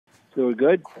So we're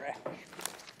good?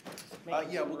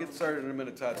 Yeah, we'll get started in a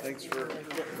minute, Todd. Thanks for.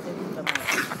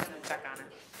 Check on it.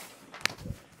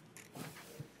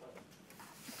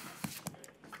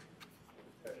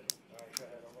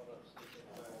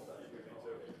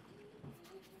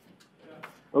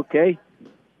 Okay.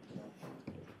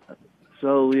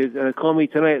 So you're gonna call me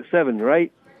tonight at 7,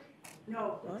 right?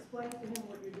 No, explain to him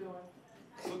what you're doing.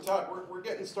 So Todd, we're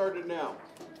getting started now.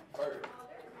 All right.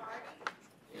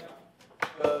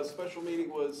 The special meeting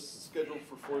was scheduled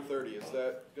for 4:30. Is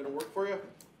that gonna work for you?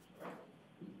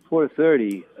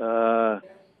 4:30.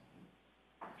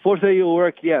 4:30 will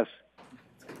work, yes.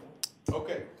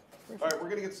 Okay. All right, we're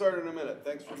gonna get started in a minute.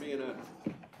 Thanks for being in.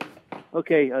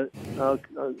 Okay, I'll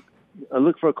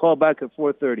look for a call back at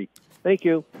 4:30. Thank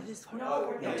you.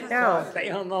 No. Stay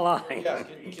on the line. Yeah,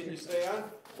 can you stay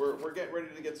on? We're getting ready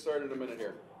to get started in a minute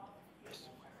here.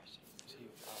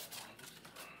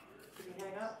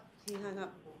 He hung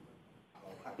up.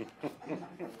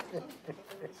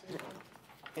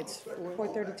 It's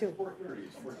 4:32.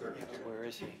 Where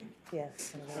is he?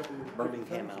 Yes.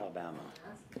 Birmingham, Alabama.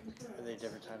 Are they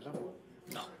different time zone?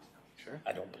 No. Sure.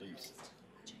 I don't believe so.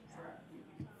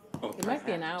 It might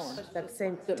be an hour. That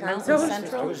same The time Mountain zone? I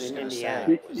Central? was in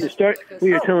Indiana. You start. Well,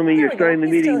 you're telling me there you're we go. starting the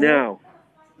He's meeting still here. now. Is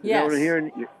that Yes. what I'm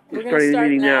hearing? We're You're gonna starting the start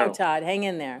meeting now, now. Todd. Hang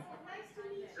in there.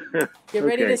 Get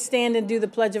ready Okay. to stand and do the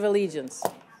Pledge of Allegiance.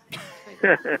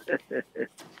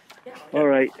 All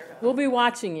right. We'll be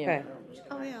watching you. Okay.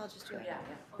 Oh, yeah, I'll just do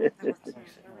it.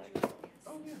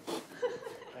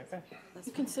 Okay.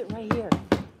 You can sit right here.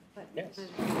 Yes.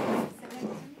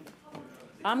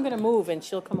 I'm gonna move and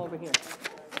she'll come over here.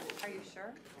 Are you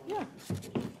sure? Yeah.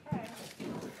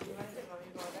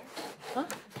 Huh?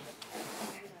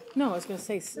 No, I was gonna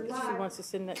say, she wants to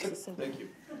sit next to Cindy. Thank you.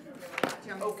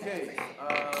 Okay,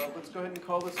 let's go ahead and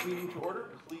call this meeting to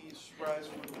order. Please rise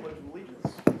for the Pledge of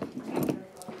Allegiance.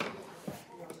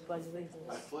 Pledge allegiance.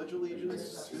 I pledge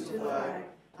allegiance to the flag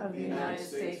Of the United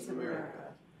States of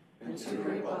America and to the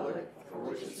republic for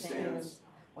which it stands,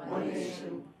 one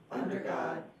nation, under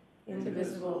God,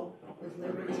 indivisible, with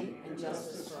liberty and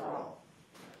justice for all.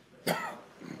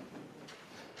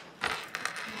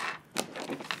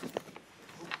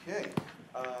 Okay,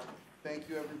 thank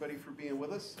you everybody for being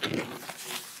with us.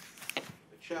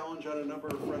 A challenge on a number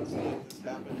of fronts that has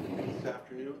happened this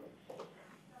afternoon.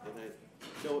 And I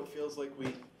know it feels like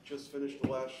we just finished the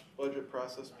last budget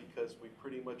process because we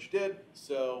pretty much did.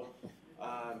 So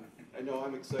I know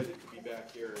I'm excited to be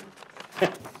back here.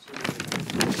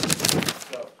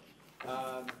 So,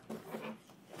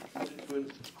 to a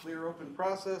clear, open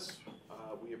process.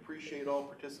 We appreciate all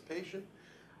participation.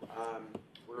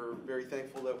 We're very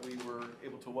thankful that we were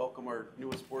able to welcome our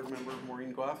newest board member,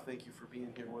 Maureen Goff. Thank you for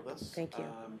being here with us. Thank you.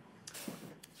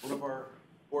 One of our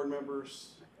board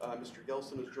members, Mr.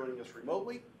 Gelson, is joining us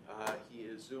remotely. He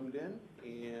is zoomed in,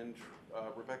 and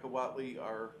Rebecca Watley,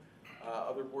 our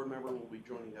other board member, will be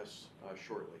joining us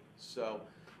shortly. So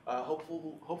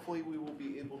hopefully we will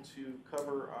be able to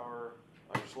cover our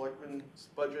selectmen's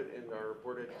budget and our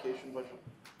board education budget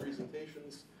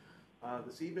presentations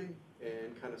this evening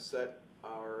and kind of set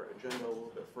our agenda a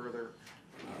little bit further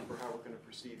for how we're going to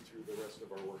proceed through the rest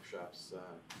of our workshops.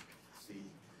 See,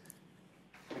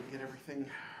 we can get everything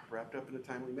wrapped up in a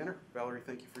timely manner. Valerie,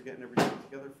 thank you for getting everything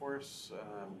together for us.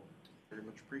 Very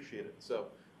much appreciate it. So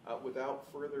without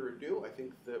further ado, I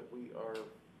think that we are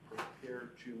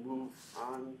prepared to move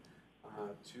on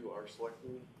to our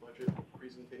selectmen budget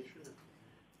presentation.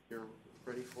 You're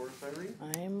ready for it, Irene?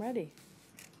 I am ready.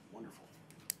 Wonderful.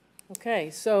 Okay,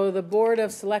 so the Board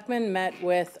of Selectmen met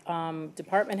with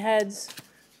department heads,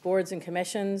 boards and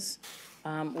commissions,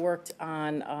 worked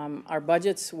on our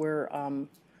budgets. We're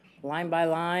line by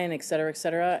line, et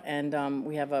cetera, and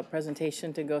we have a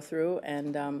presentation to go through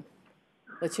and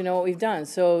let you know what we've done.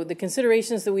 So the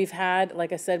considerations that we've had,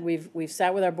 like I said, we've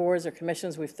sat with our boards or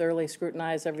commissions, we've thoroughly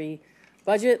scrutinized every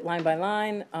budget line by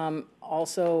line.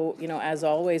 Also, you know, as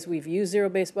always, we've used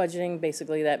zero-based budgeting.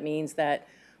 Basically, that means that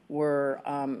we're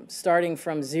starting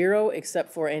from zero,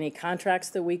 except for any contracts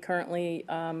that we currently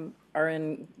are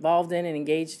involved in and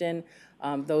engaged in.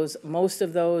 Most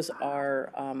of those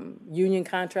are union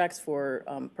contracts for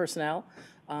personnel,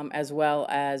 as well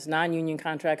as non-union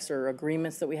contracts or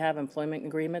agreements that we have, employment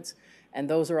agreements, and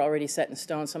those are already set in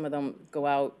stone. Some of them go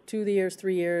out 2 years,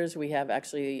 3 years. We have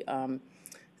actually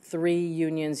 3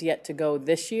 unions yet to go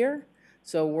this year.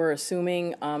 So we're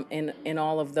assuming in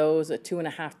all of those a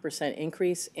 2.5%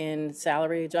 increase in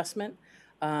salary adjustment.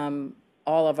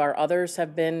 All of our others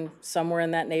have been somewhere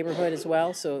in that neighborhood as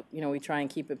well. So, you know, we try and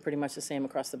keep it pretty much the same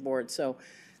across the board. So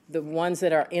the ones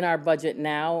that are in our budget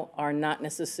now are not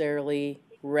necessarily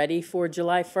ready for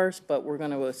July 1st, but we're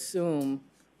going to assume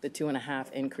the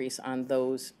 2.5 increase on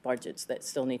those budgets that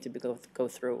still need to go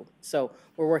through. So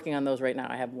we're working on those right now.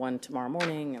 I have one tomorrow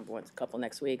morning and a couple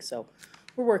next week, so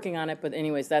we're working on it. But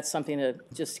anyways, that's something to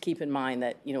just keep in mind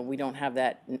that, you know, we don't have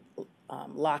that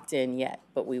locked in yet,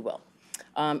 but we will.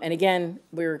 And again,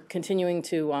 we're continuing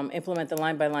to implement the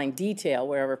line-by-line detail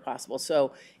wherever possible.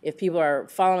 So if people are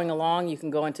following along, you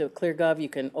can go into ClearGov, you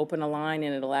can open a line,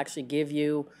 and it'll actually give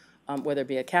you, whether it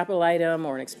be a capital item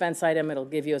or an expense item, it'll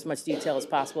give you as much detail as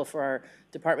possible for our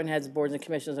department heads, boards, and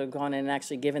commissions that have gone in and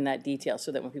actually given that detail so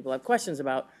that when people have questions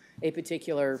about a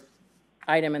particular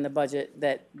item in the budget,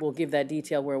 that we'll give that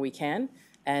detail where we can.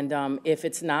 And if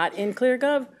it's not in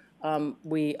ClearGov,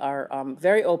 we are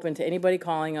very open to anybody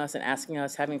calling us and asking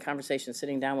us, having a conversation,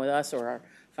 sitting down with us, or our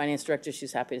finance director.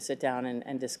 She's happy to sit down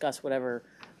and discuss whatever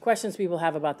questions people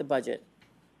have about the budget.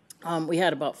 We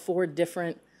had about 4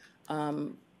 different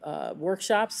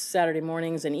workshops, Saturday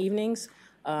mornings and evenings,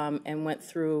 and went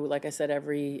through, like I said,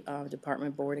 every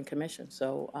department, board, and commission.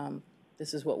 So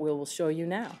this is what we will show you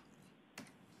now.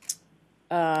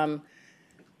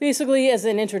 Basically, as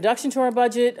an introduction to our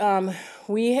budget,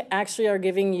 we actually are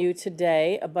giving you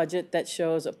today a budget that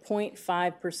shows a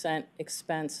 0.5%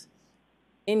 expense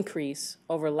increase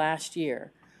over last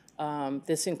year.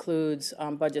 This includes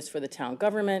budgets for the town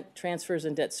government, transfers,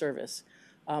 and debt service.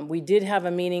 We did have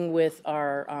a meeting with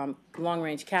our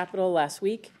long-range capital last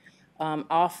week.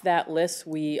 Off that list,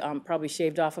 we probably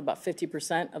shaved off about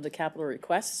 50% of the capital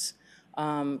requests.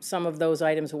 Some of those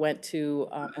items went to,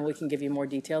 and we can give you more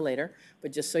detail later,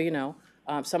 but just so you know,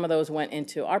 some of those went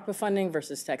into ARPA funding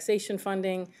versus taxation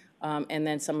funding, and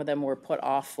then some of them were put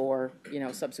off for, you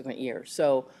know, subsequent years.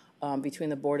 So between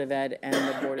the Board of Ed and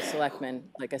the Board of Selectmen,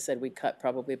 like I said, we cut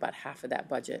probably about half of that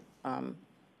budget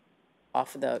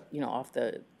off of the, you know, off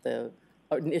the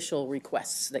initial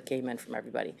requests that came in from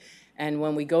everybody. And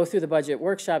when we go through the budget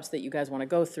workshops that you guys want to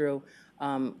go through,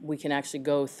 we can actually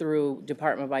go through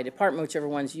department by department, whichever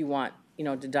ones you want, you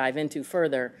know, to dive into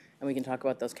further, and we can talk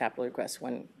about those capital requests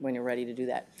when you're ready to do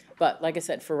that. But like I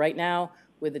said, for right now,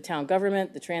 with the town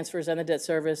government, the transfers, and the debt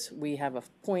service, we have a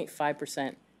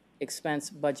 0.5% expense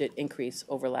budget increase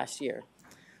over last year.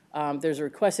 There's a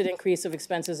requested increase of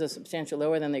expenses of substantially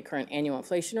lower than the current annual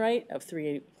inflation rate of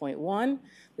 3.1.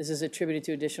 This is attributed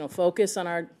to additional focus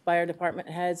by our department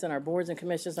heads and our boards and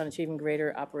commissions on achieving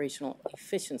greater operational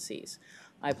efficiencies.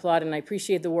 I applaud and I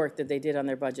appreciate the work that they did on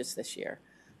their budgets this year.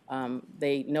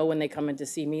 They know when they come in to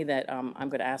see me that I'm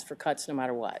going to ask for cuts no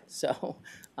matter what. So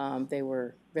they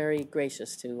were very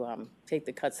gracious to take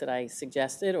the cuts that I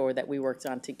suggested or that we worked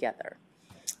on together.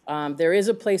 There is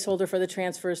a placeholder for the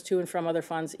transfers to and from other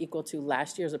funds equal to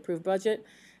last year's approved budget,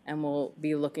 and we'll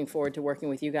be looking forward to working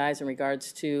with you guys in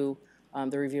regards to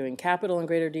the reviewing capital in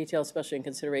greater detail, especially in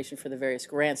consideration for the various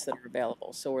grants that are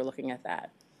available. So we're looking at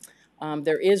that.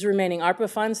 There is remaining ARPA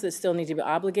funds that still need to be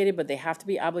obligated, but they have to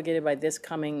be obligated by this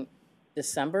coming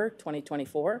December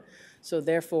 2024. So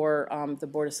therefore, the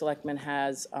Board of Selectmen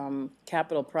has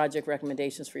capital project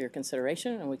recommendations for your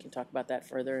consideration, and we can talk about that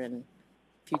further in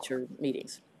future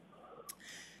meetings.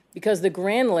 Because the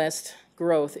grand list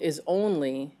growth is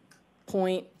only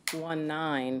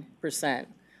 0.19%,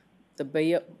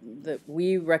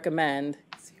 we recommend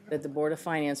that the Board of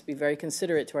Finance be very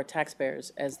considerate to our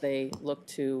taxpayers as they look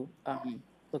to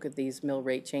look at these mill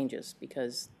rate changes,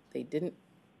 because they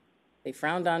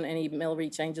frowned on any mill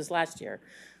rate changes last year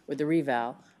with the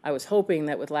reval. I was hoping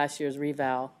that with last year's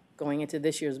reval going into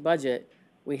this year's budget,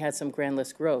 we had some grand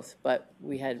list growth, but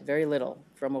we had very little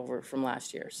from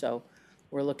last year. So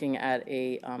we're looking at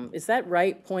a, is that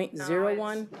right,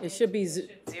 0.01? It should be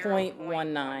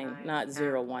 0.19, not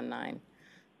 0.19.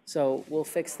 So we'll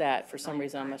fix that. For some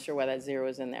reason, I'm not sure why that 0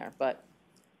 is in there. But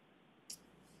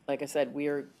like I said, we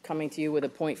are coming to you with a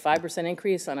 0.5%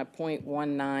 increase on a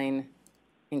 0.19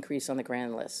 increase on the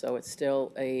grand list. So it's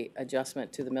still a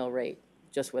adjustment to the mill rate,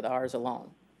 just with ours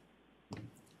alone.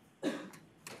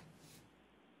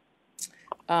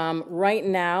 Right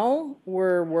now,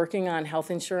 we're working on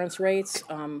health insurance rates.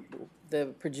 The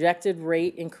projected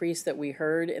rate increase that we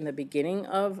heard in the beginning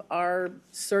of our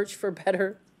search for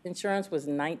better insurance was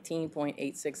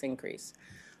 19.86 increase.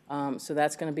 So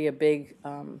that's going to be a big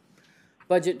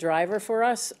budget driver for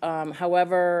us.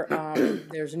 However,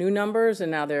 there's new numbers, and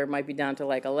now there might be down to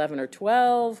like 11 or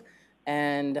 12,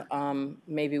 and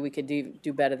maybe we could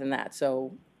do better than that.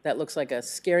 So that looks like a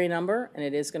scary number, and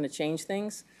it is going to change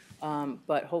things.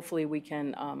 But hopefully we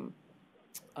can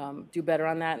do better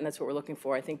on that, and that's what we're looking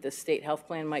for. I think the state health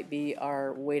plan might be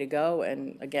our way to go,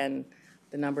 and again,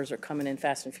 the numbers are coming in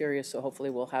fast and furious, so hopefully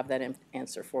we'll have that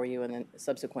answer for you in the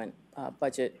subsequent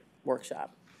budget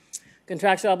workshop.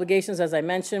 Contractual obligations, as I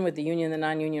mentioned, with the union and the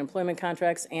non-union employment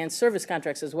contracts and service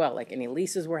contracts as well, like any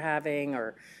leases we're having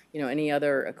or, any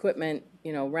other equipment,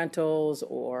 rentals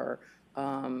or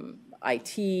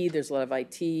IT. There's a lot of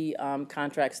IT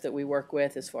contracts that we work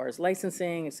with as far as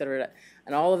licensing, et cetera.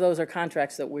 And all of those are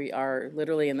contracts that we are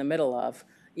literally in the middle of,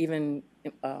 even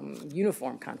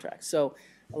uniform contracts. So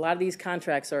a lot of these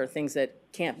contracts are things that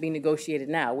can't be negotiated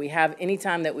now. We have, any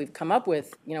time that we've come up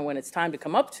with, when it's time to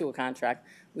come up to a contract,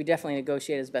 we definitely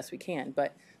negotiate as best we can.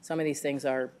 But some of these things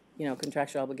are,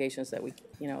 contractual obligations that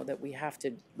we have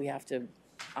to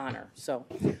honor. So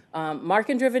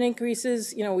market-driven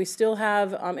increases, we still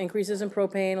have increases in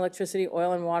propane, electricity,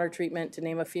 oil and water treatment, to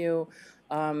name a few.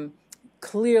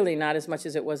 Clearly not as much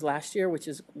as it was last year, which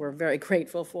is we're very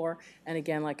grateful for. And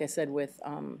again, like I said, with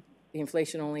the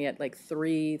inflation only at like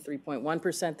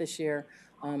 3.1% this year,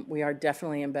 we are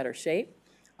definitely in better shape.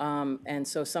 And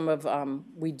so some of,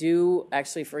 we do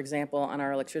actually, for example, on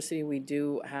our electricity, we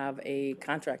do have a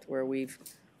contract where we've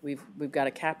got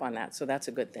a cap on that. So that's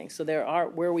a good thing. So there are,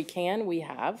 where we can, we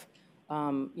have,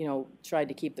 tried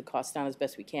to keep the costs down as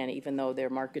best we can, even though they're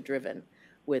market driven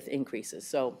with increases.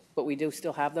 So, but we do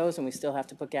still have those, and we still have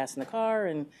to put gas in the car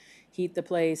and heat the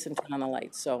place and turn on the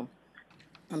lights. So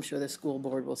I'm sure the school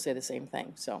board will say the same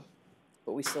thing. So,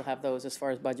 but we still have those as far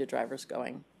as budget drivers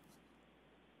going.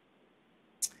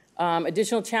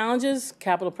 Additional challenges,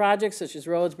 capital projects such as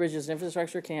roads, bridges, and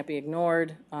infrastructure can't be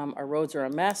ignored. Our roads are a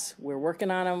mess. We're working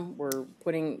on them. We're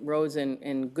putting roads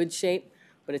in good shape,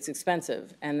 but it's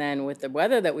expensive. And then with the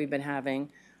weather that we've been having,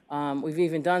 we've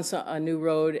even done a new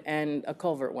road and a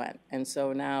culvert went. And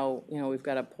so now, we've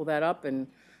got to pull that up and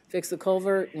fix the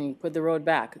culvert and put the road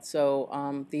back.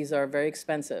 So these are very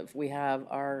expensive. We have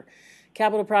our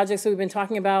capital projects that we've been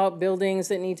talking about, buildings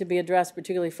that need to be addressed,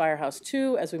 particularly Firehouse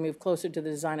 2, as we move closer to the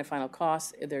design and final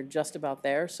costs. They're just about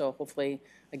there. So hopefully,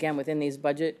 again, within these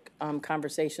budget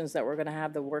conversations that we're going to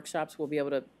have, the workshops, we'll be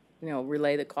able to,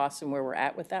 relay the costs and where we're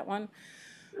at with that one.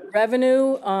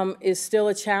 Revenue is still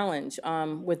a challenge.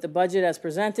 With the budget as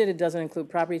presented, it doesn't include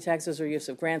property taxes or use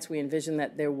of grants. We envision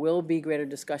that there will be greater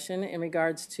discussion in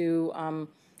regards to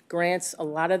grants. A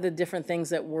lot of the different things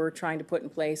that we're trying to put in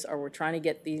place are we're trying to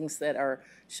get things that are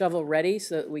shovel ready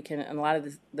so that we can, and a lot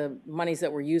of the monies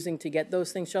that we're using to get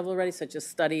those things shovel ready, such as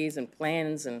studies and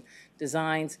plans and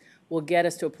designs, will get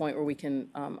us to a point where we can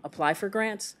apply for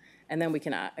grants, and then we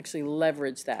can actually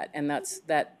leverage that. And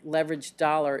that leveraged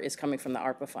dollar is coming from the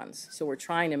ARPA funds. So we're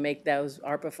trying to make those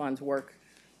ARPA funds work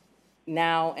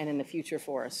now and in the future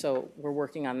for us. So we're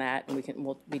working on that, and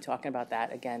we'll be talking about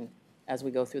that again as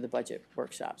we go through the budget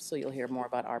workshops. So you'll hear more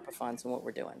about ARPA funds and what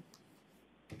we're doing.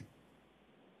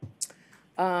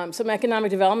 Some economic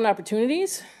development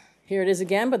opportunities. Here it is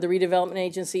again, but the redevelopment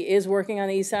agency is working on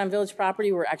the East Hampton Village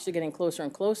property. We're actually getting closer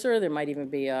and closer. There might even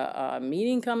be a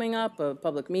meeting coming up, a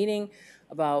public meeting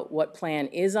about what plan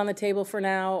is on the table for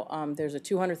now. There's a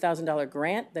 $200,000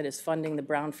 grant that is funding the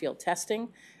brownfield testing,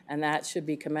 and that should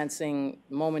be commencing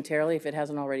momentarily if it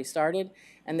hasn't already started.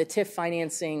 And the TIF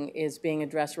financing is being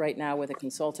addressed right now with a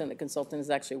consultant. The consultant is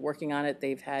actually working on it.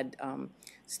 They've had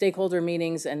stakeholder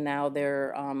meetings, and now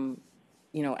they're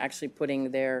actually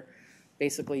putting their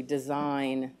basically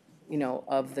design,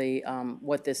 of the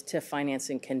what this TIF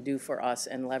financing can do for us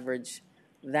and leverage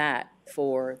that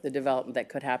for the development that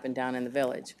could happen down in the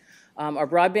village. Our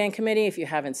broadband committee, if you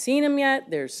haven't seen them yet,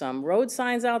 there's some road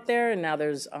signs out there, and now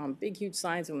there's big, huge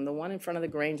signs, and the one in front of the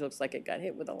Grange looks like it got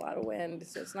hit with a lot of wind,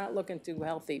 so it's not looking too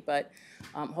healthy, but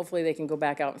hopefully they can go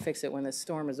back out and fix it when this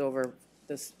storm is over.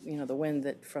 This, the wind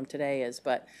that from today is,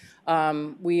 but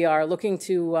we are looking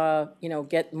to,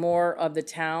 get more of the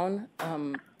town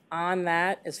on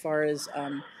that as far as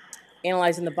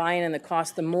analyzing the buy-in and the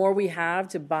cost. The more we have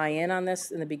to buy in on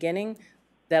this in the beginning,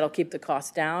 that'll keep the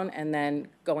cost down, and then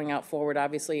going out forward,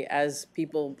 obviously, as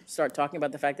people start talking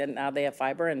about the fact that now they have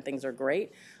fiber and things are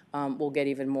great, we'll get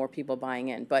even more people buying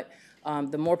in. But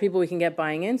the more people we can get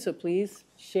buying in, so please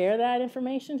share that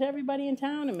information to everybody in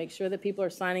town and make sure that people are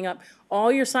signing up.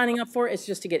 All you're signing up for is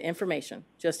just to get information,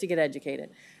 just to get educated.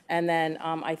 And then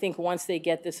I think once they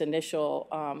get this initial,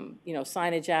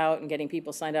 signage out and getting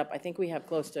people signed up, I think we have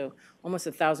close to almost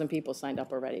 1,000 people signed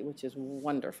up already, which is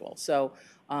wonderful. So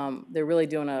they're really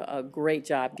doing a great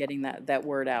job getting that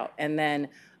word out. And then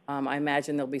I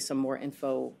imagine there'll be some more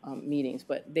info meetings,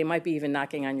 but they might be even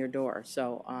knocking on your door.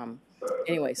 So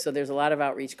anyway, so there's a lot of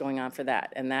outreach going on for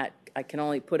that, and that I can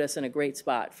only put us in a great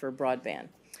spot for broadband.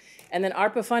 And then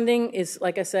ARPA funding is,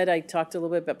 like I said, I talked a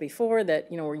little bit about before that,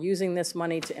 we're using this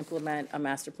money to implement a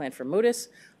master plan for Moodus.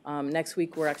 Next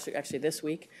week, we're actually this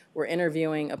week, we're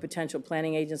interviewing a potential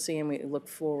planning agency, and we look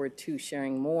forward to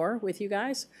sharing more with you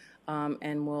guys.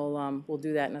 and we'll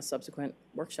do that in a subsequent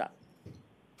workshop.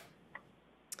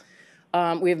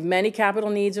 We have many capital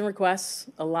needs and requests.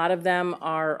 A lot of them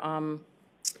are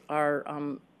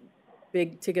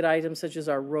big ticket items such as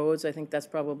our roads. I think that's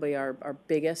probably our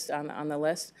biggest on the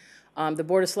list. The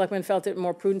Board of Selectmen felt it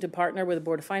more prudent to partner with the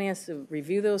Board of Finance to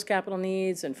review those capital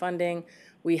needs and funding.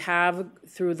 We have,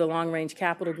 through the Long Range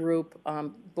Capital Group,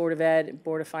 Board of Ed,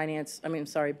 Board of Finance,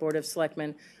 Board of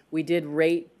Selectmen, we did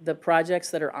rate the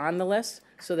projects that are on the list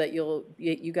so that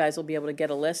you guys will be able to get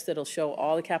a list that'll show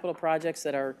all the capital projects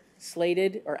that are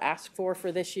slated or asked for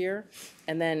this year.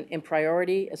 And then in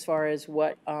priority, as far as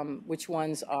which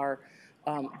ones are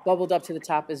bubbled up to the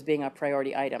top as being a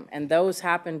priority item. And those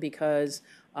happen because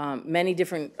many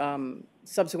different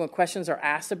subsequent questions are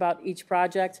asked about each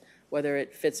project, whether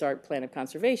it fits our plan of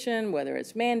conservation, whether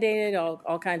it's mandated,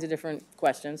 all kinds of different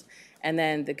questions. And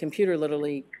then the computer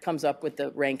literally comes up with the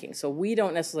ranking. So we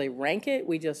don't necessarily rank it,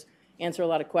 we just answer a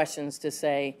lot of questions to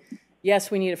say,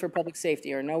 yes, we need it for public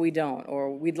safety, or no, we don't,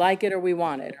 or we'd like it or we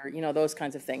want it, or those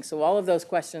kinds of things. So all of those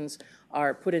questions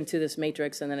are put into this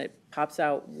matrix, and then it pops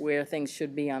out where things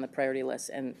should be on the priority list.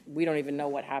 And we don't even know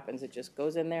what happens. It just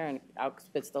goes in there and out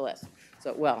spits the list.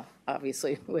 So, well,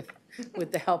 obviously with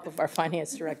the help of our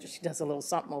finance director, she does a little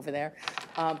something over there.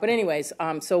 But anyways,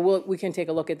 so we can take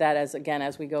a look at that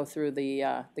as we go through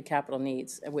the capital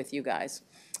needs with you guys.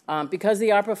 Because the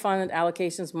ARPA fund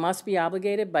allocations must be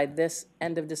obligated by this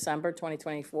end of December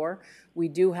 2024, we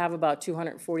do have about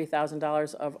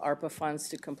 $240,000 of ARPA funds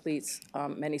to complete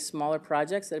many smaller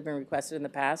projects that have been requested in the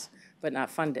past but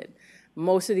not funded.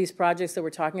 Most of these projects that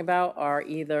we're talking about are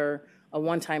either a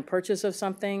one-time purchase of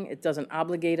something, it doesn't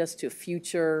obligate us to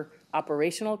future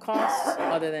operational costs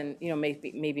other than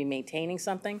maybe maintaining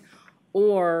something,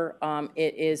 or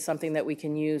it is something that we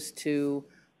can use to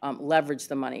leverage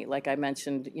the money. Like I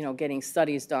mentioned, getting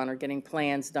studies done or getting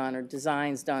plans done or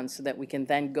designs done so that we can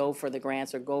then go for the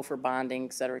grants or go for bonding,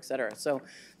 et cetera, et cetera. So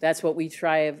that's what we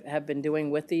have been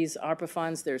doing with these ARPA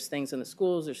funds. There's things in the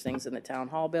schools, there's things in the town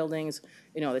hall buildings,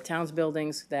 the town's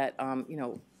buildings that,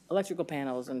 electrical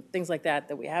panels and things like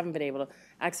that we haven't been able to,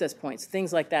 access points,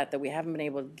 things like that we haven't been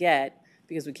able to get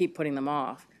because we keep putting them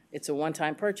off. It's a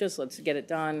one-time purchase, let's get it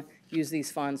done, use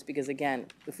these funds, because again,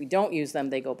 if we don't use them,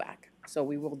 they go back. So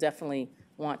we will definitely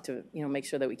want to, make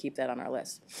sure that we keep that on our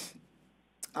list.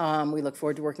 We look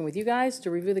forward to working with you guys to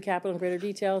review the capital in greater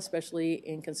detail, especially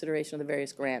in consideration of the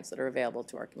various grants that are available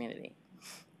to our community.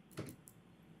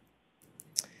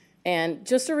 And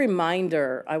just a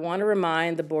reminder, I want to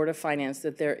remind the Board of Finance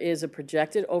that there is a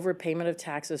projected overpayment of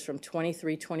taxes from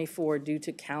 23-24 due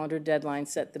to calendar deadline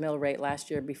set the mill rate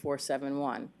last year before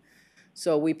 7/1.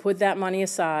 So we put that money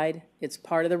aside. It's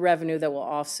part of the revenue that will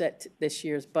offset this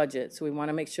year's budget. So we want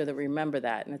to make sure that we remember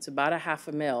that. And it's about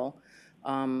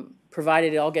 $500,000,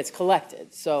 provided it all gets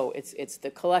collected. So it's the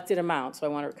collected amount. So I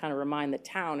want to kind of remind the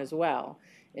town as well,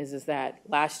 is that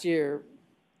last year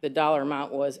the dollar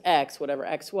amount was X, whatever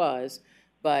X was,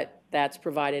 but that's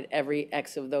provided every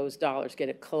X of those dollars get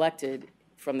it collected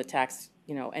from the tax,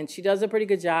 and she does a pretty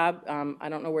good job. I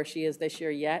don't know where she is this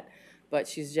year yet, but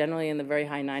she's generally in the very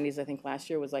high 90s. I think last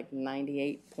year was like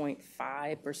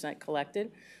 98.5%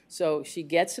 collected. So she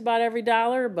gets about every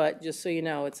dollar, but just so you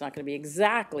know, it's not going to be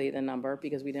exactly the number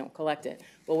because we don't collect it.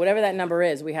 But whatever that number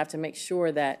is, we have to make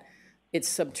sure that it's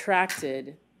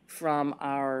subtracted from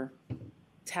our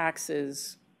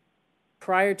taxes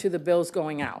prior to the bills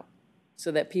going out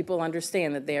so that people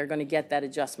understand that they are going to get that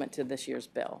adjustment to this year's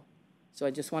bill. So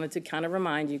I just wanted to kind of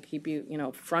remind you, keep you,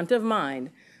 front of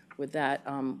mind with that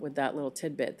little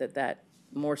tidbit that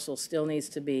morsel still needs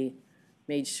to be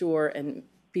made sure, and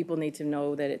people need to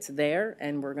know that it's there,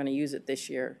 and we're going to use it this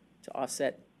year to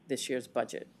offset this year's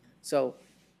budget. So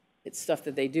it's stuff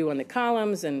that they do in the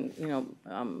columns, and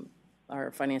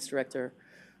our finance director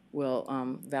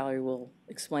Valerie will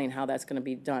explain how that's going to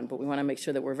be done. But we want to make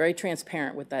sure that we're very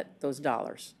transparent with those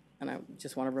dollars. And I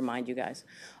just want to remind you guys.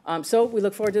 So we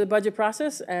look forward to the budget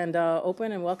process, and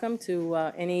open and welcome to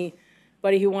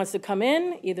anybody who wants to come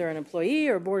in, either an employee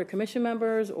or board of commission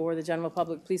members or the general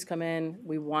public. Please come in.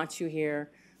 We want you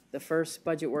here. The first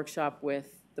budget workshop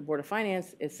with the Board of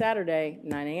Finance is Saturday,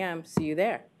 9 a.m. See you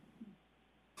there.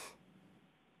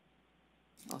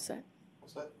 All set. All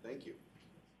set. Thank you.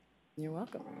 You're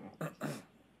welcome.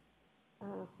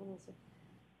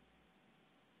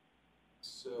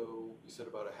 So you said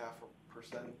about a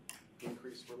 0.5%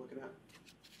 increase we're looking at?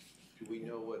 Do we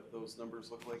know what those numbers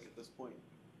look like at this point?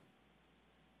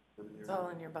 It's all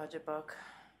in your budget book,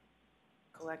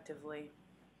 collectively.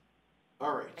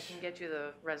 All right. I can get you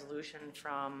the resolution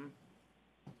from,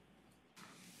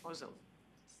 what was it,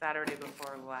 Saturday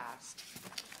before last.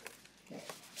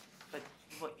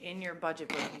 well, in your budget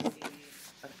book, you see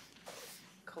a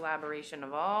collaboration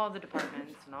of all the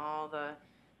departments and all the,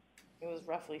 it was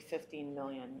roughly 15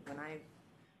 million. When I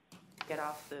get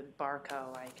off the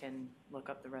Barco, I can look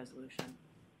up the resolution.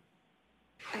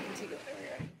 I can take it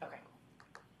there. Okay.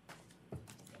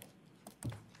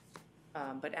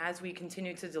 But as we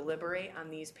continue to deliberate on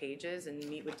these pages and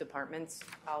meet with departments,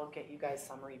 I'll get you guys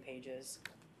summary pages.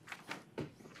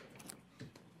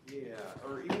 Yeah,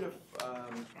 or even if,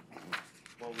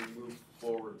 while we move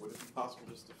forward, would it be possible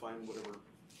just to find whatever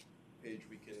page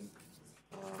we can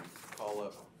call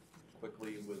up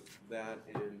quickly with that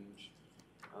and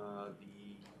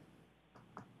the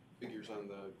figures on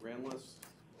the grand list?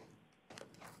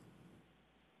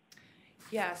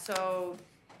 Yeah, so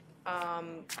I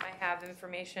have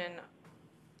information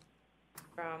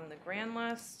from the grand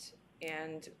list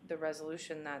and the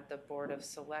resolution that the Board of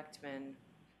Selectmen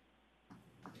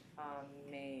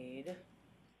made.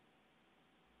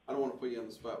 I don't want to put you on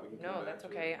the spot, we can come No, back that's to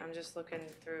it. okay, I'm just looking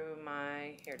through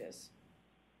my, here it is.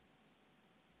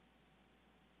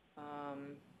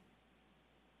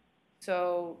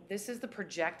 So this is the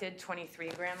projected 23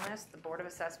 grand list. The Board of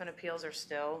Assessment Appeals are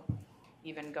still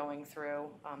even going through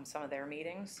some of their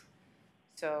meetings.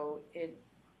 So do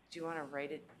you want to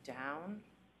write it down?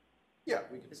 Yeah,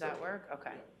 we can. Does that work?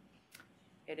 Okay.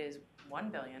 It is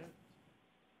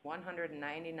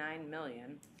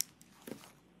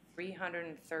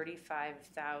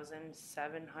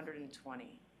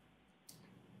 1,199,335,720.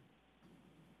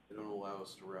 They don't allow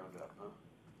us to round up, huh?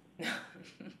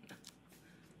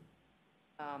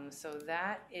 So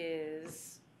that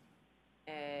is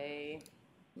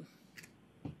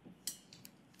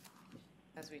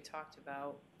as we talked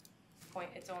about,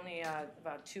 it's only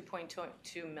about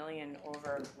 2.2 million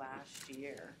over last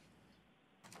year.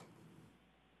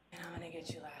 And I'm gonna get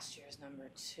you last year's number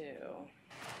too.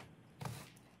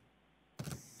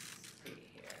 Let's see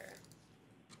here.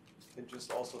 And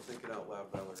just also thinking out loud,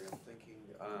 Valerie, I'm thinking,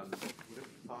 would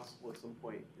it be possible at some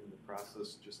point in the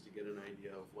process just to get an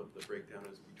idea of what the breakdown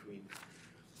is between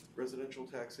residential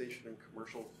taxation and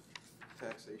commercial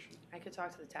taxation? I could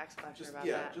talk to the tax collector Just- about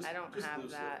yeah, that. just- I don't just have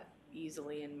loosely. that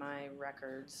easily in my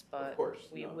records, Of but course,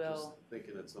 we no, will. just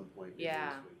thinking at some point. maybe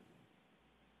Yeah. this week.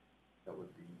 That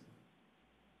would be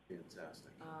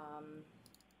fantastic. Come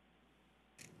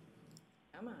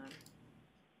on.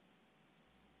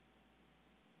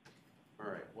 All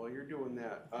right, while you're doing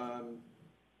that,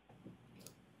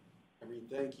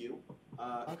 thank you.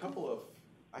 I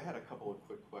had a couple of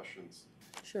quick questions.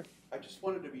 Sure. I just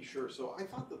wanted to be sure, so I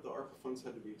thought that the ARPA funds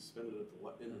had to be expended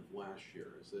at the end of last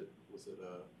year. Was it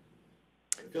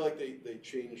I feel like they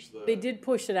changed the. They did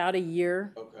push it out a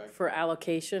year Okay, for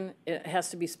allocation. It has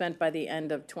to be spent by the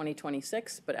end of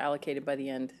 2026, but allocated by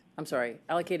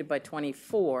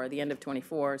 24, the end of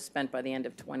 24, spent by the end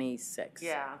of 26.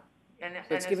 Yeah, and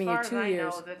it's as giving you far as 2 I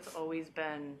years. know, that's always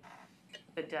been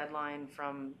the deadline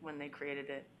from when they created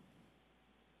it.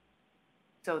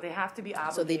 So they have to be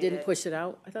obligated. So they didn't push it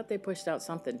out? I thought they pushed out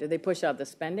something. Did they push out the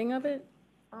spending of it?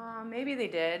 Maybe they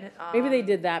did. Maybe they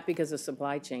did that because of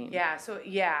supply chain. Yeah,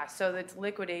 so it's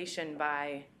liquidation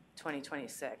by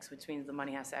 2026, which means the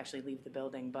money has to actually leave the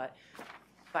building. But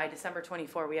by December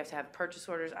 24, we have to have purchase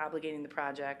orders obligating the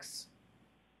projects,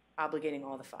 obligating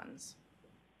all the funds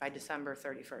by December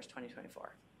 31st,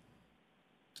 2024.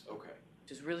 okay.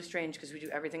 Which is really strange because we do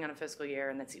everything on a fiscal year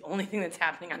and that's the only thing that's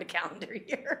happening on a calendar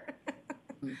year.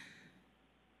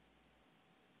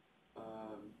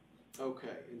 Okay,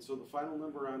 and so the final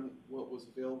number on what was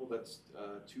available, that's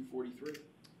 243?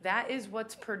 That is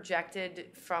what's projected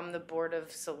from the Board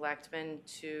of Selectmen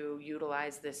to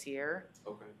utilize this year.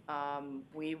 Okay,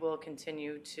 We will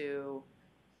continue to,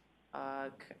 I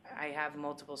have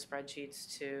multiple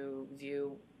spreadsheets to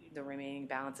view the remaining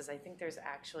balances. I think there's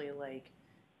actually like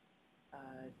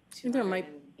think there might-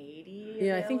 280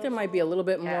 Yeah, I think there might be a little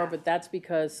bit more, Yeah. but that's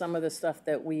because some of the stuff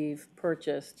that we've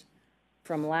purchased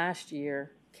from last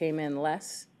year came in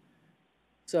less.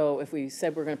 So if we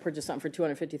said we're gonna purchase something for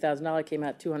 $250,000, came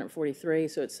out 243,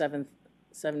 so it's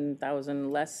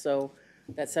 7,000 less. So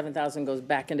that 7,000 goes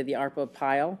back into the ARPA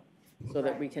pile so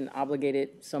that we can obligate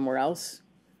it somewhere else.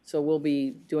 So we'll be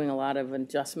doing a lot of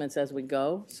adjustments as we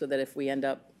go, so that if we end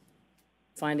up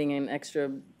finding an extra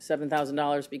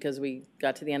 $7,000 because we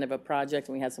got to the end of a project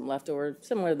and we had some leftover,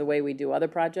 similar to the way we do other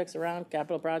projects around,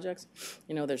 capital projects,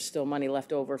 there's still money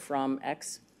left over from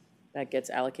X that gets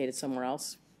allocated somewhere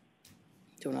else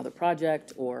to another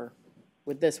project, or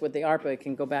with the ARPA, it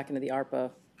can go back into the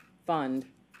ARPA fund,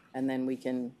 and then we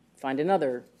can find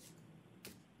another.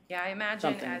 Yeah, I imagine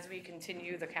Something. as we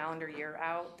continue the calendar year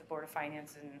out, the Board of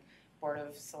Finance and Board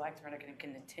of Selectmen are gonna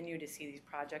continue to see these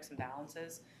projects and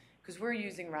balances, because we're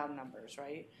using round numbers,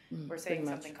 right? We're saying pretty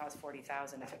much. something costs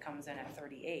 40,000, if it comes in at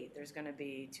 38, there's gonna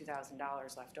be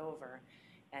 $2,000 left over.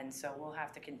 And so we'll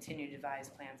have to continue to devise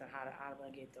plans on how to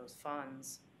obligate those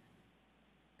funds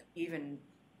even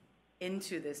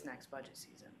into this next budget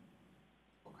season.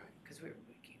 Okay, Because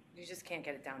you just can't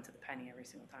get it down to the penny every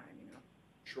single time, you know?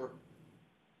 sure.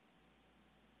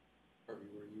 Harvey,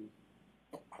 were you?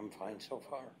 I'm fine so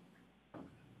far.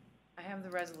 I have the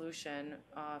resolution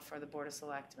for the Board of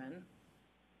Selectmen.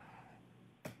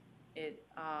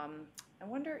 I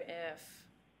wonder if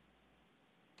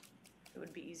it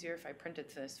would be easier if I printed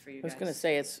this for you I guys. was gonna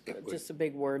say, it's just a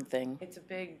big word thing. It's a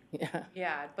big, Yeah.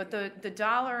 yeah, but the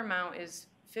dollar amount is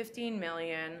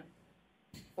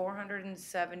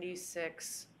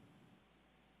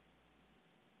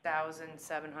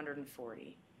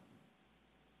 15,476,740.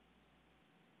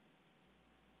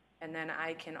 And then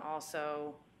I can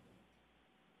also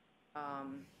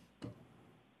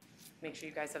make sure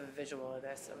you guys have a visual of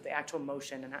this, of the actual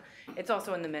motion, and it's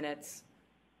also in the minutes.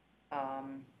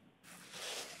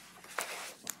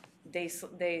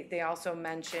 They also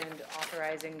mentioned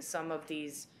authorizing some of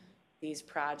these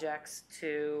projects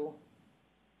to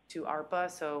ARPA,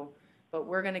 so, but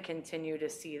we're gonna continue to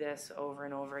see this over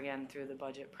and over again through the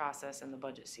budget process and the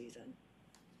budget season.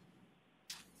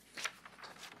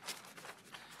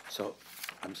 So,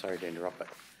 I'm sorry to interrupt, but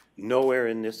nowhere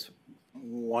in this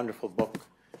wonderful book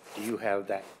do you have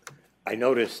that. I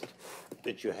noticed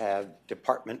that you have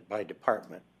department by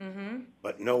department,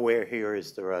 but nowhere here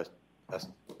is there a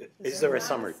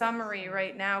summary? Summary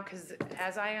right now, because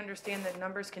as I understand, the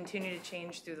numbers continue to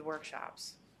change through the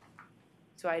workshops.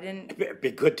 So I didn't, It'd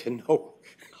be good to know.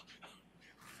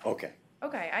 Okay,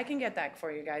 okay, I can get that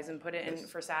for you guys and put it in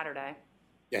for Saturday.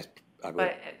 yes, I will.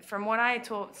 But from what I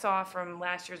saw from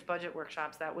last year's budget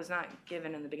workshops, that was not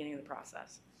given in the beginning of the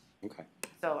process. Okay,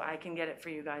 So I can get it for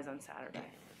you guys on Saturday,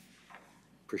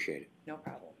 appreciate it. no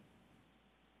problem.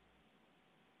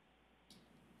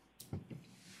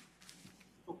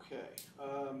 Okay,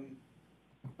 I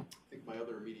think my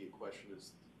other immediate question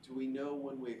is, do we know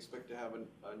when we expect to have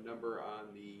a number on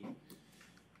the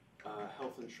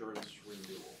health insurance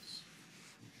renewals?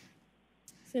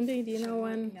 Cindy, do you know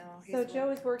when? So Joe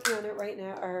is working on it right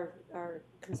now, our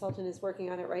consultant is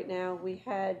working on it right now. We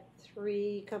had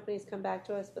 3 companies come back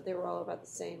to us, but they were all about the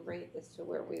same rate as to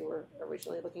where we were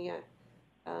originally looking at.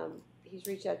 He's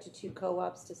reached out to 2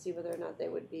 co-ops to see whether or not they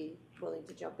would be willing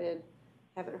to jump in.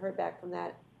 Haven't heard back from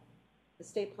that. The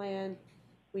state plan,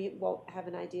 we won't have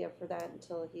an idea for that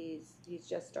until he's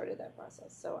just started that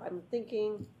process. So I'm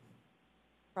thinking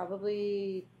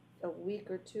probably a week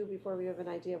or 2 before we have an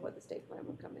idea of what the state plan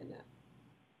would come in at.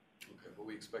 Okay, but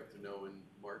we expect to know in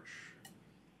March?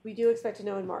 We do expect to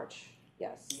know in March,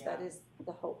 yes. Yeah. That is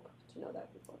the hope, to know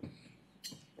that before.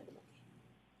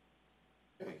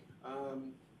 Okay,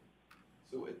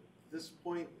 so at this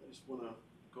point, I just want to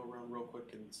go around real quick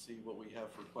and see what we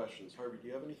have for questions. Harvey, do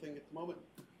you have anything at the moment?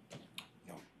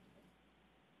 No,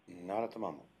 not at the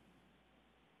moment.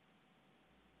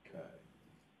 Okay.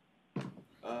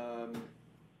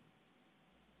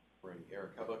 Right,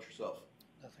 Eric, how about yourself?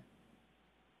 Nothing.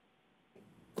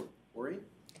 Maureen?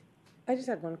 I just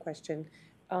had one question.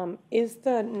 Is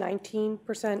the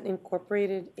 19%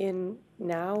 incorporated in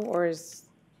now, or is,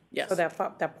 Yes, so that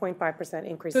 0.5%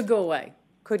 increase could go away.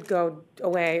 could go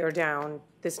away or down,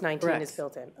 this 19 is Correct.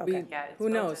 built in? We- Okay, Yeah, it's Who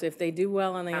built knows, in. if they do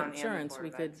well on the Town and insurance, Board we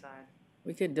of could, Ed side.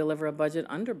 we could deliver a budget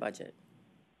under budget,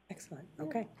 excellent,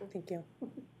 okay, thank you.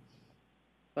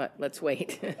 but let's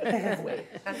wait.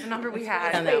 That's the number we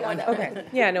had. On that one. Okay,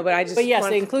 yeah, no, but I just. But yes,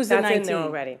 want- it includes the 19. That's in there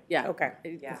already? Yeah. Okay,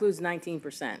 It Yeah. includes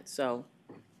 19%, so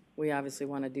we obviously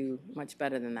want to do much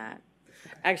better than that.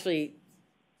 Actually,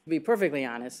 to be perfectly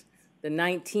honest, the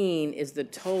 19 is the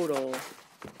total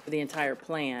for the entire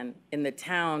plan. In the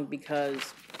town,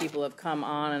 because people have come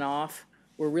on and off,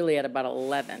 we're really at about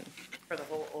 11, For the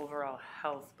whole overall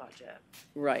health budget.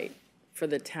 right, for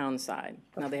the town side.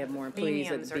 Now they have more employees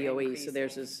at Premiums the are BOE, so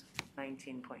theirs increasing. is,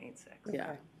 19.86. yeah.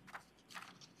 Okay.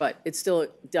 But it still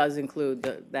does include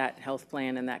that health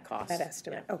plan and that cost. that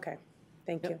estimate, okay,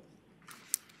 thank you.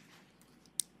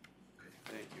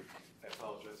 Thank you. I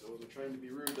apologize. I wasn't trying to be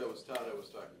rude. That was Todd I was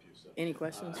talking to, so. Any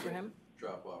questions for I him?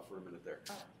 Drop off for a minute there.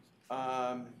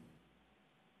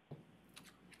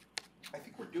 I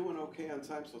think we're doing okay on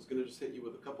time, so I was gonna just hit you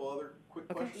with a couple other quick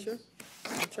Okay, questions.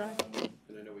 sure. I'll try.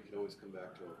 And I know we can always come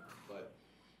back to it, but,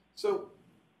 so,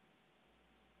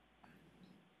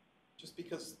 just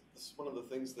because this is one of the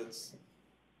things that's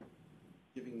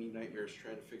giving me nightmares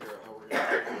trying to figure out how we're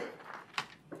gonna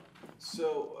do it.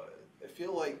 So, I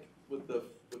feel like with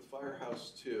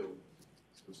Firehouse 2,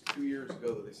 it was 2 years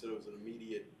ago that they said it was an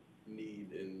immediate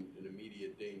need and an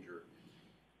immediate danger.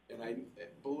 And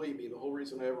believe me, the whole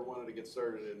reason I ever wanted to get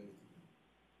started in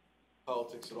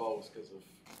politics at all was because of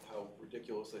how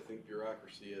ridiculous I think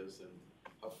bureaucracy is and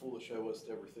how foolish I was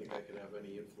to ever think I could have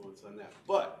any influence on that.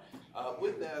 But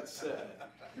with that said,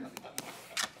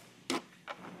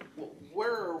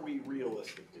 where are we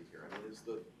realistically here? I mean, is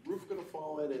the roof going to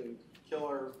fall in and kill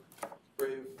our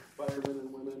brave firemen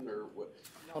and women, or what?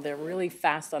 No, they're really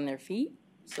fast on their feet,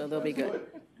 so they'll be good.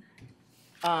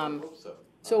 I hope so.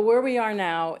 So where we are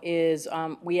now is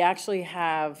we actually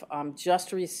have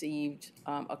just received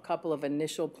a couple of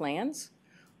initial plans.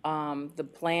 The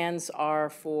plans are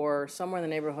for somewhere in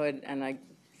the neighborhood, and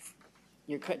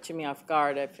you're catching me off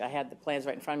guard. If I had the plans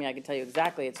right in front of me, I could tell you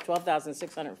exactly. It's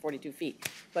 12,642 feet,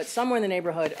 but somewhere in the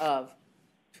neighborhood of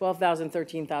 12,000,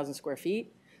 13,000 square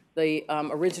feet. The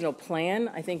original plan,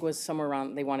 I think, was somewhere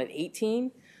around, they wanted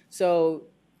 18. So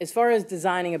as far as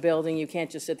designing a building, you can't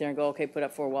just sit there and go, okay, put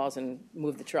up 4 walls and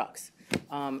move the trucks.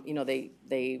 You know,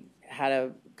 they had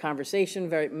a conversation,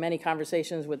 many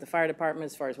conversations with the fire department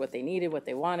as far as what they needed, what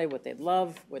they wanted, what they'd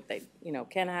love, what they, you know,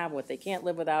 can have, what they can't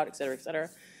live without, et cetera, et cetera.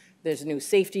 There's new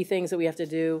safety things that we have to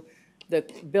do. The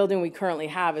building we currently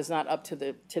have is not up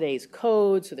to today's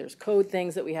code, so there's code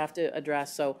things that we have to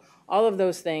address. So all of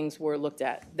those things were looked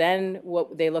at. Then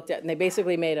what they looked at, and they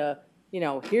basically made a, you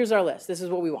know, here's our list, this is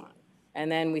what we want. And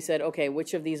then we said, okay,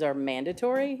 which of these are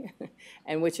mandatory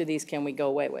and which of these can we go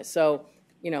away with? So,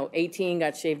 you know, 18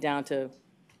 got shaved down to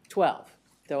 12,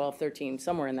 13,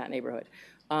 somewhere in that neighborhood.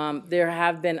 There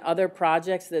have been other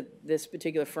projects that this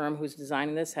particular firm who's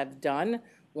designing this have done.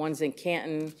 One's in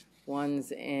Canton,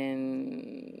 one's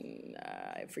in,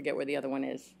 I forget where the other one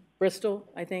is, Bristol,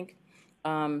 I think.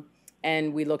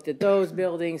 And we looked at those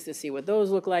buildings to see what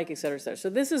those look like, et cetera, et cetera. So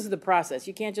this is the process.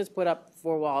 You can't just put up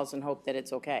 4 walls and hope that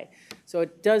it's okay. So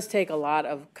it does take a lot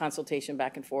of consultation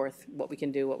back and forth, what we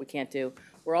can do, what we can't do.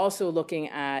 We're also looking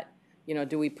at, you know,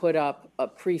 do we put up a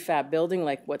prefab building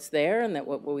like what's there and that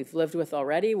what we've lived with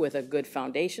already with a good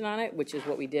foundation on it, which is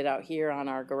what we did out here on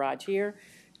our garage here.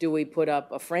 Do we put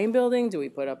up a frame building? Do we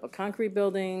put up a concrete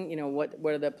building? You know, what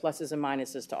are the pluses and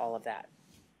minuses to all of that?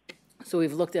 So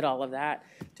we've looked at all of that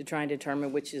to try and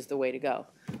determine which is the way to go.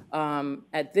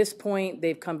 At this point,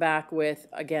 they've come back with,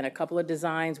 again, a couple of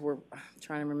designs. We're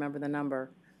trying to remember the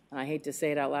number. And I hate to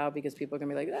say it out loud because people are going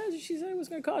to be like, oh, she said it was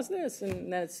going to cost this,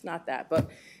 and that's not that.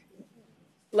 But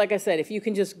like I said, if you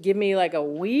can just give me like a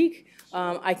week,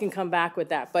 I can come back with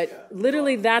that. But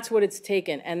literally, that's what it's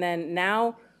taken. And then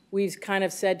now we've kind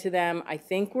of said to them, I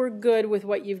think we're good with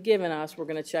what you've given us. We're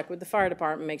going to check with the fire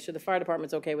department, make sure the fire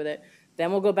department's okay with it. Then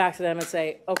we'll go back to them and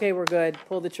say, okay, we're good,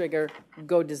 pull the trigger,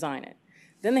 go design it.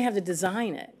 Then they have to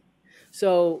design it.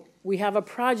 So we have a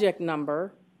project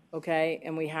number, okay,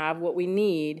 and we have what we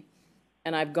need.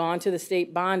 And I've gone to the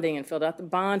state bonding and filled out the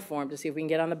bond form to see if we can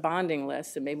get on the bonding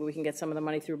list, and maybe we can get some of the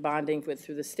money through bonding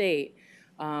through the state.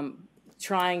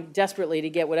 Trying desperately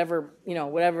to get whatever, you know,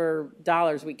 whatever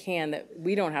dollars we can that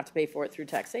we don't have to pay for it through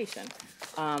taxation.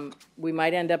 We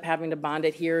might end up having to bond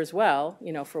it here as well,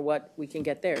 you know, for what we can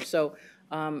get there. So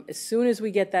as soon as we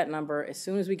get that number, as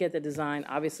soon as we get the design,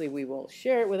 obviously we will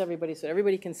share it with everybody so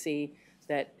everybody can see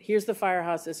that here's the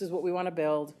firehouse, this is what we want to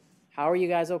build, how are you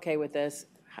guys okay with this?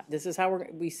 This is how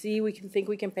we think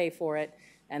we can pay for it,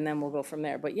 and then we'll go from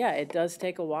there. But yeah, it does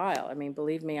take a while. I mean,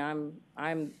 believe me,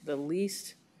 I'm the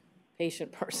least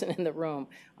patient person in the room.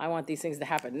 I want these things to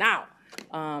happen now,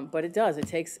 but it does. It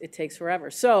takes forever.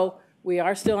 So we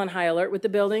are still on high alert with the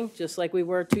building, just like we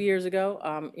were 2 years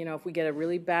ago. You know, if we get a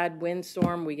really bad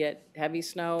windstorm, we get heavy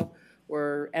snow,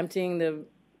 we're emptying the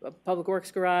Public Works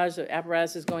garage, the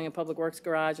apparatus is going in Public Works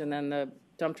garage, and then the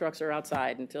dump trucks are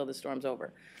outside until the storm's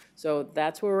over. So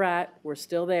that's where we're at. We're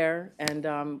still there,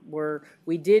 and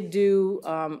we did do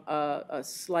a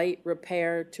slight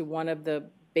repair to one of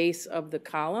the base of the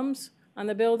columns on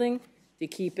the building to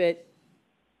keep it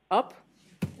up,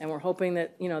 and we're hoping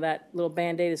that, you know, that little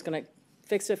Band-Aid is going to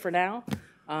fix it for now.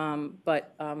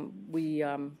 But we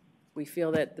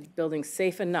feel that the building's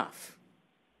safe enough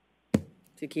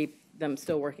to keep them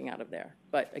still working out of there.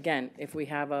 But again, if we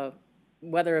have a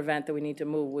weather event that we need to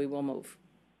move, we will move.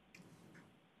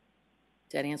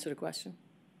 Did that answer the question?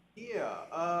 Yeah.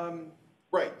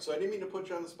 Right, so I didn't mean to put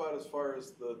you on the spot as far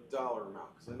as the dollar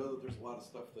amount, because I know that there's a lot of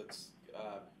stuff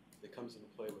that comes into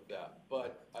play with that.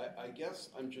 But I guess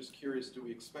I'm just curious, do we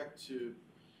expect to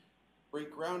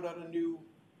break ground on a new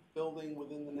building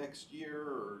within the next year,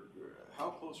 or how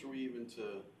close are we even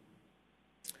to?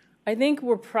 I think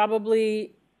we're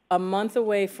probably a month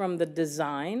away from the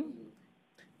design,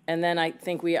 And then I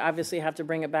think we obviously have to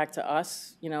bring it back to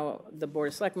us, you know, the Board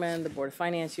of Selectmen, the Board of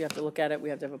Finance, you have to look at it, we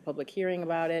have to have a public hearing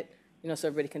about it, you know, so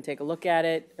everybody can take a look at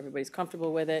it, everybody's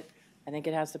comfortable with it. I think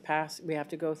it has to pass, we have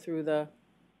to go through the,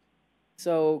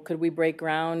 so could we break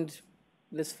ground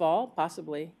this fall?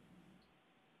 Possibly.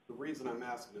 The reason I'm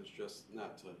asking is just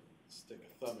not to stick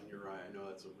a thumb in your eye. I know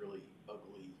that's a really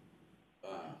ugly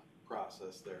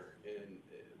process there,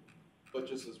 but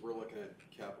just as we're looking at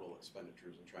capital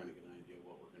expenditures and trying to get an idea of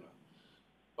what we're going to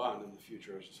bond in the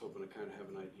future, I was just hoping to kind of have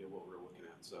an idea of what we're looking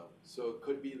at. So it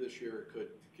could be this year, it could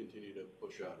continue to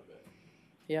push out a bit.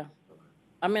 Yeah.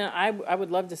 I mean, I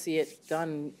would love to see it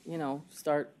done, you know,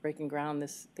 start breaking ground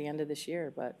the end of this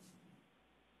year, but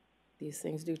these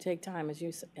things do take time, as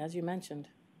you mentioned.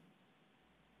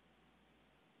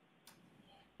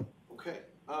 Okay,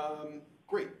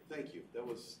 great, thank you. That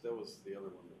was the other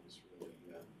one that was really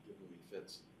giving me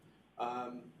fits.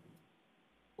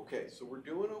 Okay, so we're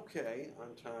doing okay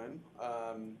on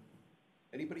time.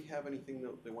 Anybody have anything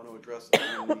that they want to address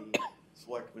on the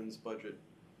selectmen's budget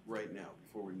right now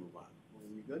before we move on?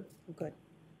 Are you good? I'm good.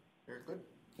 Very good.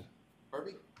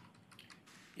 Harvey?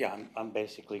 Yeah, I'm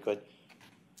basically good.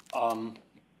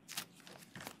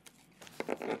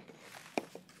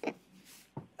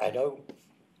 I don't,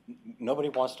 nobody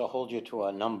wants to hold you to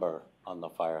a number on the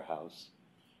firehouse,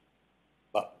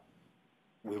 but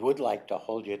we would like to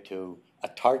hold you to a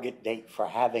target date for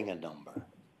having a number.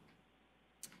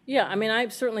 Yeah, I mean, I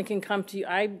certainly can come to you,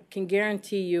 I can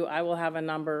guarantee you I will have a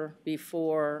number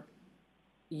before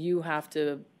you have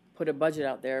to put a budget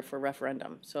out there for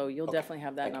referendum. So you'll definitely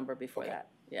have that number before that,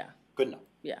 yeah. Good enough.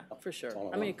 Yeah, for sure. all I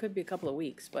I mean, want. it could be a couple of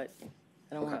weeks, but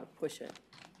I don't want to push it.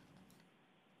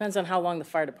 Depends on how long the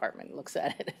fire department looks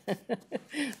at it.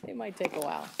 They might take a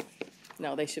while.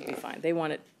 No, they should be fine. They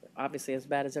want it, obviously, as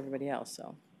bad as everybody else,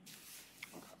 so.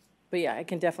 But yeah, I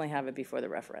can definitely have it before the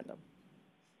referendum.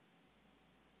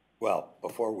 Well,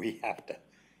 before we have to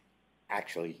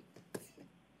actually,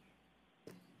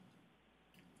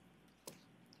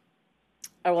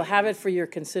 I will have it for your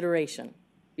consideration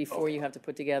before you have to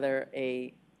put together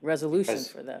a resolution Because-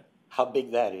 for the, how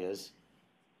big that is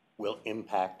will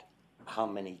impact how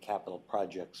many capital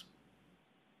projects,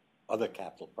 other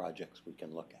capital projects we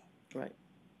can look at. right.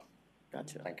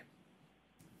 Gotcha. Thank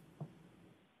you.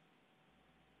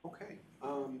 Okay,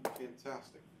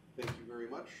 fantastic. Thank you very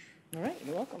much. All right,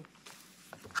 you're welcome.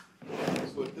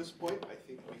 So at this point, I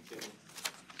think we can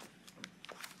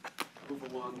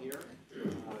move along here.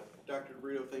 Dr.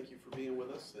 DeBrito, thank you for being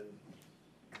with us, and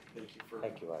thank you for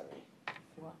Thank you,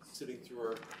 Irene. sitting through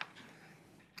our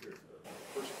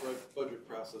first budget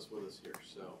process with us here.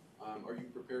 So are you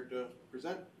prepared to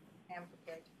present? I am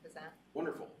prepared to present.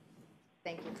 Wonderful.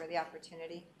 Thank you for the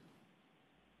opportunity.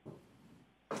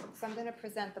 So I'm going to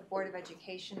present the Board of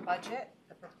Education budget,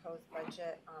 the proposed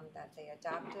budget that they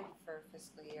adopted for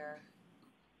fiscal year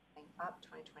up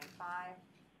 2025,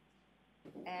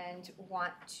 and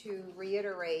want to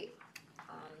reiterate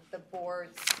the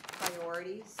board's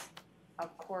priorities.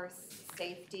 Of course,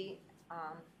 safety,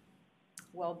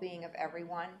 well-being of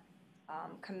everyone,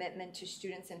 commitment to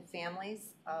students and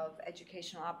families of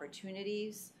educational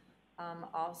opportunities,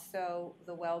 also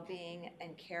the well-being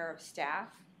and care of staff,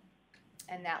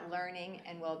 and that learning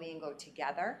and well-being go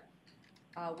together.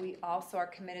 We also are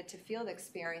committed to field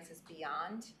experiences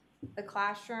beyond the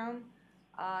classroom,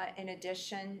 in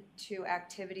addition to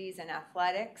activities and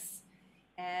athletics,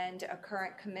 and a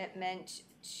current commitment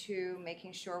to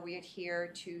making sure we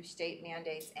adhere to state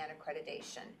mandates and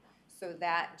accreditation. So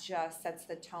that just sets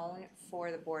the tone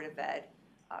for the Board of Ed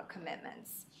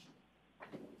commitments.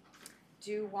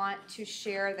 Do want to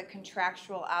share the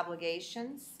contractual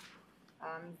obligations.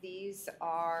 These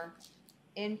are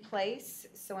in place,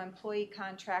 so employee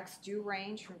contracts do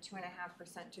range from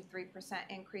 2.5% to 3%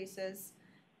 increases.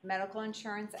 Medical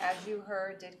insurance, as you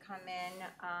heard, did come in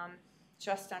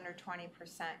just under 20%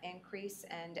 increase,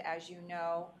 and as you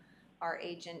know, our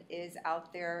agent is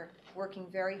out there working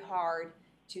very hard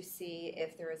to see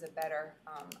if there is a better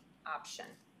option.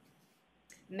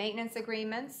 Maintenance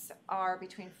agreements are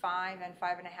between 5 and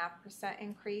 5.5%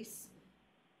 increase.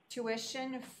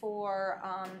 Tuition for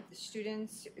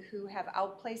students who have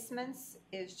outplacements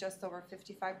is just over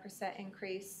 55%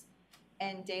 increase,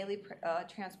 and daily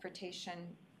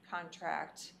transportation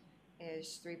contract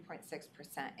is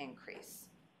 3.6% increase.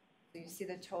 So you see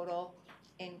the total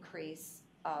increase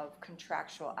of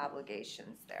contractual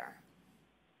obligations there.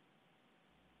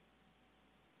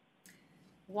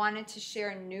 Wanted to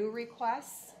share new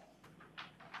requests.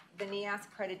 The NEAS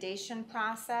accreditation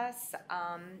process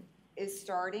is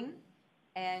starting,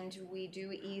 and we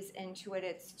do ease into it.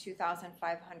 It's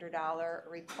 $2,500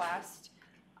 request.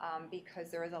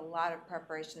 because there is a lot of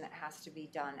preparation that has to be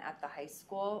done at the high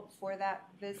school for that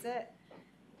visit.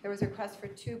 There was a request for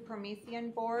 2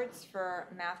 Promethean boards for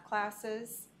math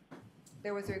classes.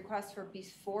 There was a request for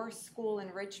before school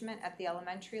enrichment at the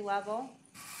elementary level.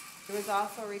 There was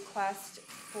also a request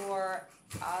for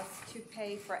us to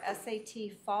pay for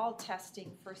SAT fall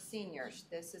testing for seniors.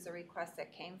 This is a request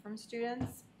that came from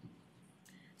students.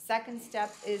 Second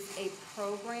step is a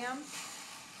program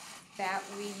that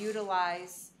we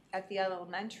utilize at the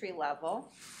elementary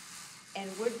level and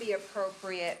would be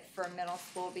appropriate for middle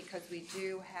school because we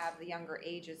do have the younger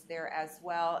ages there as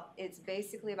well. It's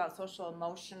basically about social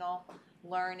emotional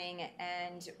learning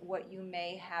and what you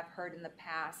may have heard in the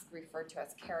past referred to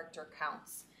as character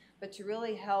counts, but to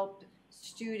really help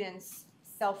students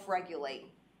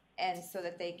self-regulate and so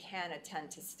that they can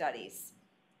attend to studies.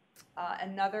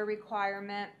 Another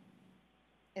requirement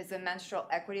is a menstrual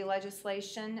equity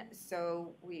legislation,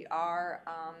 so we are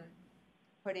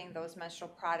putting those menstrual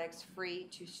products free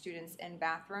to students in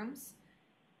bathrooms.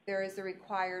 There is a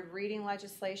required reading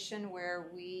legislation where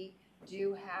we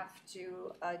do have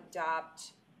to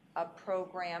adopt a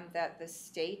program that the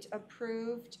state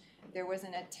approved. There was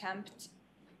an attempt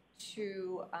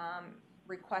to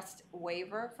request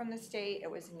waiver from the state. It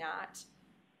was not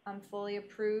fully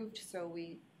approved, so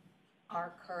we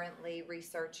are currently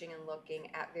researching and looking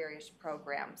at various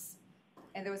programs.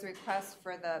 And there was a request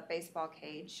for the baseball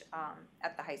cage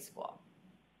at the high school.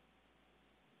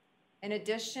 In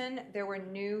addition, there were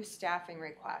new staffing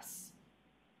requests.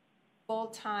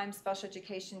 Full-time special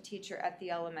education teacher at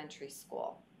the elementary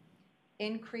school.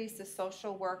 Increase the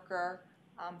social worker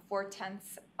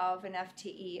 4/10 of an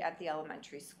FTE at the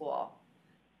elementary school.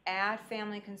 Add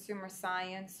family consumer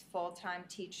science, full-time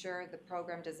teacher. The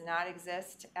program does not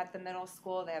exist at the middle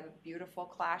school. They have a beautiful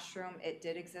classroom. It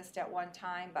did exist at one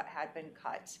time, but had been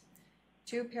cut.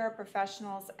 2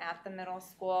 paraprofessionals at the middle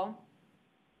school,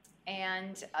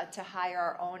 and to hire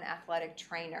our own athletic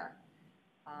trainer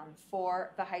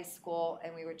for the high school,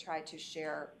 and we would try to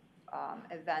share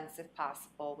events if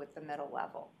possible with the middle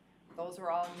level. Those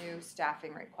were all new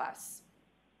staffing requests.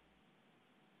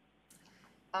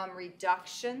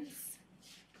 Reductions.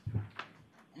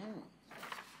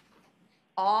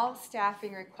 All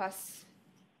staffing requests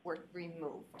were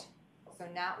removed. So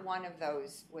not one of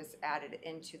those was added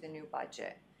into the new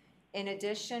budget. In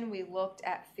addition, we looked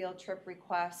at field trip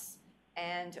requests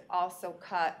and also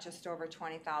cut just over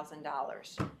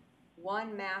 $20,000.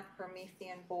 1 math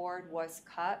Promethean board was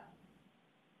cut.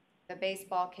 The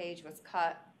baseball cage was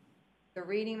cut. The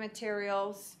reading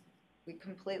materials, we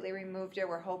completely removed it.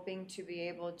 We're hoping to be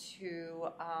able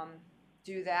to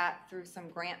do that through some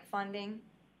grant funding.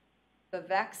 The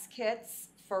VEX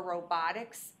kits for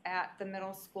robotics at the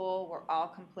middle school were all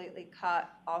completely cut,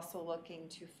 also looking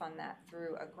to fund that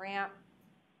through a grant.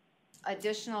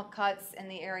 Additional cuts in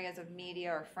the areas of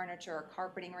media or furniture or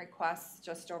carpeting requests,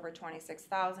 just over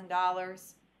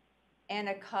 $26,000. And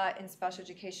a cut in special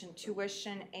education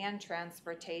tuition and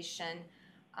transportation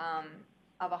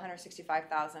of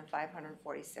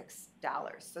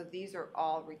 $165,546. So these are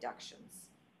all reductions.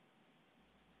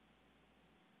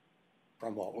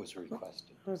 From what was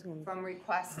requested? From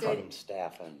requested, From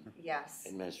staff and yes.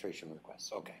 administration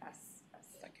requests, okay. Yes, yes.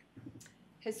 Thank you.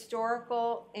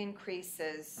 Historical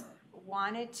increases.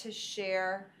 Wanted to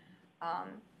share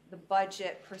the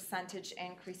budget percentage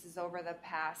increases over the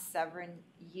past 7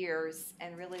 years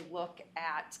and really look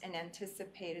at an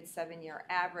anticipated 7-year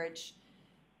average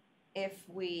if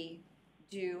we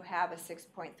do have a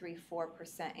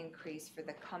 6.34% increase for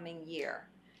the coming year.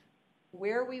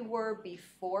 Where we were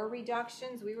before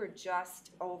reductions, we were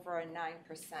just over a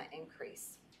 9%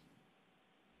 increase.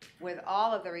 With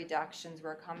all of the reductions,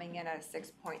 we're coming in at a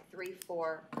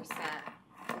 6.34%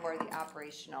 for the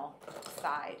operational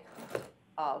side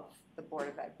of the Board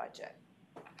of Ed budget.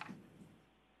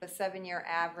 The 7-year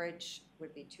average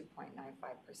would be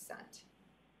 2.95%.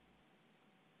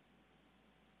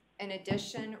 In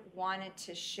addition, wanted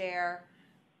to share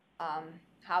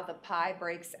how the pie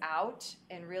breaks out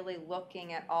and really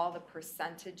looking at all the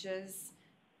percentages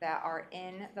that are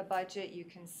in the budget. You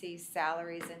can see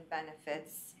salaries and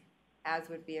benefits, as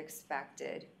would be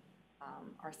expected,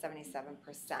 are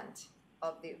 77%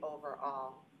 of the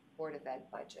overall Board of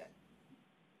Ed budget.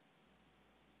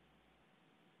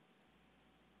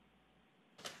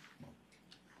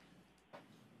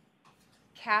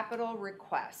 Capital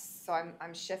requests. So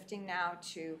I'm shifting now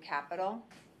to capital.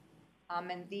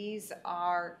 And these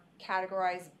are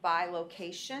categorized by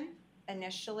location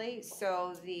initially.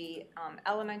 So the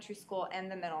elementary school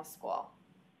and the middle school.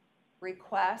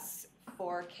 Requests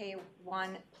for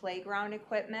K-1 playground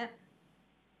equipment,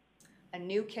 a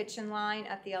new kitchen line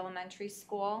at the elementary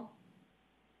school,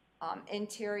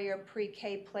 interior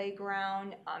pre-K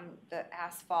playground. The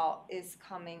asphalt is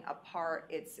coming apart.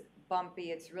 It's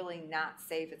bumpy. It's really not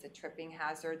safe. It's a tripping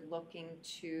hazard. Looking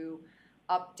to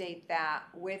update that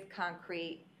with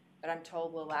concrete that I'm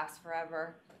told will last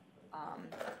forever,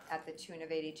 at the tune of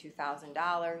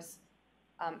 $82,000.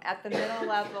 At the middle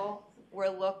level, we're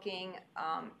looking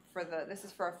this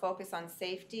is for a focus on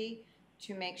safety,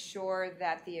 to make sure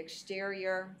that the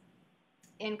exterior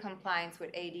in compliance with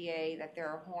ADA, that there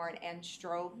are horn and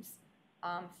strobes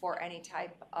for any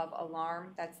type of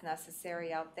alarm that's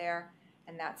necessary out there,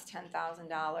 and that's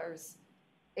 $10,000.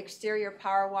 Exterior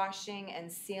power washing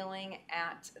and sealing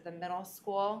at the middle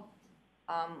school.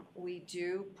 We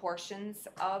do portions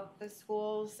of the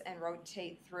schools and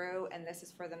rotate through, and this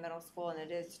is for the middle school, and it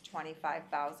is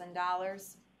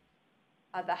 $25,000.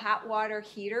 The hot water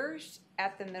heaters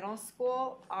at the middle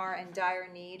school are in dire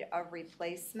need of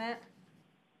replacement,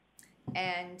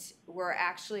 and we're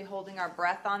actually holding our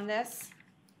breath on this,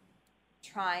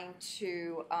 trying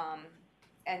to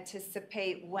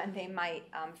anticipate when they might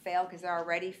fail, because they're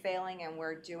already failing, and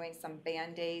we're doing some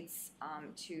Band-Aids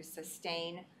to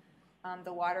sustain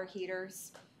the water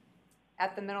heaters.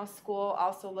 At the middle school,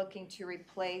 also looking to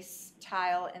replace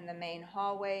tile in the main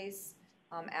hallways.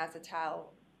 As the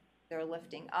tile they're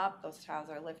lifting up, those tiles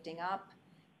are lifting up,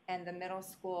 and the middle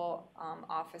school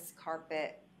office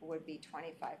carpet would be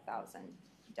 $25,000.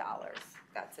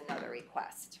 That's another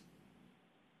request.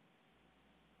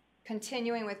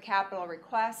 Continuing with capital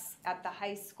requests at the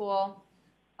high school,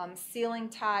 ceiling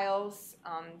tiles,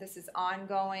 this is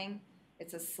ongoing.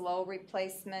 It's a slow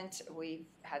replacement. We've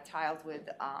had tiles with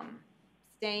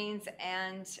stains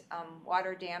and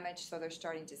water damage, so they're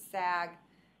starting to sag.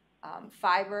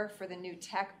 Fiber for the new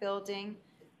tech building,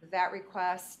 that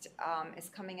request is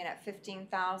coming in at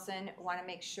 $15,000. Want to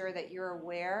make sure that you're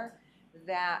aware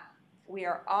that we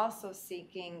are also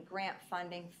seeking grant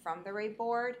funding from the Ray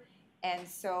Board, and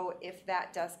so if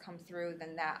that does come through,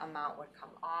 then that amount would come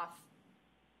off.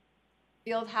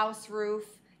 Field house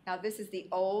roof, now this is the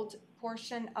old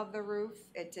portion of the roof.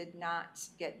 It did not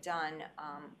get done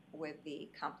with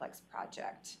the complex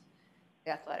project,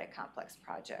 the athletic complex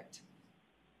project.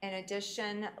 In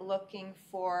addition, looking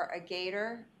for a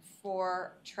gator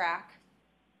for track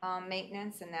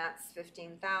maintenance, and that's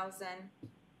 $15,000.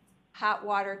 Hot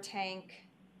water tank,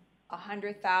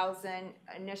 $100,000.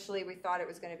 Initially, we thought it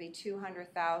was going to be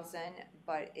 $200,000,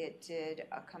 but it did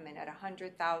come in at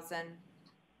 $100,000.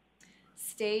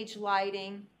 Stage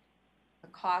lighting, a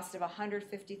cost of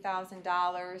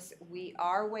 $150,000. We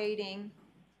are waiting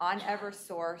on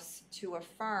Eversource to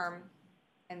affirm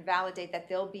and validate that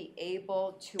they'll be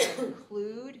able to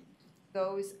include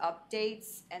those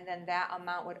updates, and then that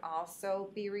amount would also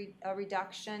be a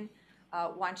reduction.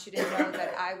 Want you to know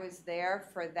that I was there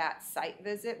for that site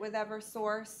visit with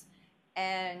Eversource,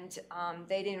 and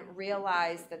they didn't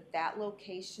realize that that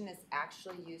location is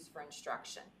actually used for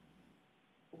instruction.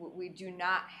 We do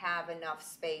not have enough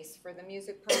space for the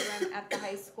music program at the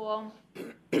high school,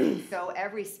 so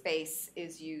every space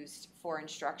is used for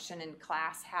instruction, and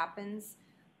class happens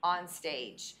on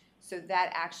stage. So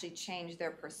that actually changed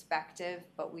their perspective,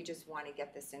 but we just want to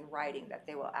get this in writing that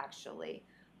they will actually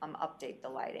update the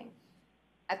lighting.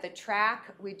 At the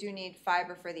track, we do need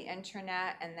fiber for the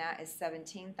internet, and that is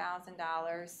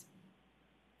 $17,000.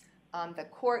 The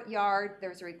courtyard,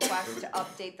 there's a request to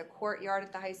update the courtyard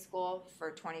at the high school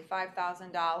for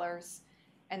 $25,000.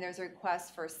 And there's a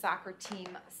request for soccer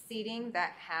team seating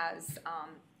that has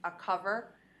a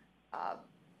cover,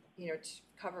 to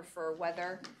cover for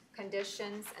weather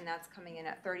conditions, and that's coming in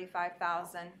at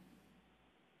 $35,000.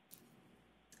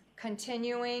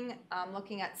 Continuing,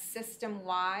 looking at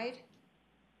system-wide,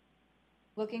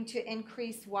 looking to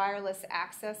increase wireless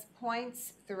access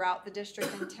points throughout the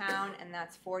district and town, and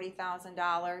that's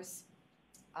 $40,000.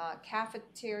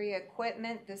 Cafeteria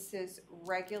equipment, this is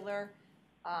regular,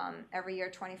 every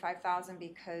year $25,000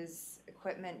 because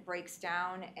equipment breaks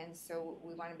down, and so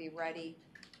we want to be ready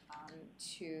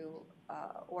to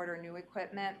order new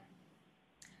equipment.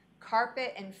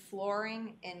 Carpet and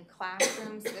flooring in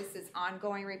classrooms, this is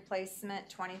ongoing replacement,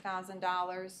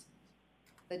 $20,000.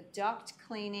 The duct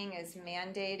cleaning is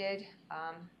mandated,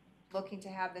 looking to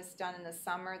have this done in the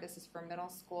summer. This is for middle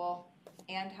school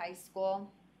and high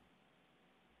school.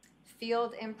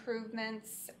 Field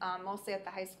improvements, mostly at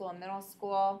the high school and middle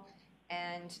school,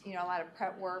 and a lot of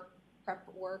prep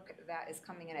work that is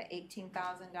coming in at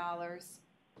 $18,000.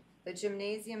 The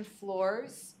gymnasium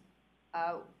floors,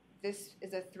 this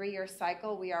is a 3-year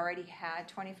cycle. We already had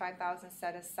 $25,000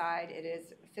 set aside. It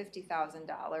is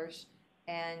 $50,000,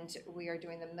 and we are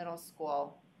doing the middle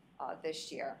school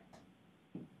this year.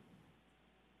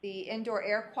 The indoor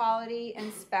air quality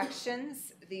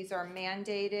inspections, these are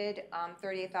mandated,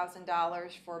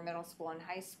 $38,000 for middle school and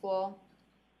high school.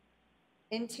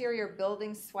 Interior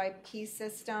building swipe key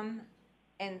system,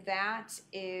 and that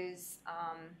is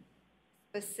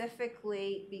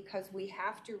specifically because we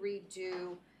have to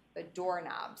redo the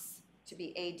doorknobs to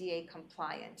be ADA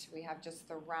compliant. We have just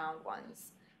the round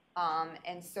ones.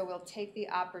 And so we'll take the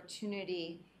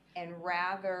opportunity, and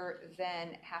rather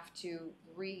than have to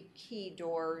re-key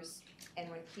doors, and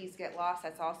when keys get lost,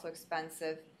 that's also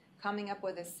expensive, coming up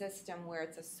with a system where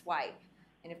it's a swipe.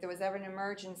 And if there was ever an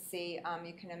emergency,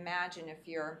 you can imagine if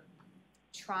you're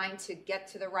trying to get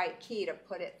to the right key to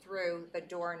put it through the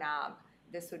doorknob,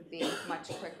 this would be much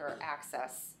quicker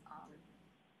access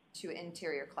to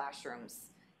interior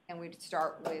classrooms. And we'd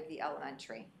start with the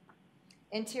elementary.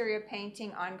 Interior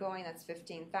painting ongoing, that's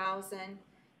 $15,000.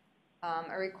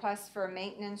 A request for a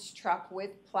maintenance truck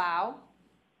with plow.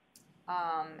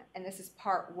 And this is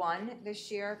part one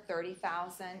this year,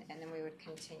 $30,000, and then we would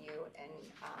continue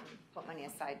and put money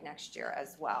aside next year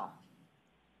as well.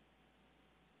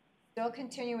 Still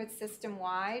continue with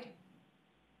system-wide.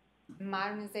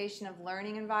 Modernization of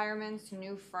learning environments,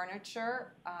 new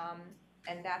furniture,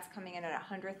 and that's coming in at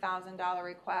a $100,000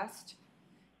 request.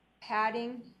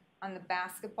 Padding on the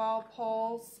basketball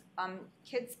poles.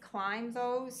 Kids climb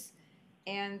those,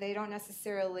 and they don't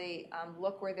necessarily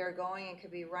look where they're going and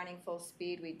could be running full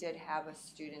speed. We did have a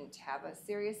student have a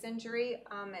serious injury,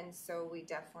 and so we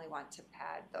definitely want to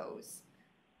pad those.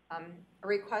 A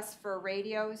request for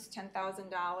radios,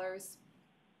 $10,000.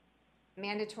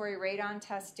 Mandatory radon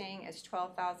testing is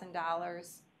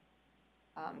 $12,000.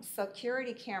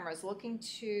 Security cameras, looking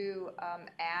to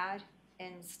add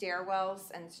in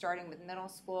stairwells, and starting with middle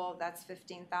school, that's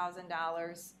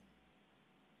 $15,000.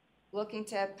 Looking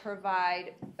to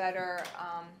provide better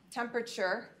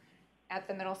temperature at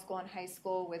the middle school and high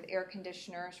school with air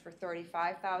conditioners for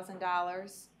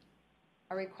 $35,000.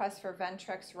 A request for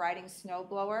Ventrex riding snow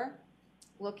blower.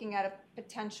 Looking at a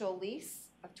potential lease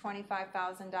of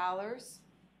 $25,000.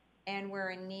 And we're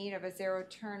in need of a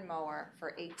zero-turn mower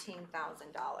for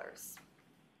 $18,000.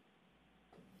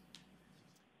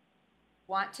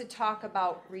 Want to talk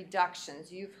about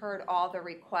reductions. You've heard all the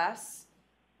requests.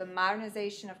 The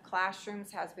modernization of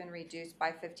classrooms has been reduced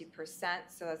by 50%,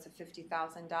 so that's a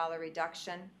 $50,000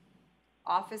 reduction.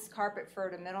 Office carpet for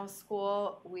the middle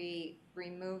school, we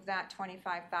removed that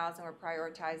 $25,000. We're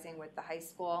prioritizing with the high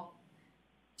school.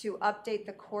 To update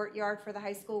the courtyard for the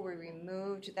high school, we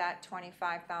removed that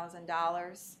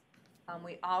 $25,000.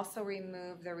 We also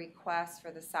removed the request for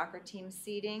the soccer team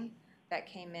seating that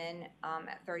came in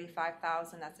at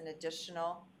 $35,000. That's an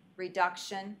additional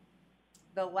reduction.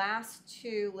 The last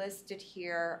two listed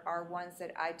here are ones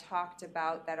that I talked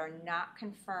about that are not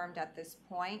confirmed at this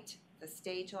point. The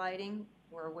stage lighting,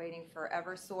 we're waiting for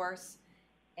Eversource,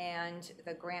 and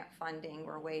the grant funding,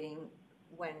 we're waiting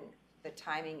when the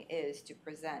timing is to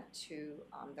present to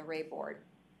the Ray Board.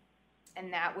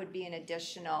 And that would be an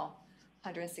additional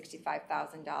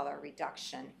 $165,000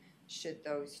 reduction should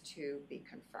those two be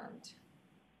confirmed.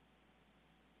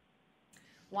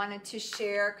 Wanted to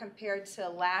share, compared to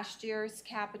last year's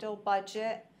capital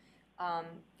budget,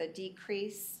 the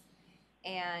decrease,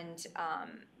 and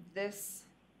this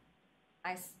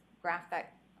nice graph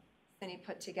that Cindy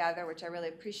put together, which I really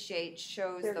appreciate,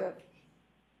 shows the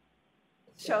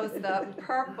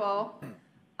purple.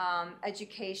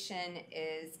 Education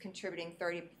is contributing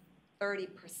 30%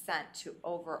 to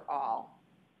overall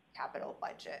capital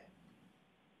budget.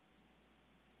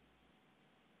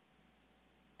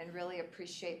 And really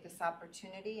appreciate this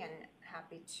opportunity and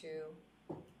happy to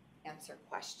answer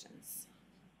questions.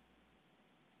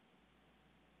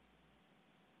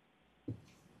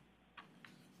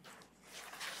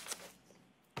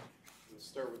 Let's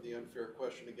start with the unfair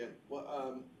question again. What,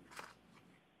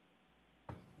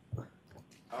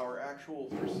 our actual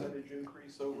percentage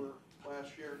increase over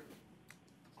last year?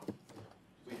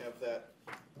 We have that.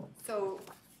 So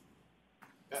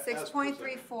as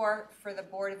 6.34 for the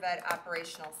Board of Ed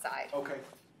operational side. Okay.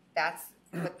 That's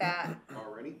what that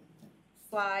Already?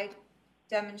 slide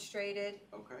demonstrated,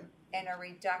 Okay. and a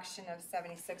reduction of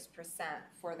 76%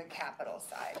 for the capital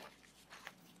side.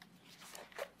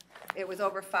 It was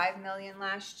over 5 million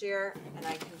last year, and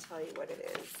I can tell you what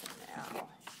it is now.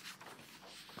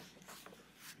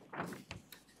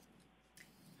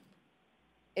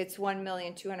 It's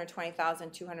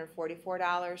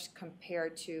 $1,220,244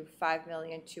 compared to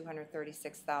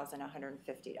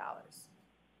 $5,236,150.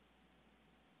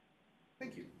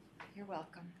 Thank you. You're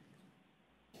welcome.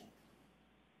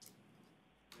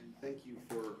 And thank you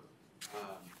for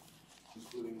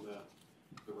including the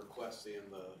requests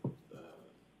and the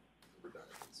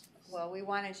reductions? Well, we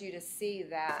wanted you to see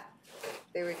that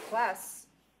the requests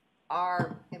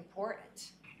are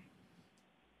important.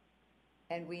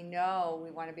 And we know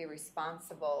we want to be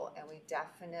responsible, and we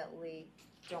definitely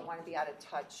don't want to be out of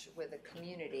touch with the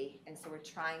community. And so we're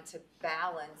trying to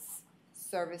balance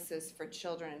services for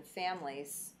children and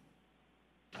families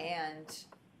and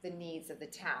the needs of the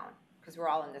town, because we're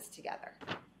all in this together.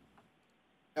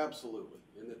 Absolutely,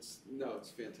 and it's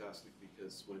fantastic,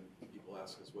 because when people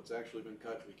ask us what's actually been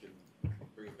cut, we can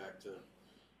bring it back to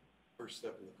first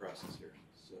step in the process here.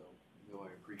 So, I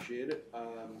appreciate it.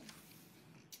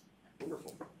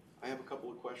 Wonderful. I have a couple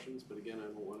of questions, but again, I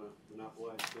don't want to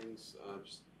monopolize things.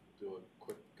 Just do a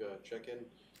quick check-in.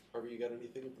 Harvey, you got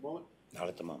anything at the moment? Not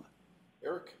at the moment.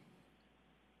 Eric?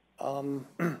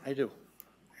 I do,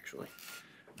 actually.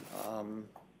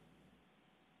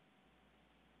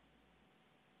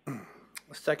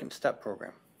 Second step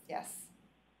program, Yes,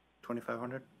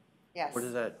 2,500? yes. What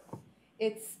is that?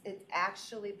 It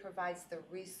actually provides the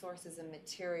resources and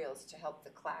materials to help the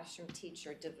classroom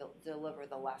teacher deliver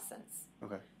the lessons.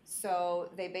 Okay. So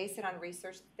they base it on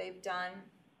research that they've done,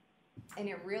 and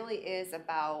it really is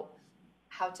about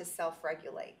how to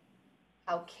self-regulate,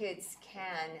 how kids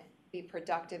can be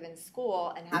productive in school,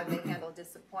 and how do they handle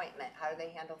disappointment, how do they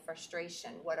handle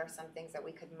frustration, what are some things that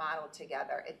we could model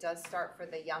together. It does start for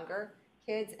the younger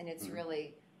kids, and it's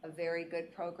really a very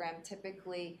good program.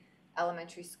 Typically,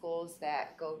 elementary schools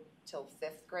that go till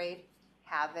 5th grade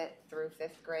have it through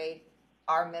 5th grade.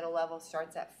 Our middle level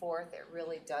starts at 4th. It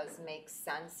really does make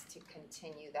sense to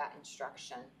continue that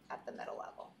instruction at the middle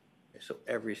level. So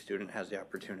every student has the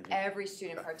opportunity. Every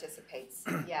student participates,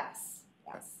 yes,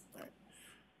 yes.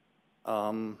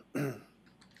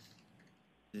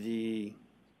 The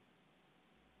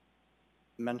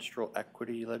menstrual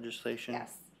equity legislation.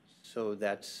 Yes. So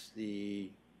that's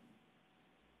I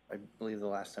believe the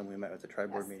last time we met at the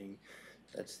tri-board Yes. meeting,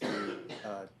 that's the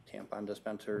tampon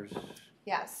dispensers.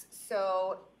 Yes,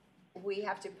 so we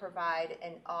have to provide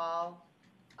in all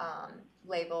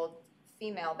labeled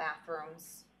female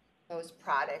bathrooms, those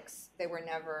products. They were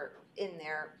never in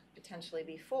there potentially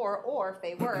before, or if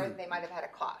they were, they might have had a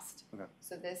cost. Okay.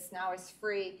 So this now is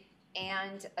free,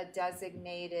 and a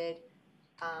designated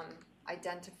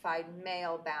identified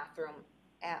male bathroom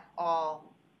at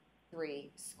all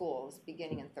 3 schools,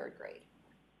 beginning in 3rd grade.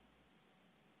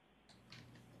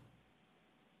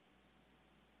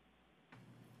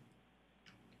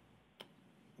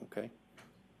 Okay.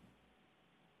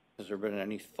 Has there been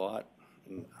any thought,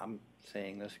 and I'm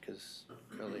saying this because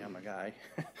clearly I'm a guy,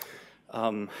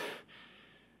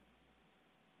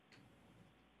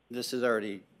 this has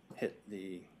already hit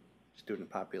the student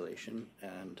population,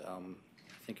 and I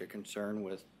think a concern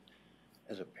with,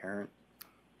 as a parent,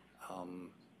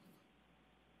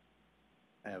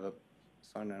 I have a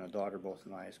son and a daughter, both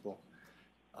in high school.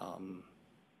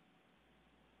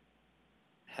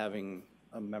 Having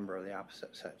a member of the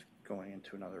opposite sex going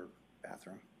into another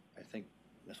bathroom. I think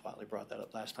Ms. Watley brought that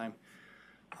up last time.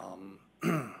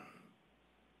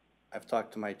 I've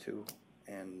talked to my 2,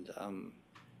 and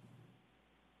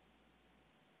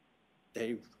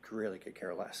they really could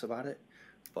care less about it,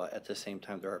 but at the same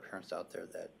time, there are parents out there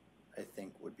that I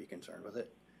think would be concerned with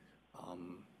it.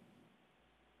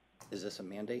 Is this a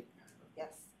mandate?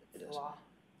 Yes, It it's is. the law.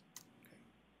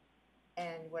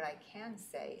 And what I can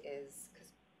say is,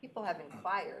 because people have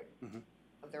inquired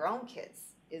of their own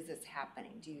kids, is this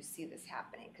happening? Do you see this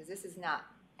happening? Because this is not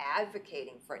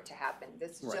advocating for it to happen.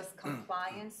 This is Right. just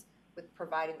compliance with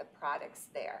providing the products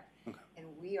there. Okay.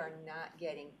 And we are not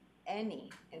getting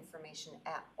any information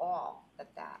at all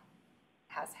that that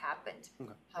has happened.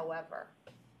 Okay. However,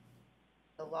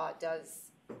 the law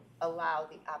does allow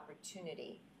the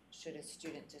opportunity, should a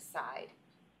student decide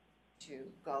to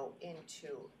go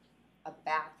into a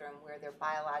bathroom where their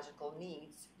biological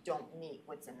needs don't meet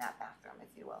what's in that bathroom,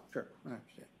 if you will. Sure, I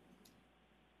understand.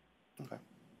 Okay.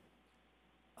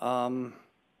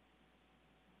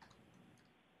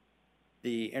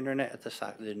 The internet at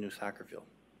the new soccer field,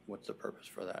 what's the purpose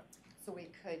for that? So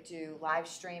we could do live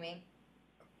streaming.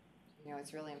 You know,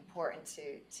 it's really important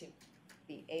to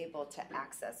be able to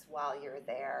access while you're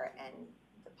there, and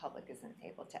the public isn't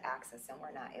able to access, and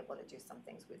we're not able to do some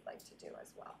things we'd like to do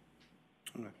as well.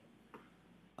 Okay.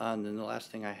 And then the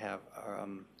last thing I have,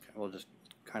 we'll just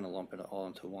kind of lump it all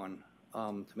into one.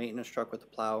 The maintenance truck with the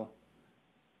plow,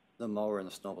 the mower, and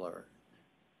the snow blower.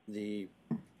 The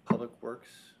public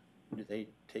works, do they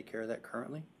take care of that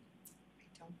currently? I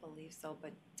don't believe so,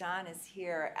 but Don is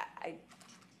here.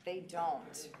 They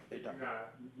don't. They don't. Yeah,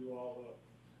 we do all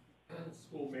the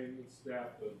school maintenance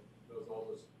staff that does all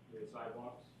this the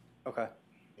sidewalks, Okay,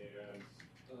 and,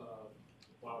 the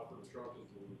plow for the truck is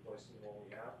replacing the one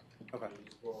we have. okay, You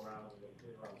just go around and then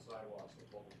clean around the sidewalks and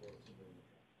pull the roads and then.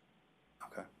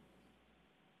 okay,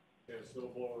 And snow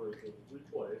blower is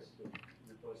replaced,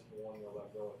 replacing the one that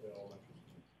let go at the elementary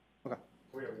school. okay.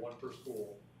 We have one per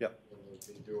school. Yep. And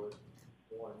they do it,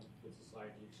 one gets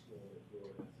assigned to each school, and they do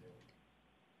it.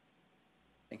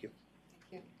 Thank you.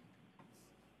 Thank you.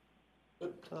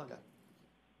 That's all I got.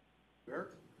 Eric?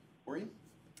 Maureen?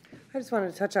 I just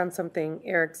wanted to touch on something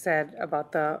Eric said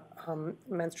about the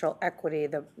menstrual equity.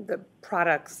 The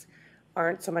products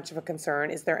aren't so much of a concern.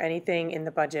 Is there anything in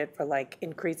the budget for like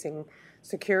increasing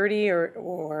security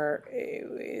or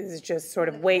is it just sort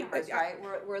of wait? Cameras,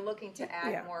 right, we're looking to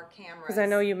Yeah. add more cameras. Because I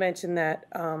know you mentioned that,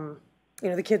 you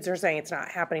know, the kids are saying it's not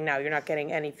happening now. You're not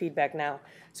getting any feedback now.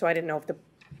 So I didn't know if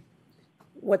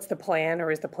what's the plan,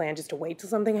 or is the plan just to wait till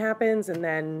something happens and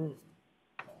then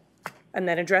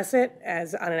address it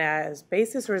on an as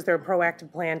basis, or is there a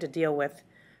proactive plan to deal with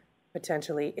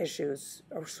potentially issues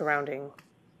surrounding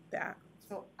that?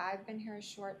 So I've been here a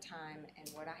short time, and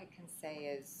what I can say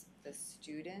is the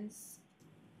students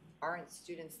aren't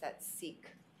students that seek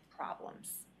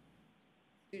problems.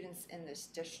 Students in this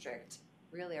district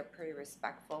really are pretty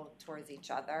respectful towards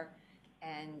each other,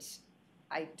 and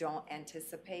I don't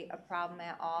anticipate a problem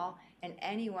at all. And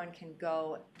anyone can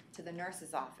go to the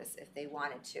nurse's office if they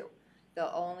wanted to.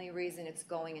 The only reason it's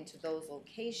going into those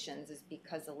locations is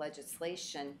because the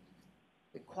legislation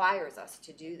requires us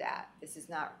to do that. This is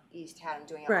not East Haddam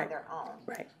doing it on Right. their own.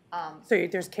 Right. Um, So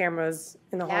there's cameras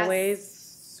in the Yes.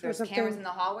 hallways or There's something? cameras in the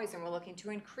hallways, and we're looking to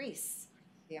increase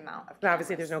the amount of But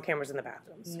obviously, there's cameras. no cameras in the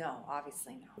bathrooms. No,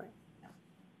 obviously no. Right.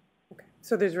 Okay.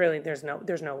 So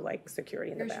there's no like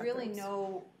security in the There's bathrooms. really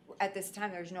no, at this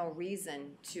time, there's no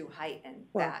reason to heighten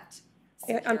Well, that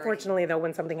security. Unfortunately, though,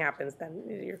 when something happens, then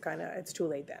it's too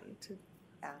late then to,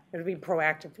 Yeah. it would be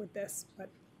proactive with this, but,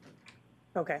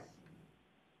 okay.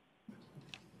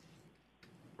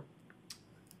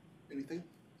 Anything?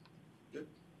 Good?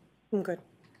 I'm good.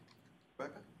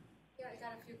 Rebecca? Yeah, I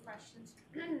got a few questions.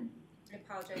 I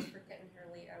apologize for getting here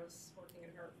late. I was working in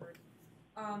Hartford.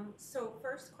 So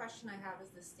first question I have is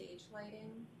the stage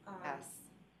lighting.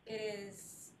 Yes, It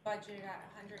is budgeted at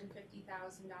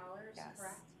 $150,000, Yes.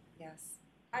 correct? yes.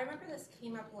 I remember this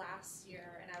came up last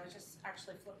year, and I was just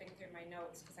actually flipping through my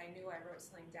notes because I knew I wrote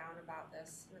something down about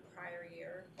this in the prior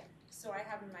year. So I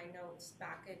have in my notes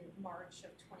back in March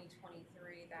of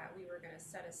 2023 that we were going to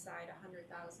set aside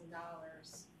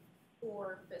 $100,000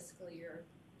 for fiscal year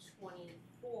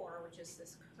 24, which is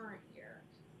this current year,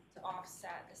 to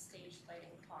offset the stage lighting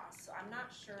costs. So I'm not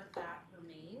sure if that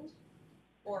remained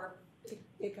or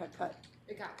It got cut.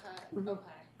 it got cut.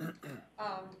 Okay.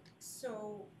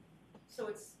 So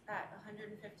it's at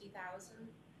 150,000.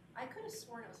 I could have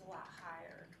sworn it was a lot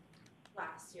higher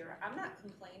last year. I'm not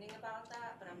complaining about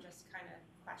that, but I'm just kind of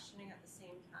questioning at the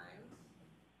same time.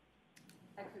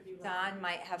 I could be wrong. Don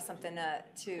might have something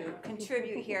to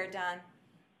contribute here, Don.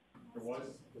 It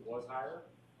was higher.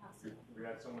 Awesome. We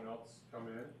had someone else come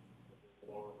in with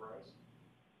a lower price,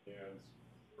 and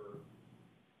we're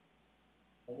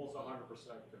almost 100%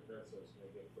 convinced that it's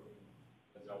gonna get put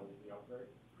in as LED upgrade.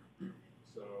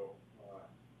 So,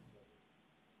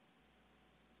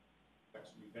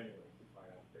 next week anyway, we find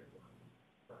out the paperwork.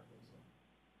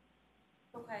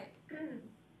 Okay.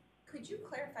 Could you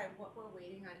clarify what we're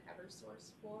waiting on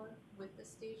Eversource for with the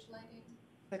stage lighting?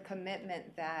 The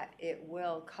commitment that it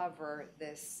will cover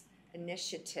this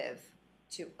initiative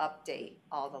to update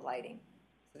all the lighting.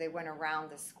 So they went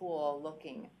around the school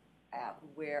looking at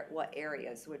what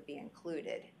areas would be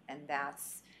included, and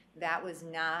that was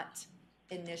not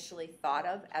initially thought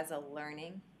of as a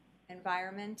learning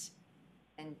environment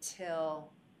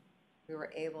until we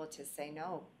were able to say,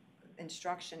 no,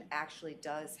 instruction actually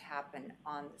does happen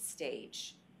on the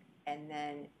stage. And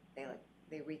then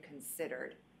they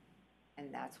reconsidered,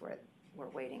 and that's where we're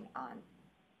waiting on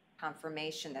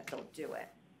confirmation that they'll do it.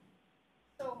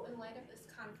 So in light of this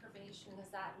confirmation, does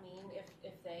that mean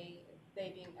if they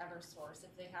being Eversource,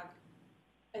 if they have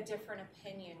a different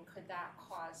opinion, could that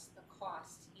cause the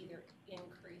cost either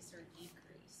increase or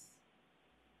decrease?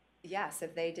 Yes,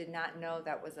 if they did not know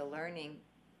that was a learning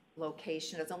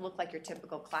location, doesn't look like your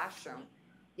typical classroom,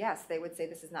 yes, they would say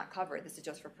this is not covered, this is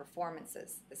just for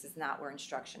performances, this is not where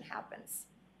instruction happens.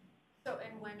 So,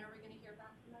 and when are we gonna hear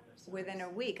back from Eversource? Within a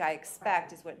week, I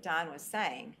expect, is what Don was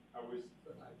saying. I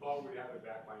thought we'd have it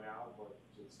back by now, but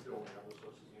it's still in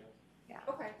Eversource's hands.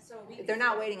 Okay, so we. They're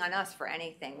not waiting on us for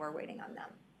anything, we're waiting on them.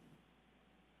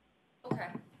 Okay,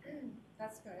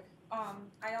 that's good.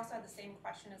 I also had the same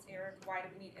question as Eric, why do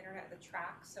we need internet at the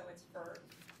track? So it's for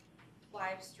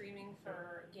live streaming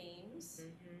for games.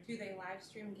 Do they live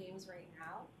stream games right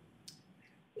now?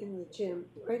 In the gym.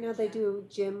 Right now they do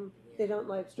gym, they don't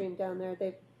live stream down there.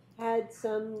 They've had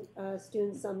some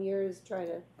students some years try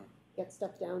to get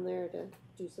stuff down there to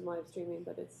do some live streaming,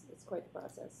 but it's quite the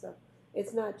process. So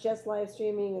it's not just live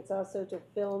streaming, it's also to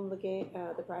film the game,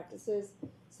 the practices,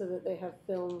 so that they have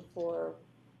film for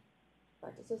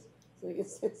practices, so they can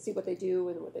see what they do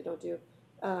and what they don't do.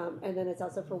 And then it's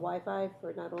also for Wi-Fi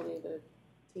for not only the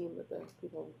team but the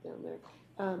people down there.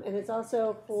 And it's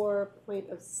also for point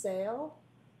of sale,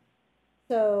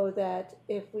 so that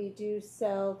if we do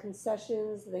sell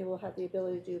concessions, they will have the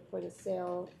ability to do point of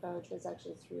sale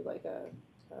transactions through like a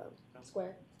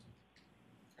Square.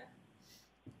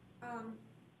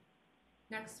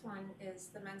 Next one is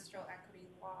the menstrual equity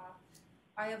law.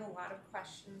 I have a lot of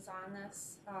questions on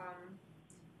this.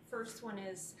 First one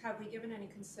is, have we given any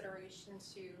consideration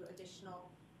to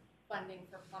additional funding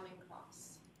for plumbing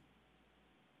costs?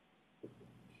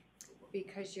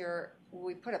 Because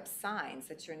we put up signs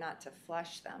that you're not to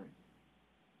flush them.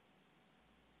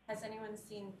 Has anyone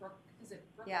seen is it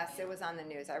Brook? Yes, it was on the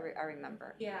news. I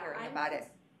remember hearing I'm about it.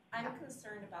 I'm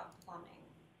concerned about plumbing.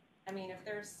 I mean, if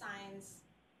there's signs,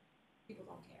 people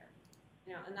don't care.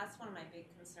 You know, and that's one of my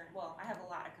big concerns. Well, I have a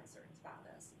lot of concerns about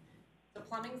this. So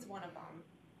plumbing's one of them.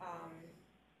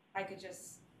 I could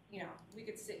just, we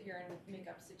could sit here and make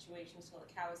up situations till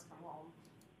the cows come home.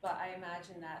 But I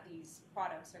imagine that these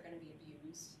products are going to be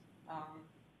abused.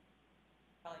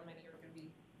 Probably many are going to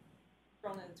be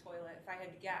thrown in the toilet if I had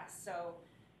to guess. So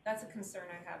that's a concern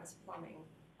I have is plumbing.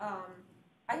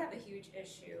 I have a huge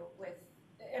issue with,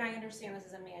 and I understand this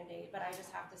is a mandate, but I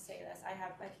just have to say this. I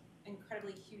have an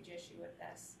incredibly huge issue with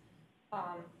this.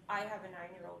 I have a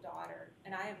 9-year-old daughter,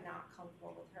 and I am not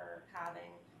comfortable with her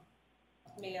having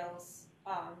males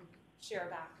share a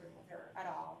bathroom with her at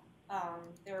all.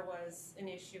 There was an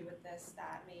issue with this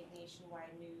that made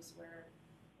nationwide news where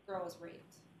a girl was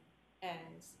raped.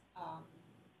 And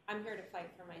I'm here to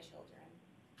fight for my children.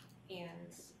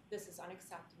 And this is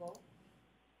unacceptable.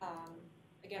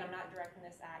 Again, I'm not directing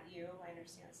this at you. I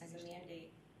understand this is a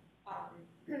mandate.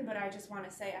 But I just want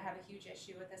to say I have a huge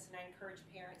issue with this, and I encourage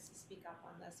parents to speak up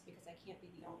on this because I can't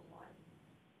be the only one.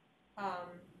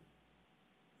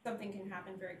 Something can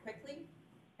happen very quickly,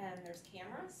 and there's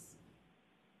cameras.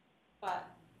 But,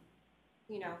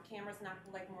 cameras not,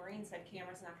 like Maureen said,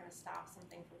 cameras not going to stop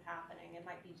something from happening. It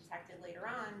might be detected later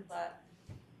on, but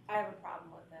I have a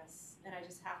problem with this, and I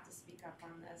just have to speak up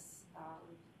on this.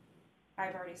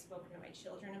 I've already spoken to my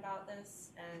children about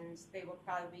this, and they will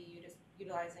probably be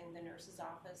utilizing the nurse's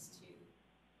office to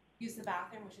use the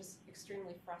bathroom, which is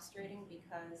extremely frustrating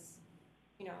because,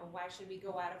 why should we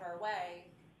go out of our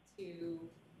way to,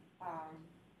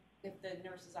 if the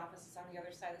nurse's office is on the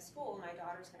other side of the school, my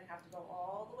daughter's going to have to go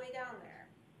all the way down there.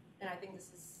 And I think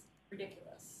this is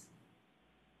ridiculous.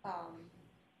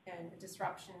 And a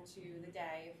disruption to the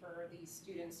day for these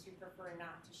students who prefer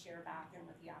not to share a bathroom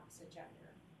with the opposite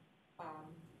gender.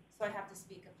 So I have to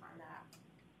speak upon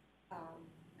that.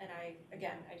 And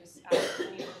I just ask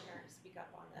any other parent to speak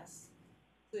up on this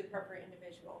to the appropriate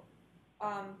individual.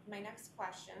 My next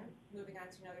question, moving on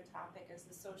to another topic, is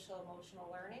the social emotional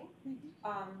learning.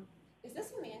 Is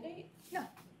this a mandate? No.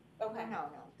 Okay. No.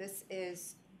 This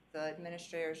is, the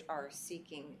administrators are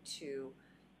seeking to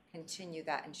continue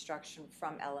that instruction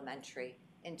from elementary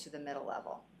into the middle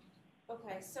level.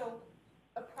 Okay, so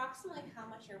approximately how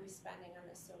much are we spending on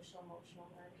this social emotional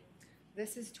learning?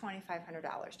 This is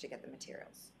 $2,500 to get the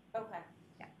materials. Okay.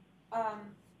 Yeah.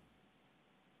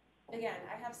 Again,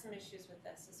 I have some issues with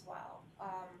this as well.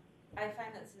 I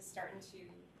find that this is starting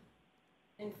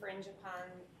to infringe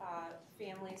upon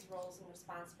families' roles and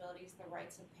responsibilities, the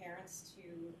rights of parents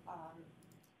to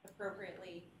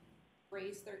appropriately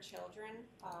raise their children.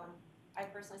 I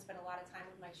personally spend a lot of time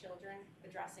with my children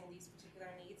addressing these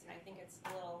particular needs, and I think it's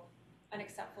a little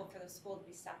unacceptable for the school to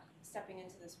be stepping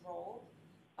into this role,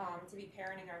 to be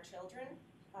parenting our children.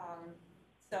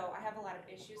 So I have a lot of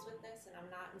issues with this, and I'm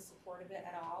not in support of it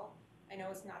at all. I know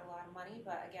it's not a lot of money,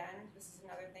 but again, this is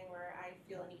another thing where I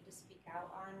feel a need to speak out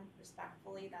on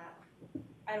respectfully that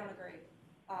I don't agree.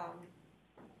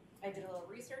 I did a little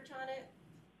research on it,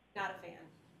 not a fan,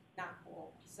 not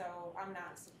cool. So I'm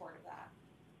not in support of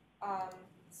that.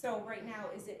 So right now,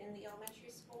 is it in the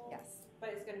elementary school? Yes.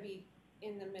 But it's going to be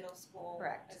in the middle school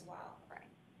Correct. as well?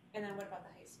 Right. And then what about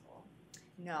the high school?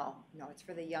 No, it's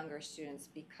for the younger students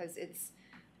because it's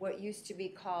what used to be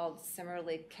called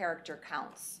similarly character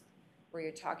counts, where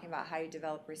you're talking about how you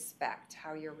develop respect,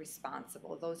 how you're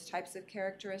responsible, those types of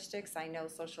characteristics. I know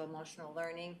social emotional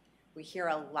learning, we hear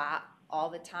a lot all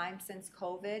the time since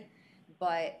COVID,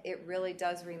 but it really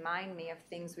does remind me of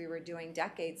things we were doing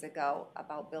decades ago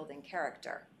about building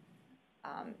character.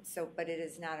 But it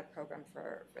is not a program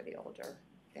for the older.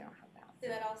 They don't have that. So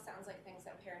that all sounds like things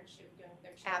that parents should be doing with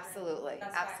their children. Absolutely,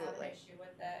 That's absolutely. why I have an issue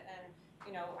with it, and,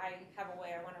 you know, I have a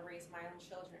way I wanna raise my own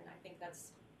children. I think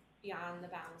that's beyond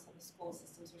the bounds of the school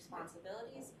system's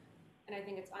responsibilities. And I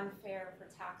think it's unfair for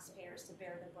taxpayers to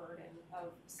bear the burden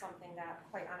of something that,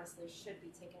 quite honestly, should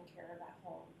be taken care of at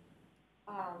home.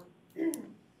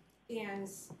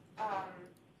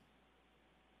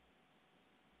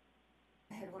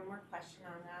 I had one more question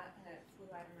on that, and it flew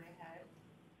out of my head.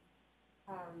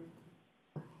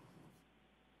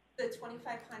 The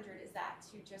 2,500, is that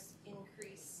to just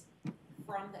increase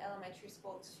from the elementary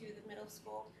school to the middle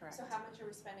school? Correct. So how much are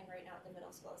we spending right now at the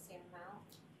middle school, the same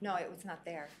amount? No, it was not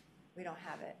there. We don't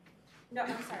have it. No,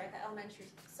 I'm sorry, the elementary,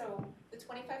 so the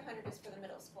 2,500 is for the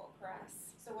middle school, correct?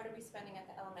 So what are we spending at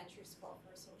the elementary school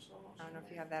for social emotional? I don't know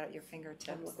if you have that at your fingertips.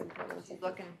 I'm looking for it. She's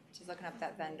looking up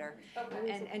that vendor.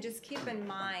 Okay. And just keep in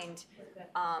mind,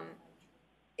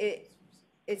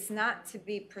 it's not to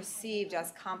be perceived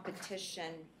as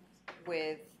competition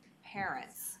with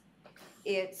parents.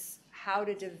 It's how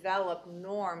to develop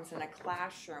norms in a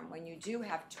classroom when you do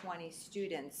have 20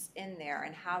 students in there,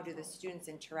 and how do the students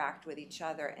interact with each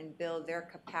other and build their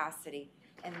capacity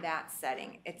in that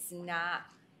setting. It's not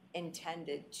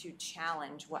intended to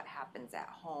challenge what happens at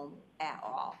home at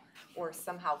all, or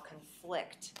somehow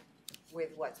conflict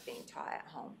with what's being taught at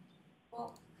home.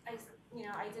 Well, I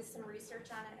did some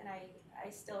research on it, and I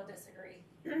still disagree.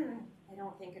 I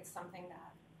don't think it's something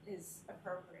that is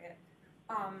appropriate.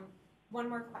 One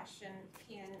more question,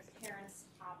 can parents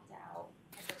opt out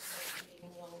of their children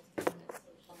being enrolled in the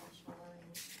social emotional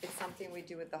learning? It's something we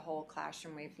do with the whole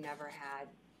classroom. We've never had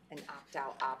an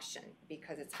opt-out option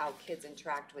because it's how kids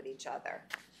interact with each other.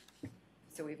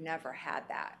 So we've never had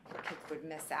that. Kids would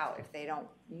miss out if they don't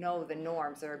know the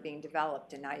norms that are being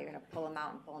developed, and now you're gonna pull them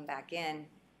out and pull them back in,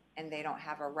 and they don't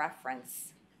have a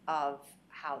reference of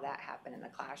how that happened in the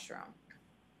classroom.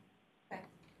 Okay,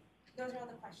 those are all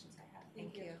the questions I have.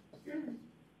 Thank you.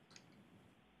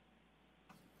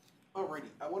 Alrighty,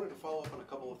 I wanted to follow up on a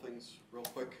couple of things real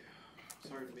quick.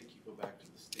 Sorry to make you go back to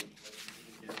the state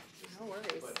legislature again. No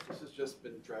worries. But this has just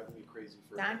been driving me crazy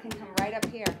for. Don can come right up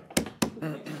here.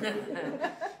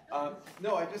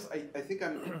 No, I think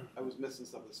I was missing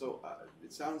something. So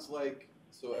it sounds like,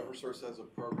 Eversource has a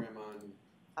program on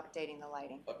Updating the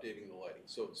lighting. updating the lighting.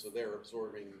 So they're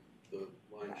absorbing the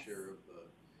lion's Yes. share of the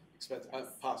expense,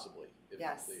 Yes. possibly, if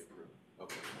Yes. they approve.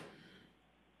 Okay.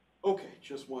 Okay,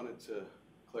 just wanted to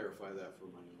clarify that for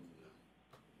my own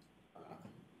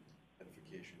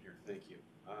edification here. Thank you.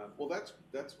 Well,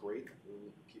 that's great.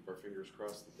 We'll keep our fingers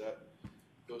crossed that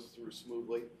goes through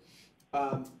smoothly.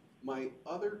 My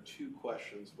other two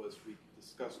questions was, we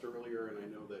discussed earlier, and I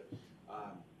know that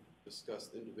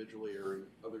discussed individually or in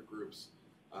other groups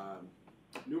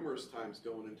numerous times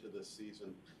going into this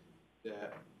season,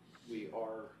 that we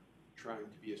are trying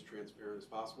to be as transparent as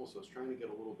possible. So I was trying to get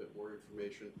a little bit more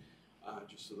information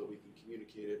just so that we can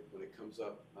communicate it when it comes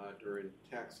up during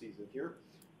tax season here.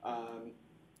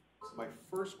 So my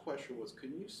first question was,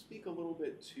 can you speak a little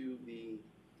bit to the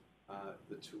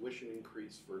tuition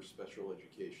increase for special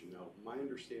education? Now, my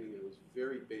understanding, it was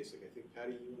very basic. I think,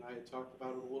 Patty, you and I had talked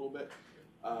about it a little bit.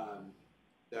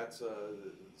 That's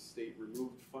the state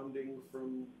removed funding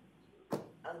from.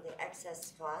 Of the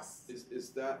excess costs?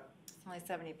 Is that? It's only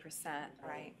 70%,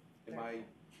 right? Am I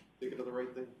thinking of the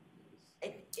right thing?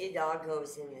 It all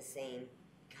goes in the same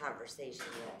conversation,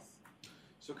 yes.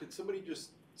 So could somebody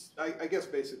just, I guess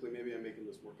basically, maybe I'm making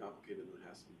this more complicated than it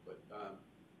has to be, but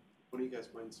one of you guys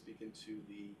mind speaking to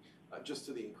the, just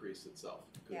to the increase itself?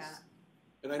 'Cause- Yeah.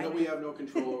 And I know we have no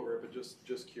control over it, but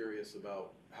just curious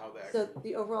about how that. So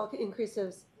the overall increase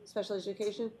of special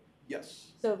education?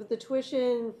 Yes. So the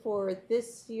tuition for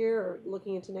this year, or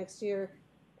looking into next year,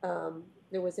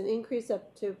 there was an increase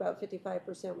up to about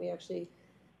 55%. We actually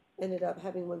ended up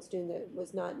having one student that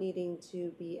was not needing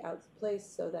to be out of place,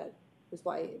 so that was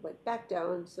why it went back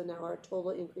down. So now our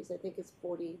total increase, I think, is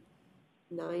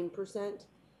 49%.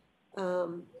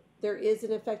 There is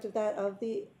an effect of that of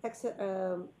the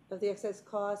excess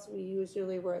costs. We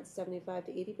usually were at 75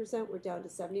 to 80%. We're down to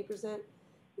 70%.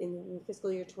 In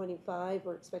fiscal year 25,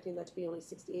 we're expecting that to be only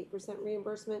 68%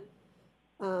 reimbursement.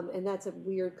 And that's a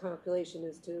weird calculation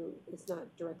as to, it's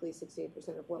not directly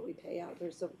 68% of what we pay out.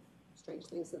 There's some strange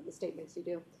things that the state makes you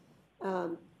do.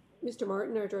 Mr.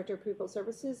 Martin, our Director of Pupil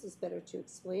Services, is better to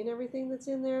explain everything that's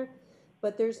in there.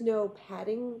 But there's no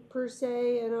padding per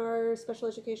se in our special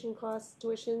education costs,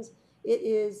 tuitions. It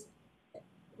is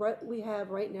what we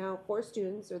have right now for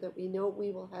students, or that we know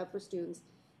we will have for students,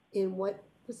 in what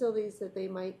facilities that they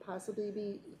might possibly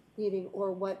be needing,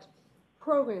 or what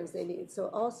programs they need. So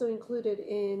also included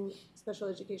in special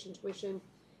education tuition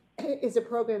is a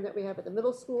program that we have at the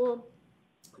middle school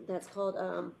that's called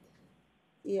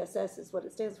ESS is what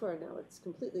it stands for. Now it's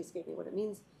completely escaping what it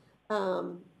means.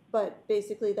 But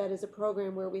basically that is a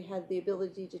program where we had the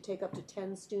ability to take up to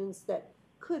 10 students that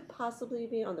could possibly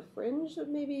be on the fringe of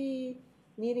maybe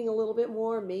needing a little bit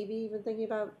more, maybe even thinking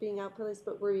about being outplaced,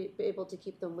 but we're able to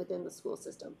keep them within the school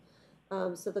system.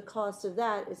 So the cost of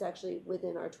that is actually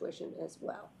within our tuition as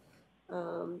well.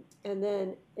 And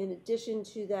then in addition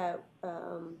to that,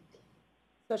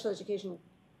 special education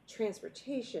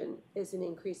transportation is an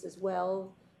increase as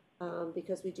well,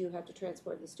 because we do have to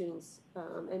transport the students.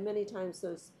 And many times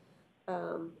those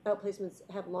outplacements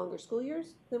have longer school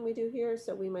years than we do here,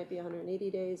 so we might be 180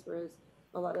 days, whereas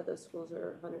a lot of those schools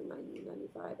are 190,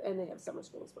 95, and they have summer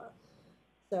school as well.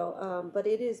 So, but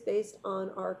it is based on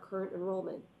our current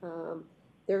enrollment.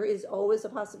 There is always a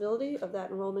possibility of that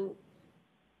enrollment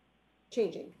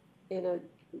changing in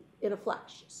a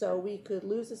flash. So we could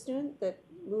lose a student that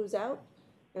moves out,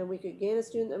 and we could gain a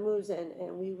student that moves in,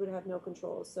 and we would have no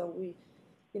control. So we,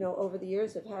 over the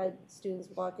years have had students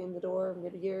walk in the door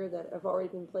mid-year that have already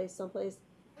been placed someplace,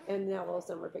 and now all of a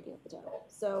sudden we're picking up the tab.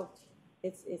 So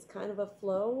it's kind of a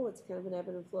flow, it's kind of an ebb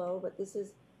and flow, but this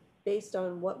is based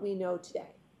on what we know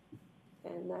today.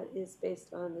 And that is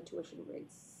based on the tuition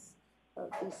rates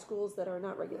of these schools that are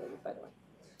not regulated, by the way.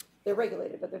 They're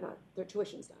regulated, but their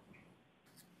tuition's not.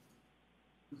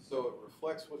 So it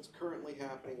reflects what's currently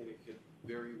happening, and it could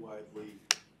vary widely.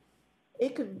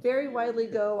 It could very widely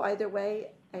go either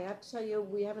way. I have to tell you,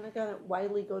 we haven't got it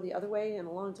widely go the other way in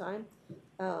a long time.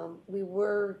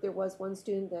 There was one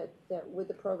student that with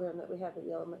the program that we have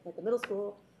at the middle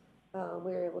school,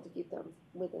 we were able to keep them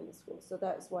within the school. So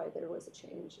that's why there was a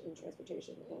change in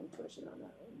transportation and tuition on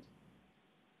that end.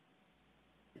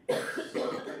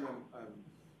 And I'm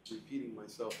repeating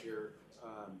myself here.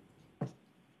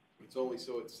 It's only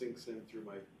so it sinks in through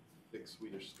my thick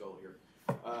Swedish skull here.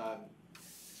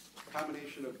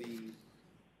 Combination of the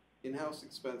in-house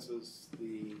expenses,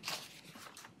 the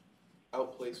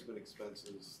outplacement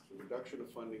expenses, the reduction of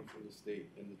funding from the state,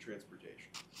 and the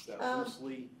transportation. Is that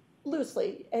loosely?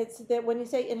 Loosely. It's that when you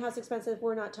say in-house expenses,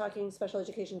 we're not talking special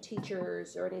education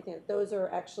teachers or anything. Those are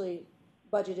actually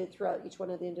budgeted throughout each one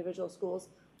of the individual schools.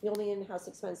 The only in-house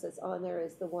expense that's on there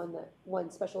is the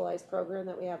one specialized program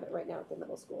that we have right now at the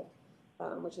middle school,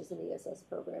 which is an ESS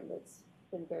program that's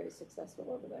been very successful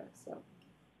over there. So.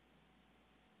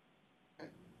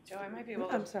 Joe, I might be able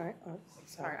to. I'm sorry. Oh,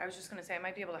 Sorry, I was just going to say I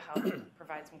might be able to help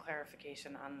provide some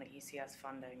clarification on the ECS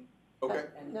funding. Okay.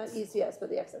 Not ECS, but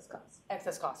the excess costs.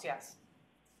 Excess costs, yes.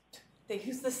 They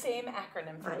use the same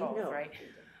acronym for I both, know. right?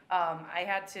 I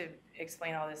had to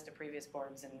explain all this to previous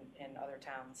boards in other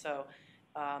towns. So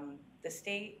the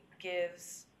state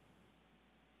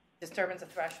determines a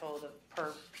threshold of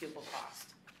per pupil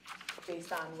cost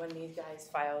based on when these guys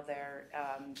file their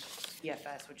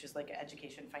EFS, which is like an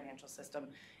education financial system,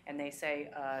 and they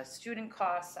say student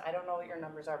costs, I don't know what your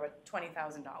numbers are, but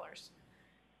 $20,000.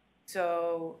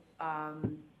 So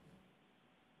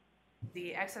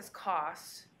the excess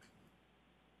cost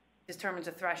determines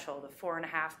a threshold of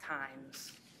 4.5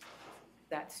 times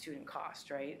that student cost,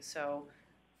 right? So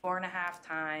 4.5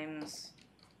 times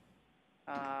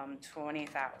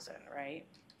 20,000, right?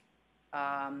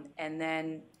 And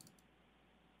then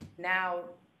now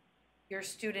your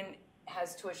student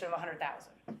has tuition of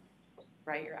 100,000,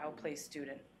 right? Your outplaced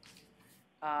student.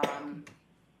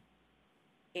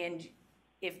 And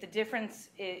if the difference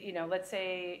is, let's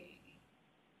say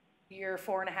your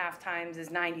 4.5 times is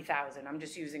 90,000, I'm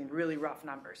just using really rough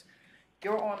numbers,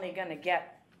 you're only gonna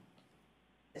get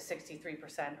the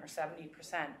 63% or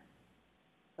 70%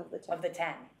 of the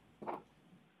 10.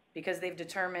 Because they've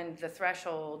determined the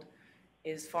threshold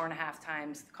is 4.5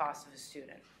 times the cost of a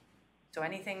student. So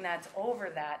anything that's over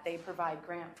that, they provide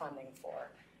grant funding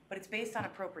for, but it's based on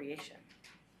appropriation.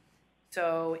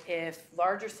 So if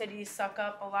larger cities suck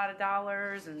up a lot of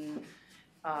dollars and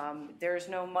there's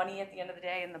no money at the end of the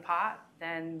day in the pot,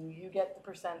 then you get the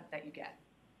percent that you get.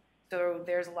 So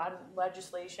there's a lot of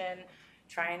legislation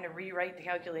trying to rewrite the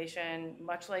calculation,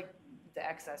 much like the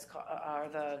excess or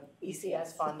the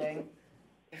ECS funding.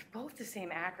 They're both the same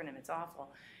acronym, it's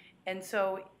awful. And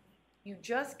so you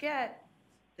just get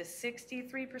the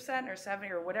 63% or 70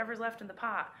 or whatever's left in the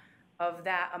pot of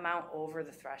that amount over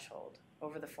the threshold,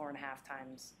 over the 4.5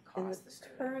 times cost the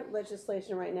student. Current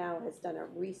legislation right now has done a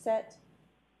reset.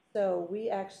 So we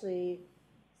actually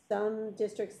some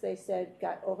districts, they said,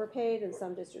 got overpaid, and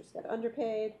some districts got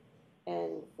underpaid,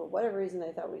 and for whatever reason,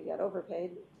 they thought we got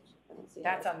overpaid. I don't see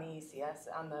how That's on the ECS,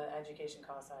 on the education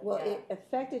cost side, Well, yeah. it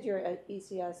affected your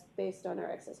ECS based on our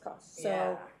excess costs. So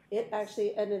Yeah. it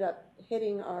actually ended up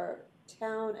hitting our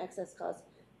town excess costs,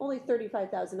 only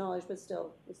 $35,000, but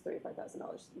still it's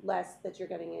 $35,000 less that you're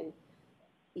getting in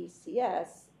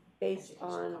ECS based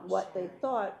on what they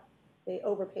thought they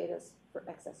overpaid us for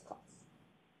excess costs.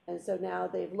 And so now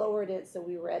they've lowered it, so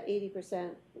we were at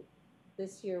 80%.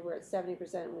 This year we're at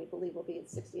 70%, and we believe we'll be at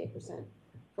 68%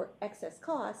 for excess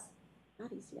costs,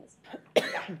 not ECS,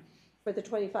 for the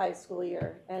 25 school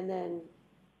year. And then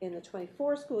in the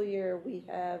 24 school year, we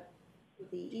have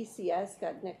the ECS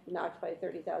got knocked by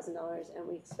 $30,000, and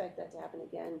we expect that to happen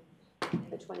again in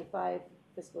the 25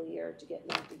 fiscal year to get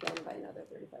knocked again by another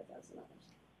 $35,000.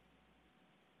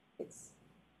 It's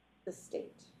the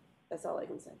state. That's all I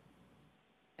can say.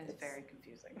 It's very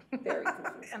confusing. Very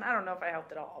confusing. And I don't know if I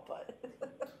helped at all, but.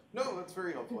 No, that's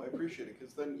very helpful. I appreciate it,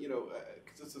 because then,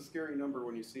 because it's a scary number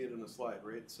when you see it in a slide,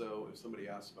 right? So if somebody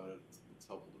asks about it, it's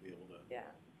helpful to be able to. Yeah.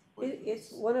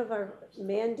 It's one of our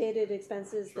mandated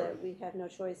expenses that we have no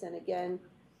choice, and again,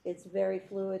 it's very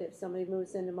fluid. If somebody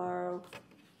moves in tomorrow,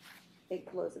 it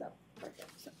blows it up right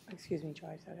there. Excuse me, Joe,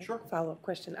 I just had Sure. a follow-up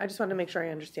question. I just wanted to make sure I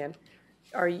understand.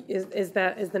 Is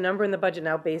the number in the budget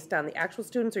now based on the actual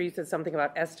students, or you said something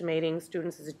about estimating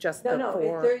students? Is it just the No,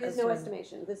 four? there is no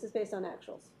estimation. This is based on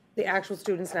actuals. The actual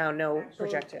students now know Actual-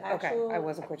 projected? Okay, actual- I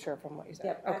wasn't quite sure from what you said.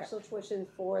 Yep, Okay, actual tuition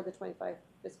for the 25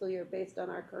 fiscal year based on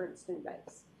our current student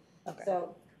base. okay,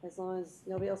 So as long as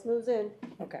nobody else moves in,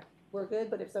 okay, we're good,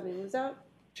 but if somebody moves out,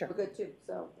 sure. we're good too.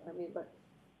 So, I mean, but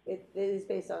it is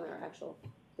based on our actual,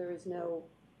 there is no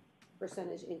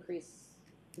percentage increase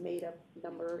made up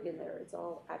number in there. It's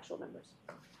all actual numbers.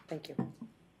 Thank you.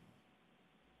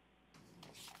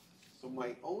 So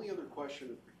my only other question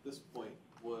at this point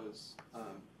was, to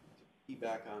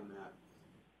piggyback on that,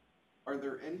 are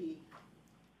there any,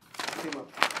 came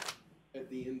up at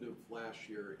the end of last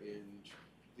year, and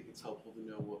I think it's helpful to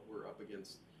know what we're up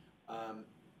against.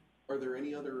 Are there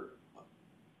any other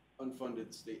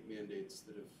unfunded state mandates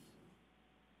that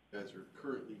you guys are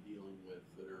currently dealing with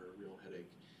that are a real headache?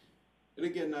 And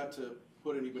again, not to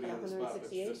put anybody on the spot, but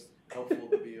it's just helpful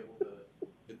to be able to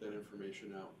get that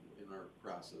information out in our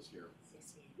process here.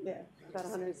 Yeah, about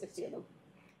 160 of them.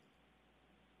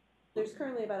 There's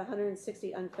currently about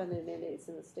 160 unfunded mandates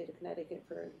in the state of Connecticut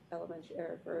for elementary,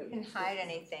 or for. We didn't hide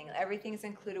anything. Everything's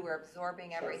included. We're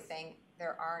absorbing everything.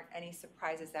 There aren't any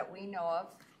surprises that we know of.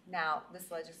 Now, this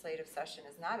legislative session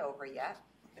is not over yet.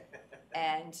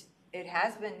 And it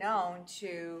has been known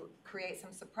to create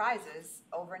some surprises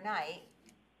overnight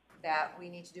that we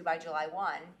need to do by July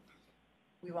 1.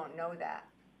 We won't know that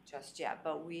just yet,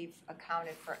 but we've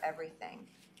accounted for everything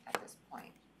at this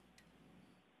point.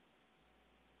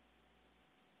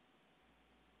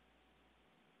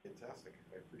 Fantastic,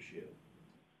 I appreciate it.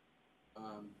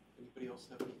 Anybody else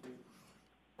have anything?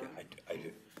 I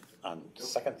do. On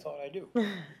second thought, I do.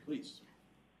 Please.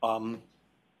 I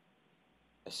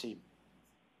see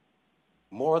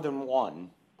more than one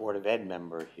Board of Ed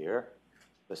member here,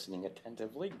 listening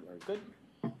attentively, very good.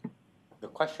 The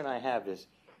question I have is,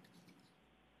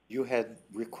 you had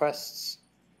requests,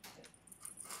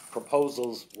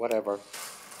 proposals, whatever,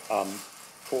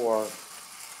 for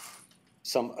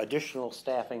some additional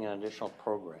staffing and additional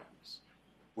programs,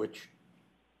 which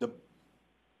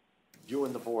you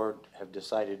and the board have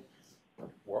decided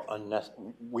were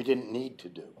we didn't need to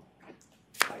do.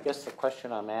 I guess the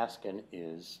question I'm asking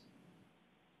is,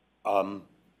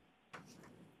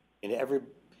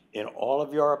 in all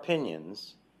of your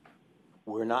opinions,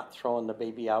 we're not throwing the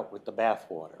baby out with the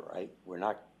bathwater, right? We're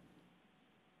not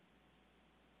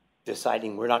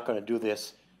deciding we're not going to do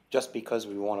this just because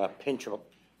we want to pinch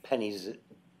pennies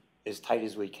as tight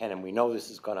as we can, and we know this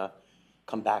is going to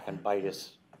come back and bite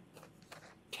us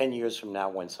 10 years from now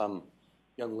when some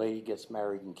young lady gets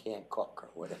married and can't cook or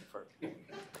whatever.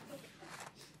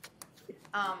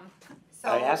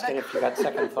 I'm asking if you got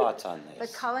second thoughts on The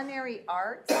this. culinary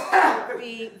arts would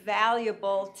be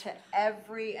valuable to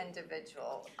every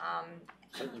individual.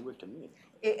 Certainly would to me.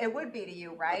 It would be to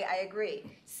you, right? I agree.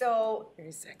 So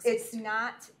Very sexy. it's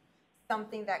not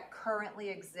something that currently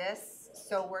exists,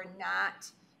 so we're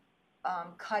not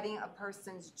cutting a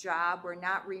person's job, we're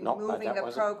not removing that the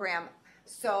wasn't- program.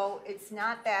 So it's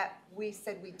not that we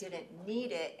said we didn't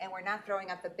need it, and we're not throwing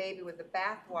out the baby with the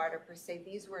bathwater per se.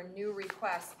 These were new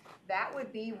requests. That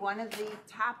would be one of the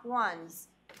top ones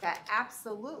that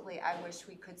absolutely I wish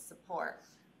we could support.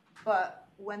 But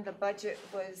when the budget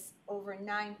was over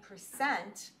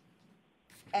 9%,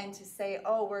 And to say,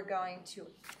 oh, we're going to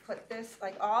put this,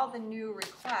 like, all the new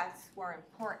requests were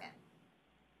important.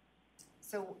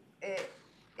 So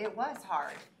it was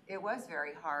hard. It was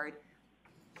very hard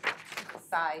to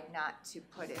decide not to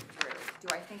put it through.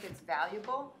 Do I think it's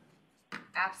valuable?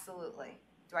 Absolutely.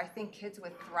 Do I think kids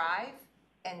would thrive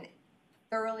and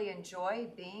thoroughly enjoy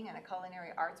being in a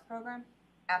culinary arts program?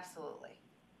 Absolutely.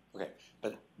 Okay,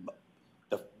 but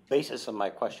the basis of my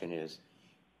question is,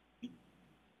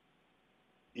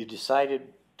 you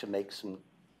decided to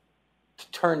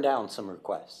turn down some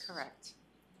requests. Correct.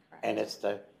 And it's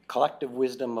the collective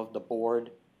wisdom of the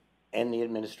board and the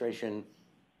administration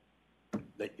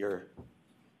that you're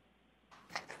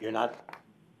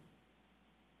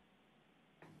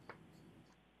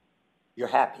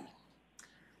happy.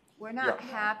 We're not Yeah.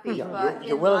 happy, Yeah, but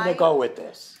you're willing to go with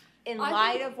this. in I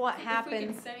light think of what if we can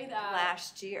happened say that-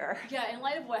 last year. Yeah, in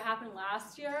light of what happened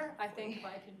last year, I think if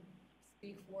I can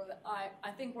speak for that,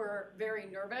 I think we're very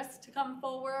nervous to come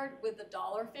forward with the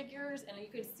dollar figures, and you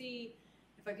could see,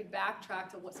 if I could backtrack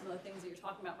to what some of the things that you're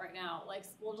talking about right now, like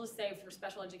we'll just say for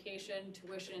special education,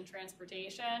 tuition and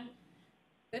transportation,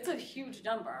 it's a huge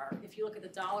number. If you look at the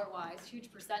dollar-wise,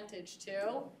 huge percentage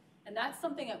too, and that's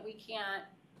something that we can't,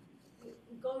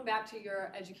 going back to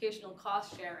your educational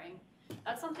cost sharing,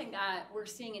 that's something that we're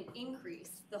seeing an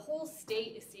increase. The whole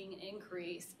state is seeing an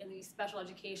increase in these special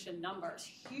education numbers,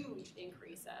 huge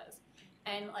increases.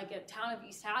 And like a town of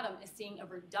East Haddam is seeing a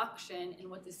reduction in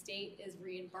what the state is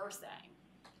reimbursing.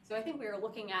 So I think we are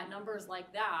looking at numbers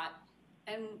like that.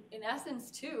 And in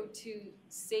essence too, to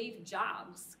save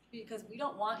jobs, because we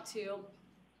don't want to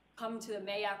come to the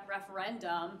MAAC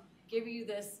referendum, give you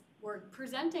this, we're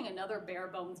presenting another bare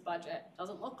bones budget.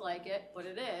 Doesn't look like it, but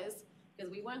it is. Because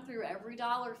we went through every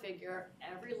dollar figure,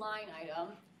 every line item,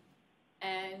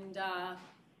 and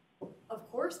of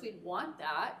course we'd want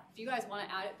that. If you guys want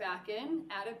to add it back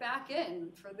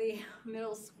in for the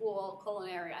middle school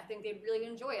culinary. I think they'd really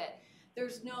enjoy it.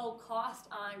 There's no cost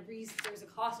on, there's a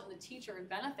cost on the teacher and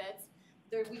benefits.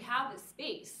 We have the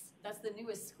space. That's the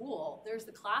newest school. There's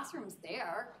the classrooms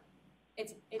there.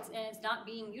 It's not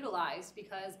being utilized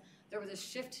because there was a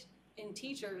shift in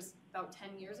teachers about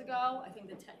 10 years ago. I think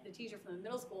the teacher from the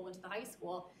middle school went to the high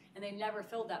school and they never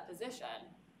filled that position.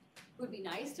 It would be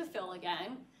nice to fill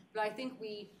again, but I think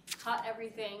we cut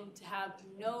everything to have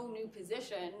no new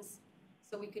positions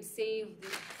so we could save the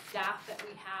staff that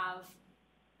we have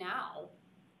now.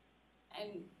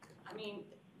 And I mean,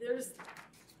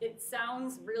 it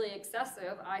sounds really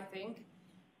excessive, I think,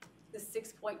 the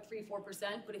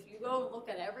 6.34%, but if you go look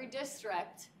at every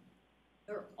district,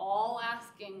 they're all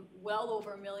asking well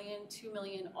over $1 million, $2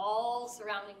 million, all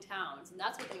surrounding towns. And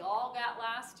that's what they all got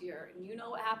last year. And you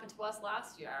know what happened to us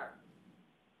last year.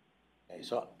 Okay,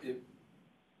 so,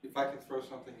 If I could throw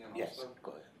something in yes, also.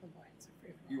 go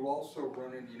ahead. You also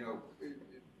run in,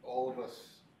 all of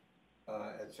us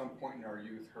at some point in our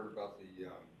youth heard about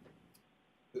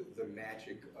the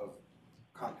magic of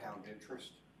compound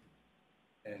interest.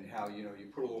 And how, you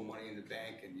put a little money in the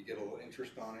bank and you get a little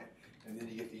interest on it, and then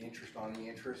you get the interest on the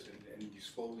interest, and you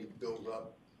slowly build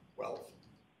up wealth.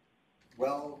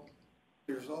 Well,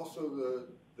 there's also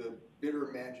the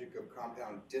bitter magic of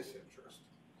compound disinterest.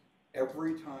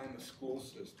 Every time a school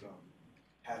system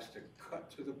has to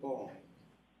cut to the bone,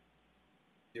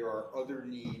 there are other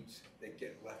needs that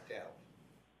get left out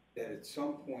that at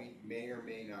some point may or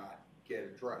may not get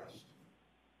addressed.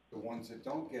 The ones that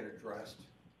don't get addressed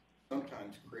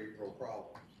sometimes create real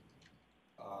problems.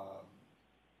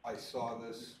 I saw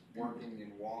this working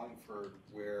in Wallingford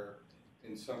where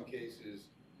in some cases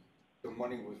the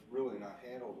money was really not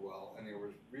handled well, and there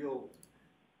were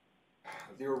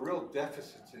real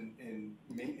deficits in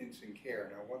maintenance and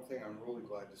care. Now, one thing I'm really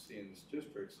glad to see in this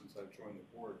district since I've joined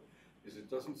the board is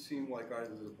it doesn't seem like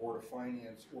either the Board of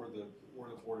Finance or the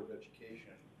Board of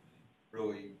Education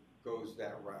really goes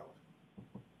that route.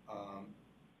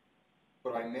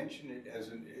 But I mention it as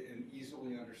an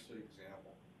easily understood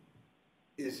example.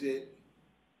 Is it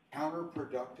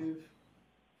counterproductive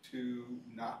to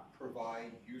not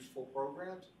provide useful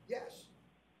programs? Yes.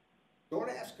 Don't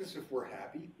ask us if we're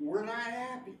happy. We're not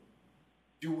happy.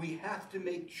 Do we have to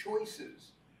make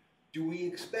choices? Do we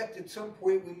expect at some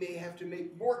point we may have to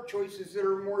make more choices that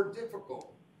are more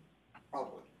difficult?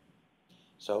 Probably.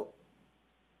 So,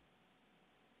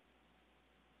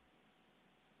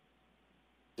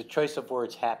 the choice of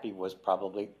words happy was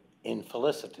probably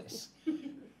infelicitous.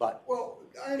 But well,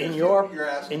 in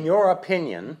your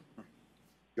opinion,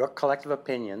 your collective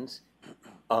opinions,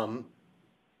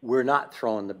 we're not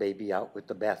throwing the baby out with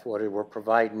the bathwater. We're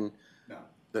providing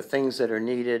the things that are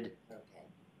needed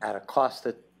at a cost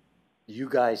that you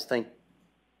guys think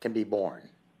can be borne.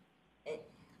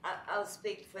 I'll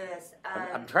speak for this.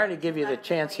 I'm trying to give you the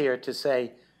chance here to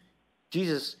say,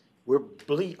 Jesus,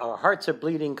 our hearts are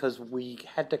bleeding because we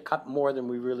had to cut more than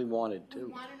we really wanted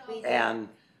to. And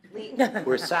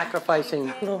we're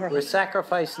sacrificing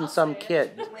some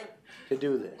kid to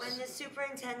do When this. the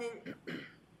superintendent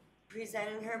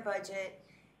presented her budget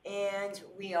and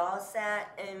we all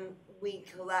sat and we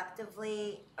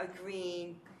collectively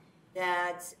agreed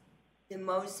that the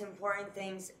most important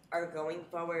things are going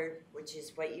forward, which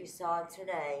is what you saw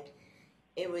today.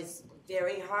 It was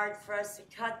very hard for us to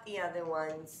cut the other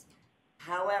ones.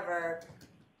 However,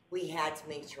 we had to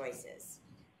make choices.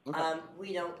 Okay.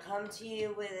 We don't come to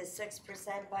you with a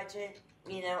 6% budget,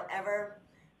 ever.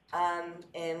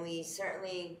 And we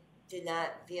certainly did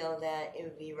not feel that it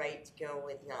would be right to go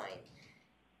with 9.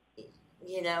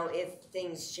 If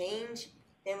things change,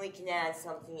 then we can add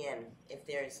something in. If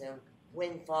there's a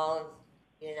windfall,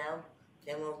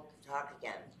 then we'll talk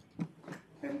again.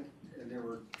 And there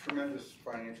were tremendous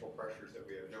financial pressures that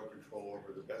we have no control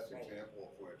over, the best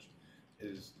example of which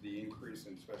is the increase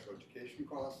in special education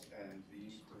costs and the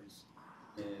increase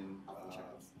in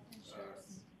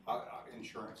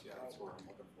insurance, yeah, that's what I'm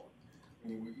looking for. I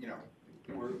mean,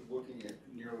 we're looking at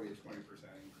nearly a 20%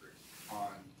 increase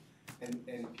on,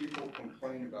 and people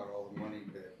complain about all the money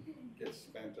that gets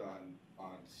spent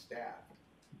on staff.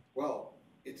 Well,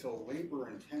 it's a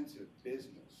labor-intensive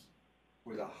business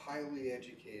with a highly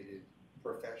educated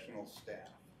professional staff.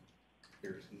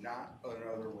 There's not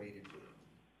another way to do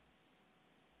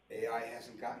it. AI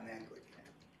hasn't gotten that good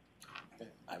yet.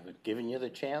 I've given you the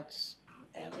chance,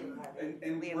 and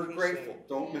And we're grateful.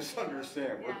 Don't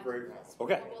misunderstand. We're grateful.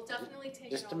 okay, We'll definitely take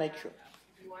it just to all make back. sure.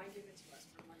 If you wanna give it to us,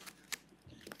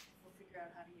 we'll figure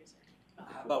out how to use it.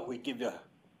 How about we give you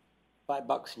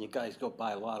 $5 and you guys go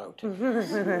buy a lotto ticket?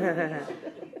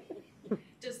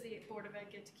 Does the Board of Ed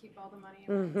get to keep all the money?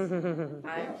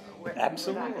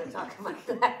 Absolutely. Talk about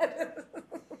that.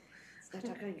 Start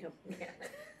talking income.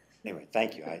 Anyway,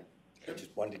 thank you. I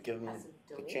just wanted to give them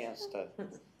the chance to.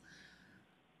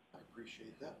 I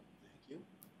appreciate that. Thank you.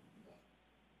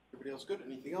 Everybody else good?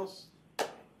 Anything else?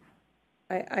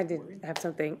 I did have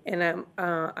something, and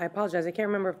I apologize, I can't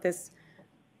remember if this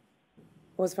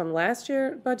was from last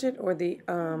year's budget or the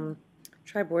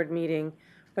tri-board meeting,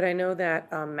 but I know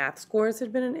that math scores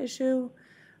had been an issue,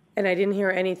 and I didn't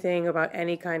hear anything about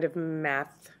any kind of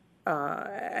math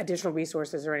additional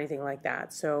resources or anything like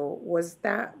that. So was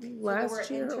that last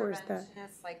year, or is that?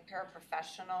 Interventionists, like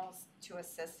paraprofessionals to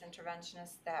assist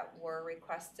interventionists that were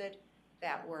requested,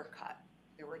 that were cut.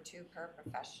 There were 2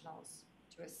 paraprofessionals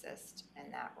to assist in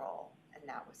that role, and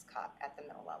that was cut at the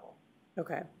middle level.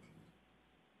 Okay.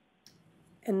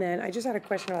 And then I just had a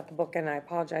question about the book, and I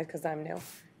apologize because I'm new.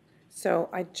 So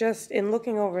I just, in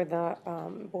looking over the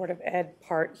Board of Ed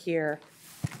part here,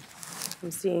 I'm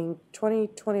seeing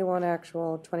 2021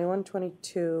 actual, 21,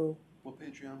 22. What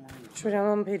page are you on?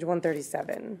 I'm on page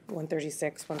 137,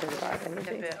 136, 135,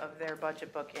 anything. Snippet of their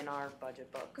budget book in our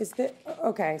budget book. Is that,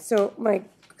 okay, so my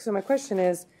question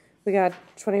is, we got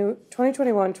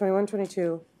 2021, 21,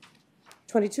 22,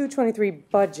 22, 23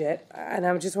 budget, and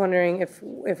I'm just wondering if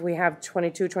we have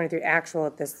 22, 23 actual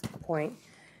at this point.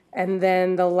 And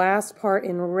then the last part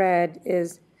in red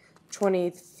is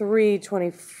 23,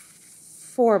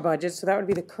 24 budget, so that would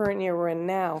be the current year we're in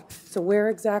now. So where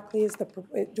exactly is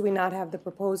do we not have the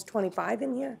proposed 25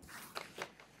 in here?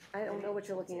 I don't know what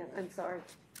you're looking at, I'm sorry.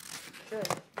 Should.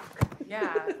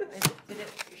 Yeah, you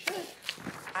should.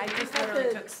 I just literally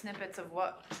took snippets of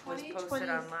what was posted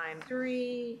online.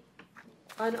 2023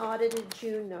 unaudited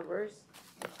June numbers,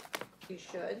 you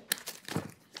should,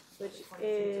 which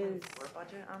is, 24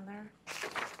 budget on there?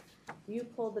 you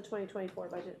pulled the 2024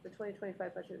 budget, the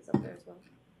 2025 budget is up there as well.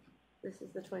 This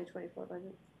is the 2024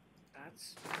 budget.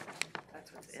 That's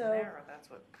what's in So- there, or that's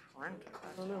what printed?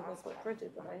 I don't know if that's what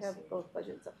printed, but I have both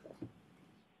budgets up there.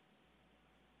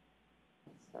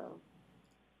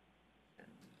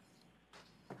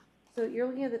 So you're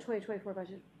looking at the 2024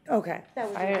 budget? Okay. That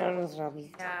would be I helpful. don't know.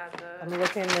 Yeah, I'm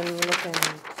looking and looking,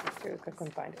 I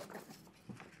couldn't find it.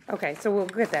 Okay, so we'll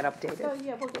get that Oh, updated.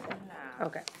 yeah, we'll get that.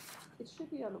 Okay. It should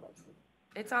be on the website.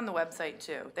 It's on the website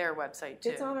too, their website too.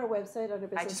 It's on our website under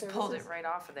business I just services. pulled it right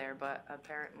off of there, but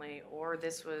apparently, or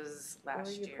this was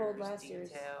last you year's pulled last year's.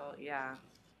 detail, yeah.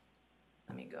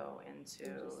 Let me go into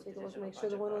Just take a the look and digital make sure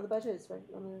the budget one on the book. budget is right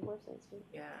on the website, too.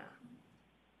 Yeah,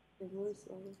 They move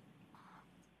slowly.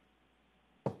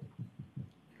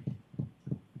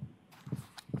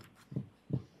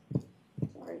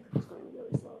 Sorry, it's going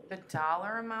really slowly. the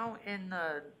dollar amount in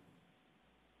the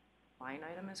line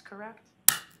item is correct?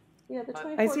 Yeah, the But-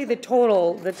 24. I see the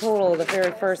total, the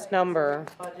very first number.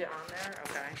 Budget on there,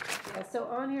 okay. Yeah, so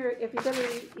on here, if you go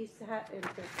to East Haddon,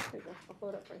 there you go, I'll pull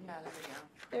it up right Yeah, now. there we go.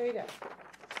 There you go.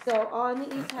 So on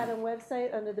the East Haddon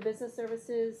website, under the business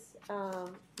services,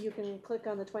 you can click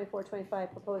on the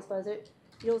 24-25 proposed budget.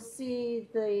 You'll see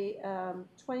the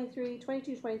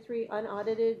 22-23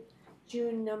 unaudited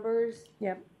June numbers.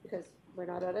 Yep. Because we're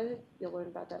not audited, you'll learn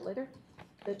about that later.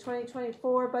 The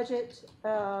 2024 budget.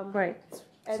 Right,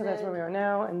 and so that's where then we are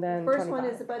now, and then First one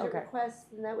 25. is the budget Okay.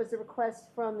 request, and that was the request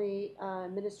from the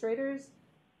administrators.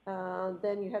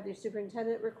 Then you have your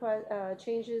superintendent request,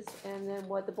 changes, and then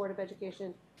what the Board of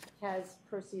Education has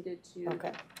proceeded to.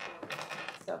 Okay.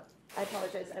 So, I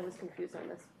apologize, I was confused on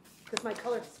this, because my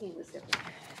color scheme was different.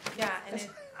 Yeah, and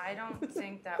I don't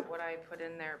think that what I put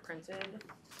in there printed,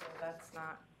 so that's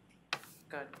not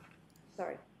good.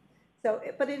 Sorry. So,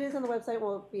 but it is on the website,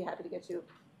 we'll be happy to get you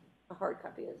a hard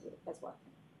copy as well.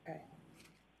 Okay.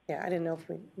 Yeah, I didn't know if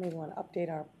we maybe want to update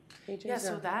our pages. Yeah,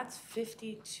 so or- that's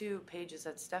 52 pages.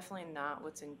 That's definitely not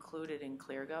what's included in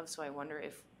ClearGov, so I wonder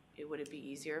if would it be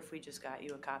easier if we just got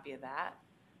you a copy of that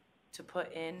to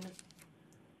put in?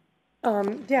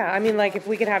 Yeah, I mean, like, if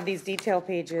we could have these detail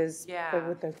pages, but Yeah.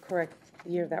 with the correct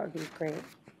year, that would be great.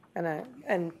 And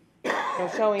you know,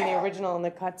 showing the original and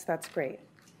the cuts, that's great.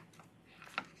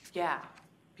 Yeah,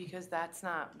 because that's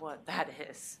not what that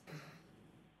is.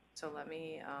 So let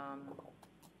me,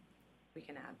 we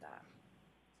can add that.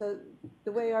 So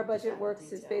the way our budget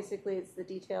works is basically it's the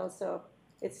details, so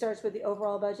it starts with the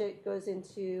overall budget, goes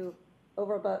into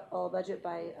overall budget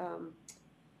by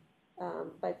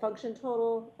function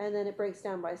total, and then it breaks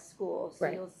down by school. So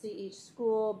Right. you'll see each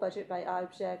school, budget by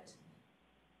object,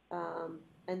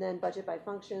 and then budget by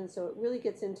function, so it really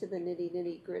gets into the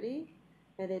nitty gritty.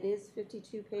 And it is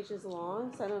 52 pages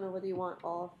long, so I don't know whether you want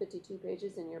all 52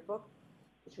 pages in your book,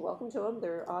 but you're welcome to them,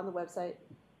 they're on the website.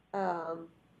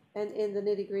 And in the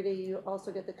nitty gritty, you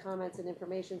also get the comments and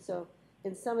information, so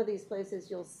in some of these places,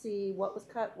 you'll see what was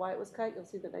cut, why it was cut, you'll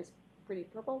see the nice pretty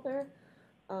purple there,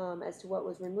 as to what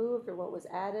was removed, or what was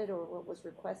added, or what was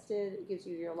requested. It gives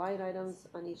you your line items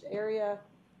on each area.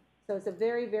 So it's a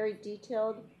very, very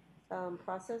detailed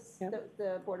process Yep. that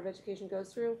the Board of Education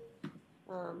goes through.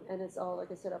 And it's all, like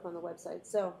I said, up on the website.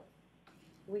 So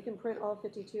we can print all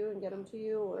 52 and get them to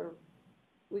you, or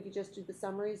we could just do the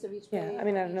summaries of each page. Yeah, I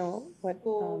mean, I of don't know each what,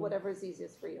 School, whatever is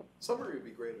easiest for you. Summary would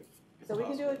be great if So we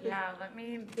can do it, Yeah, let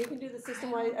me, we can do the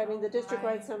system-wide, I mean, the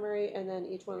district-wide summary, and then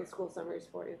each one of the school summaries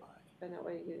for you. And that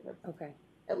way you have, Okay,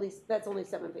 at least, that's only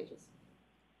 7 pages.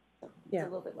 So it's Yeah. a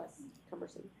little bit less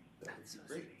cumbersome. that would be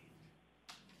great.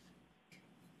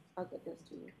 I'll get those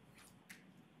to you.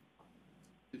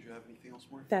 Did you have anything else,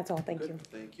 Maureen? that's all, thank Good, you.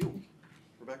 Thank you.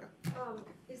 Rebecca?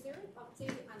 Is there an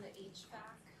update on the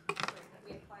HVAC that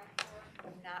we applied for?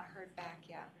 I've not heard back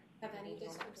yet. Have any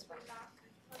districts heard back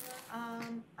on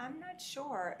that? I'm not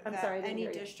sure I'm that sorry, I didn't any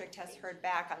hear you. district has heard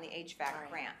back on the HVAC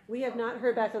grant. We have not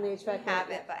heard back on the HVAC. We grant have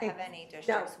yet. it, but have any No,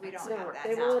 districts, we don't no, have that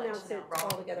they will knowledge, announce it no. all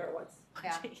together at once.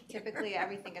 Yeah, typically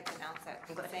everything gets announced at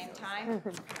the same time.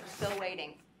 We're still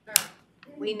waiting.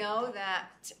 We know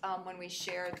that when we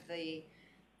shared the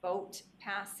vote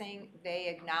passing, they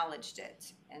acknowledged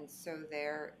it. And so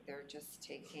they're just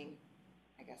taking,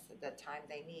 I guess, the time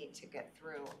they need to get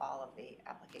through all of the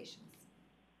applications.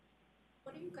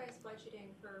 What are you guys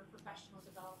budgeting for professional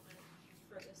development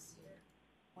for this year?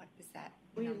 What is that?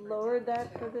 We number lowered down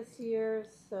that to? for this year,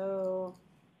 so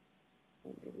I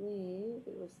believe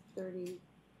it was 30.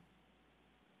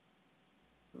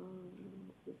 I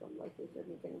think I'm likely to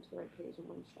be getting to the right page in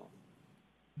one shot.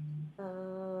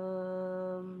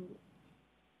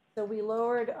 So we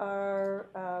lowered our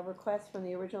request from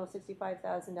the original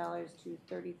 $65,000 to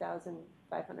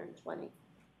 $30,520.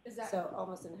 Is that, So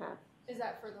almost in half. is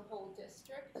that for the whole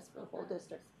district? That's for the whole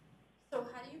district. So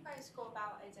how do you guys go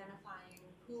about identifying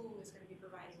who is gonna be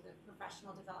providing the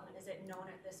professional development? Is it known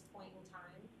at this point in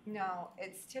time? No,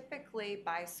 it's typically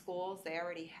by schools. They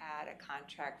already had a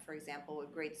contract, for example,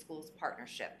 with Great Schools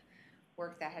Partnership,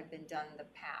 work that had been done in the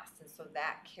past, and so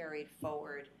that carried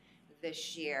forward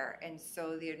this year. And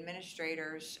so the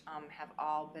administrators have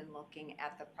all been looking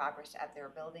at the progress at their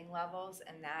building levels,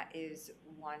 and that is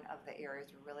one of the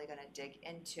areas we're really gonna dig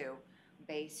into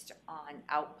based on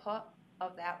output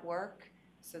of that work.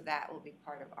 So that will be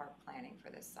part of our planning for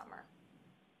this summer.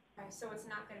 Okay, so it's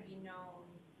not gonna be known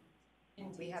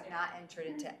in detail? We have not entered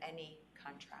into any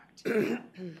contract.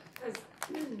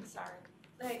 Because, sorry,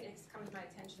 like, it's come to my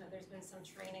attention that there's been some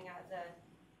training at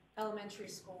the elementary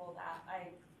school that I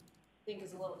think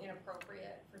is a little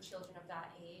inappropriate for children of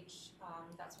that age.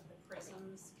 That's with the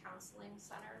Prisms Counseling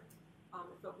Center.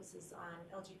 It focuses on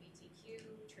LGBTQ,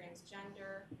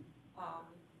 transgender.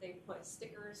 They put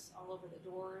stickers all over the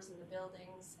doors in the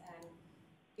buildings, and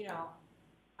you know,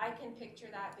 I can picture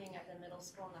that being at the middle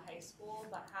school and the high school,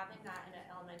 but having that in an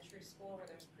elementary school where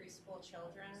there's preschool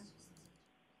children,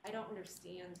 I don't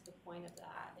understand the point of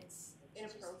that. It's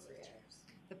inappropriate.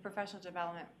 The professional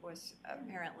development was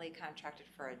apparently contracted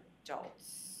for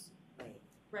adults.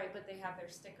 Right, but they have their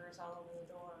stickers all over the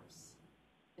doors.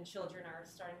 And children are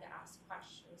starting to ask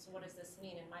questions. So what does this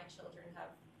mean? And my children have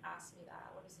asked me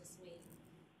that. What does this mean?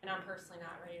 And I'm personally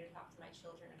not ready to talk to my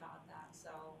children about that.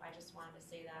 So I just wanted to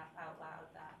say that out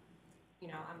loud, that, you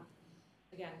know, I'm,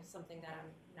 again, something that I'm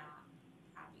not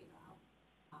happy about.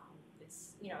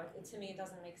 It's, you know, to me, it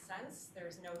doesn't make sense.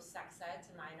 There's no sex ed,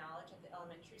 to my knowledge, at the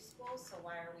elementary school. So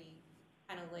why are we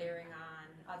kind of layering on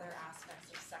other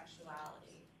aspects of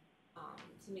sexuality?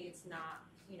 To me, it's not,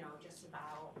 you know, just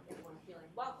about everyone feeling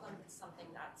welcome. It's something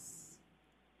that's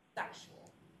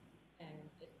sexual, and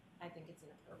I think it's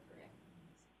inappropriate.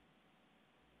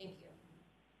 Thank you.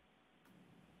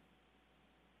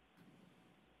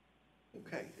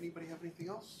 Okay, anybody have anything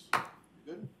else? You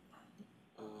good?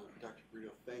 Dr. Brito,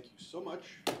 thank you so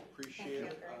much. Appreciate it.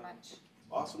 Thank you very much.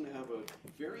 Awesome to have a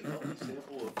very healthy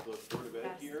sample of the Board of Ed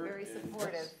Yes, here. very and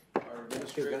supportive. Our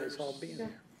administrators.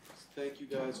 Thank you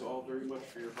guys all very much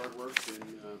for your hard work, and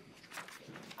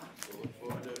we'll look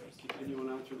forward to continuing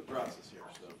on through the process here.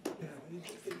 So,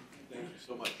 thank you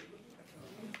so much.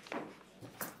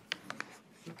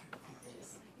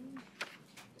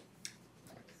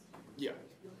 Yeah.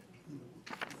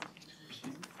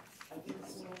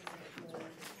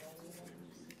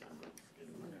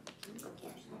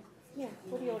 Yeah,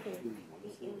 what are you looking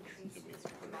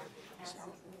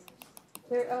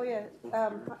There, oh yeah,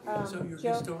 So you're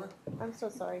Joe, historic? I'm so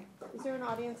sorry. Is there an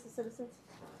audience of citizens?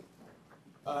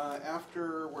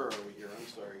 After, where are we here? I'm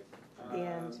sorry. The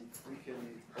end. We can,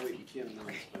 oh wait, you can't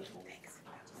announce special.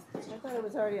 I thought it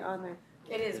was already on there.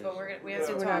 It is, but we have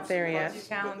to We're talk not there yet. budget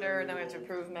calendar, then we have to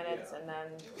approve minutes, and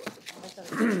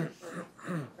then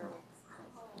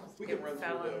We can run through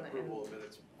Fallon the and- approval of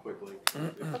minutes quickly.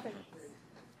 Okay.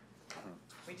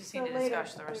 we just So need to later.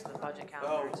 discuss the rest of the budget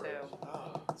calendar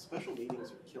too. Special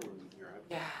meetings are killing me here.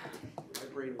 Yeah. My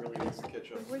brain really needs to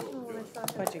catch up. The original one I saw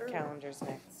had Budget earlier. calendar's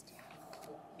next.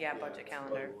 Yeah, budget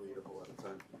calendar.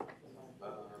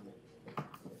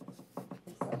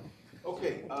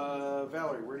 Okay,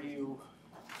 Valerie, where do you,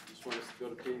 just want us to go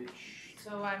to page?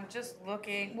 So I'm just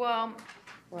looking, well,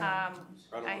 I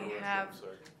have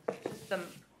the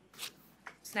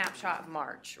snapshot of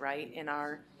March, right, in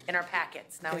our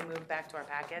packets. Now we move back to our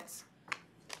packets.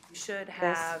 You should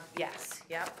have, yes,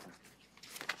 yep.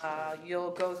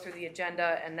 You'll go through the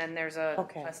agenda, and then there's a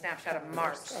snapshot of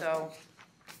March, so.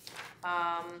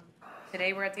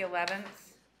 Today we're at the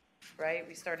 11th, right?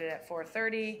 We started at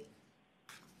 4:30.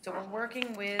 So we're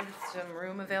working with some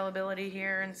room availability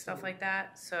here and stuff like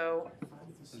that. So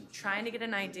trying to get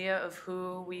an idea of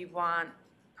who we want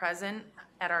present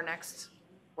at our next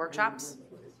workshops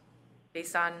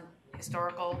based on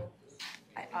historical.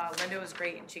 Linda was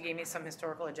great, and she gave me some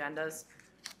historical agendas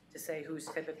to say who's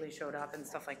typically showed up and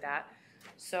stuff like that.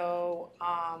 So,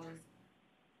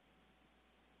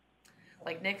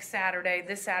 like next Saturday,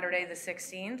 this Saturday, the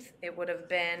 16th, it would have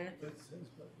been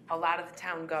a lot of the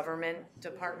town government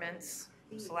departments,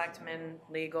 selectmen,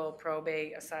 legal,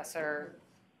 probate, assessor,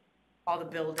 all the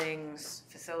buildings,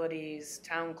 facilities,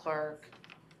 town clerk.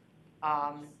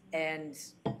 And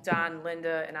Don,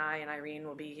 Linda, and I, and Irene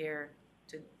will be here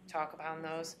to talk about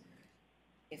those.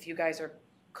 If you guys are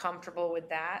comfortable with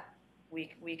that,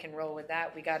 we can roll with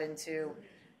that. We got into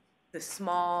the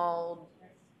small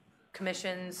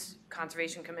commissions,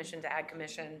 Conservation Commission, to Ag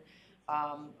Commission,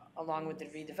 along with the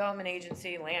redevelopment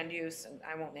agency, land use, and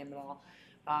I won't name them all,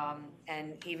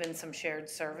 and even some shared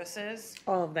services.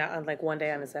 All of that on like one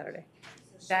day on a Saturday.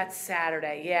 That's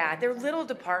Saturday, yeah. They're little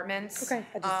departments. Okay,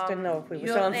 I just didn't know if we were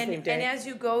You'll- still on the and- same day. And as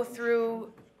you go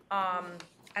through,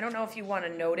 I don't know if you want to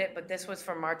note it, but this was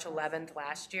from March 11th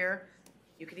last year.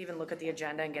 You could even look at the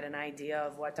agenda and get an idea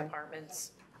of what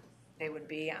departments they would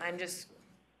be. I'm just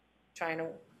trying to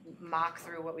mock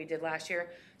through what we did last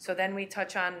year. So then we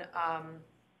touch on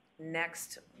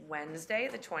next Wednesday,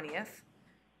 the 20th.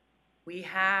 We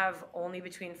have only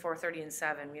between 4:30 and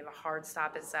 7. We have a hard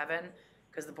stop at 7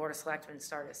 because the Board of Selectmen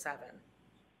start at 7.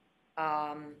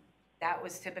 That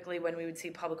was typically when we would see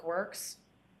Public Works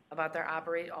about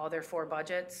all their 4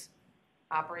 budgets,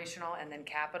 operational and then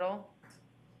capital.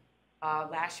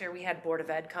 Last year we had Board of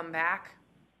Ed come back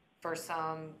for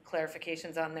some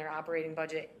clarifications on their operating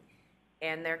budget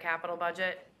and their capital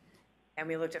budget, and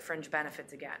we looked at fringe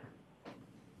benefits again.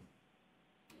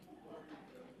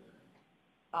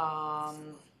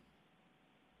 The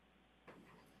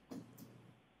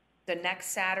next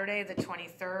Saturday, the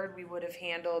 23rd, we would have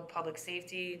handled public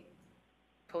safety,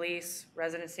 police,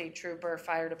 resident state trooper,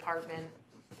 fire department,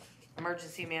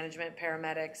 emergency management,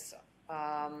 paramedics,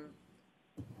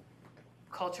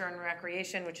 culture and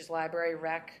recreation, which is library,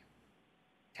 rec,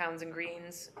 towns and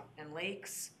greens and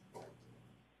lakes,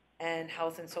 and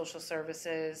health and social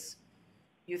services,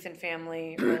 youth and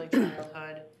family, early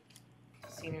childhood,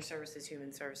 senior services,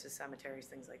 human services, cemeteries,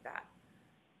 things like that.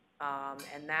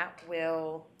 And that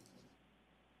will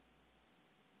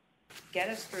get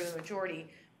us through the majority.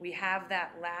 We have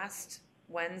that last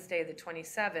Wednesday, the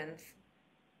 27th,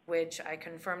 which I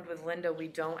confirmed with Linda, we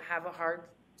don't have a hard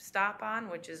stop on,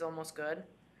 which is almost good.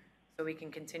 So we can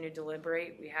continue to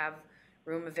deliberate. We have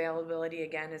room availability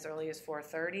again as early as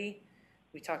 4:30.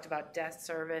 We talked about debt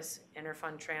service,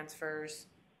 interfund transfers,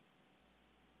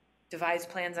 devised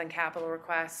plans on capital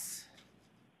requests,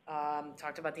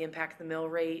 talked about the impact of the mill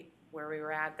rate, where we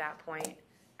were at that point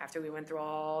after we went through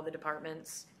all the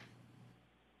departments.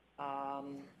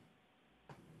 And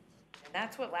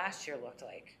that's what last year looked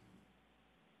like.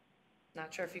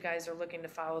 Not sure if you guys are looking to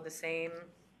follow the same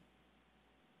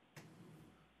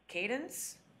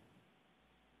cadence.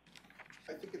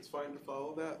 I think it's fine to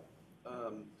follow that,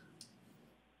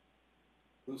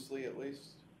 loosely at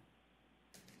least.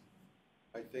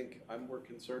 I think I'm more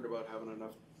concerned about having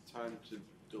enough time to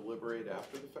deliberate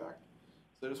after the fact.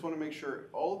 So I just want to make sure,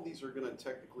 all of these are going to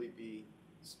technically be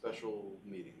special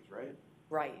meetings, right?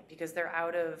 Right, because they're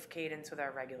out of cadence with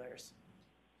our regulars.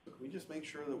 So can we just make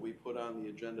sure that we put on the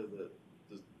agenda that,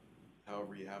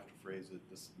 however you have to phrase it,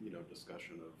 this,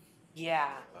 discussion of.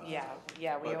 Yeah, we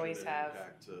budget always and have.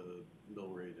 impact to mill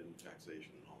rate and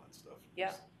taxation and all that stuff.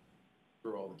 Yep. Just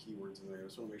throw all the keywords in there. I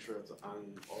just want to make sure it's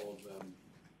on all of them.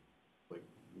 Like,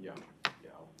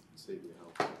 I'll save you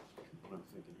help what I'm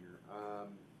thinking here.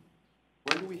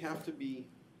 When do we have to be?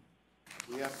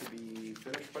 We have to be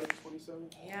finished by the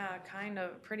 27th? Yeah, kind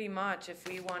of, pretty much. If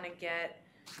we want to get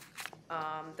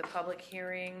the public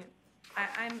hearing,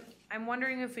 I'm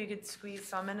wondering if we could squeeze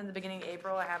some in the beginning of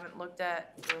April. I haven't looked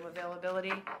at room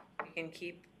availability. We can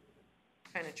keep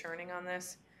kind of churning on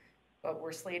this, but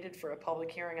we're slated for a public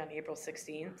hearing on April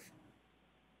 16th.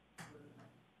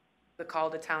 The call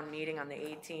to town meeting on the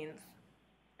 18th,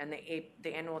 and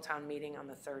the annual town meeting on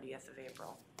the 30th of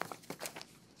April.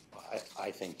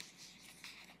 I think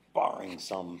barring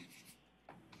some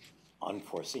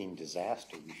unforeseen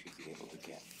disaster, we should be able to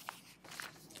get.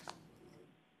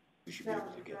 We should be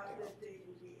able to get there.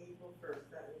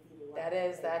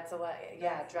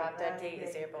 Drop dead date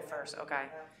is April 1st, okay.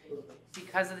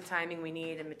 Because of the timing we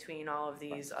need in between all of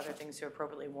these other things to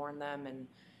appropriately warn them and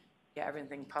get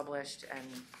everything published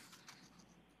and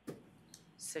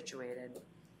situated.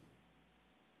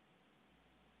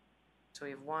 So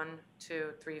we have 1,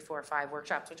 2, 3, 4, 5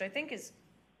 workshops, which I think is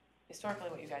historically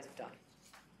what you guys have done.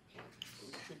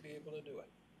 We should be able to do it.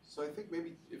 So I think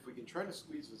maybe if we can try to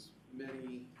squeeze as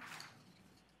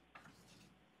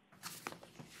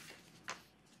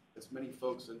many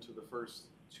folks into the first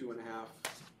 2.5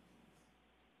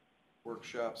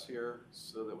 workshops here,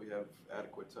 so that we have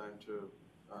adequate time to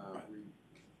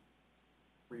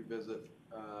revisit.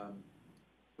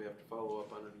 We have to follow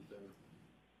up on anything.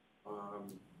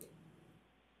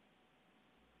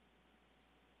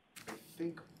 I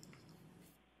think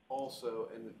also,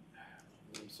 and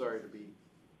I'm sorry to be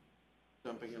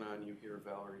jumping in on you here,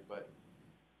 Valerie, but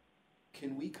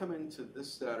can we come into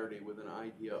this Saturday with an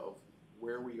idea of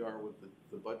where we are with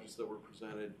the budgets that were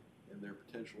presented and their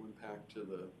potential impact to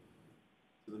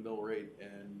the mill rate,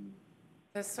 and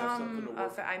There's some,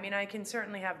 I can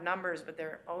certainly have numbers, but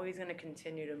they're always going to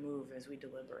continue to move as we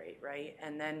deliberate, right?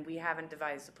 And then we haven't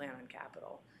devised a plan on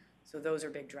capital, so those are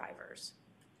big drivers.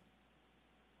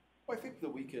 Well, I think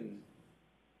we can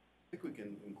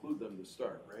include them to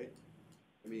start, right?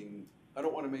 I mean, I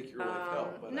don't want to make your life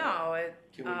hell, but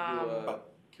can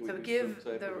we do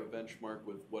some type of a benchmark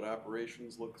with what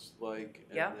operations looks like,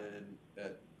 and then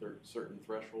at certain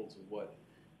thresholds of what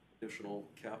additional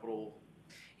capital?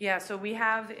 Yeah, so we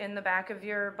have in the back of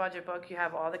your budget book, you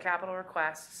have all the capital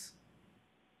requests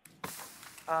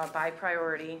by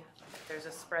priority. There's a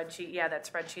spreadsheet, that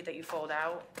spreadsheet that you fold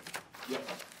out. Yep.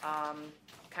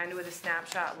 Kind of with a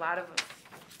snapshot, a lot of,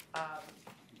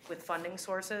 with funding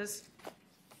sources,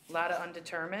 a lot of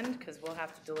undetermined, because we'll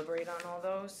have to deliberate on all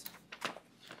those.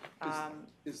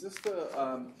 Is this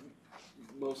the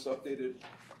most updated?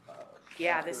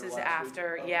 This is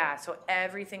after, so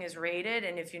everything is rated,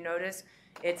 and if you notice,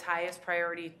 it's highest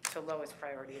priority to lowest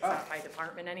priority. It's not by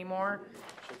department anymore.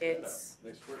 It's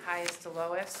highest to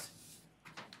lowest.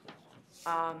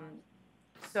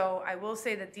 So I will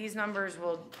say that these numbers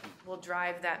will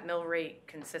drive that mill rate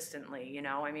consistently, you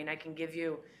know? I mean, I can give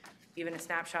you even a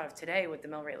snapshot of today what the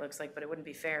mill rate looks like, but it wouldn't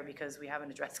be fair because we haven't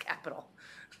addressed capital,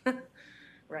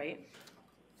 right?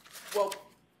 Well,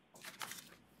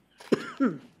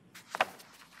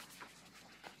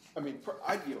 I mean,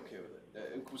 I'd be okay with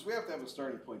it, because we have to have a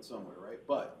starting point somewhere, right?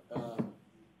 But,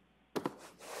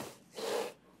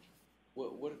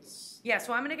 what's? Yeah,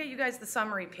 so I'm gonna get you guys the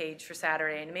summary page for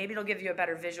Saturday, and maybe it'll give you a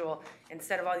better visual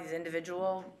instead of all these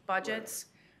individual budgets.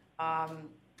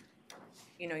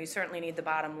 You know, you certainly need the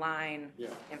bottom line Yeah.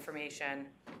 information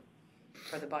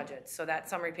for the budget. So that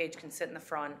summary page can sit in the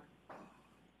front,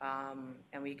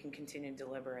 and we can continue to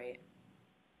deliberate.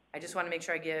 I just wanna make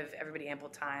sure I give everybody ample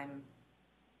time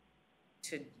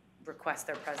to request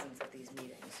their presence at these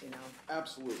meetings, you know?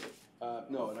 Absolutely.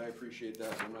 No, and I appreciate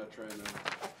that. I'm not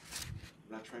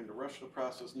trying to rush the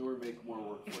process nor make more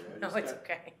work for you. I No, just it's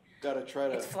okay. Gotta try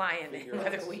to. It's flying, figure out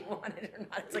whether this. we want it or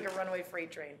not. It's like a runaway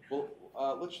freight train. Well,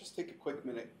 let's just take a quick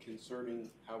minute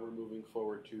concerning how we're moving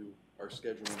forward to our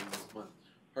scheduling this month.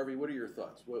 Harvey, what are your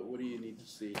thoughts? What do you need to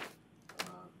see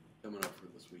coming up for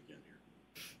this weekend here?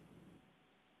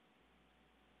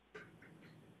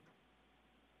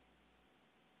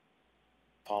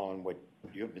 Following what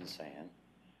you've been saying,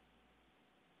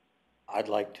 I'd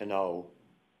like to know,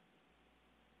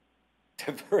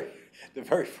 the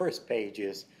very first page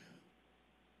is,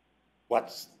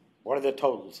 what do the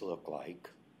totals look like?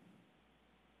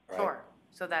 Right? Sure,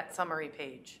 so that summary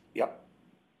page. Yep.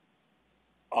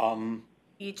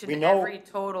 Each We and know- every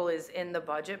total is in the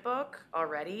budget book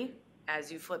already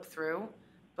as you flip through,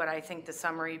 but I think the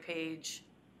summary page,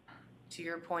 to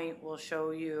your point, will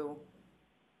show you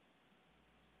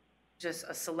just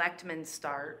a selectman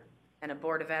start and a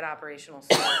Board of Ed operational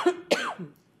start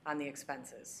on the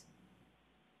expenses.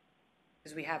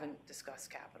 Because we haven't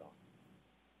discussed capital.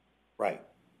 Right,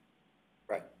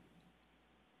 right.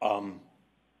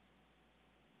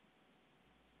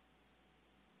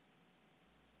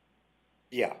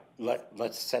 Yeah,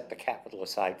 let's set the capital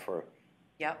aside for,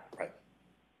 Yep, right,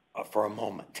 for a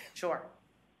moment. sure.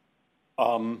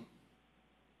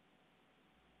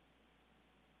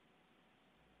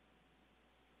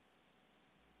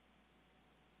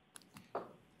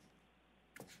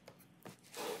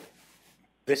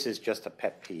 This is just a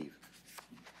pet peeve,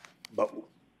 but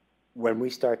when we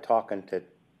start talking to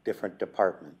different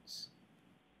departments,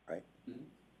 right?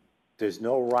 There's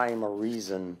no rhyme or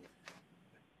reason.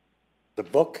 The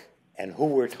book and who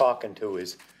we're talking to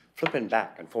is flipping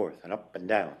back and forth and up and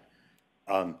down.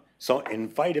 So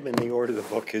invite them in the order the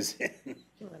book is in. If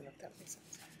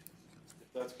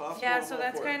that's possible. Yeah, I'm so all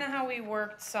that's for it. kind of how we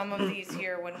worked some of these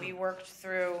here, when we worked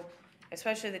through,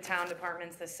 especially the town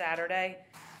departments this Saturday.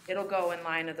 It'll go in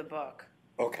line of the book.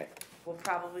 Okay, We'll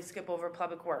probably skip over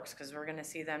Public Works, because we're gonna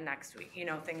see them next week, you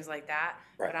know, things like that.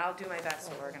 Right. But I'll do my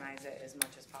best to organize it as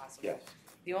much as possible. yes,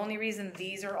 The only reason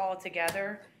these are all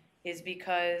together is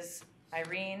because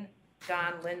Irene,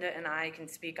 Don, Linda, and I can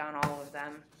speak on all of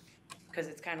them, because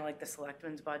it's kind of like the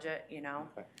selectmen's budget, you know?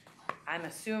 Okay. I'm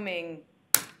assuming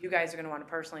you guys are gonna wanna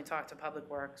personally talk to Public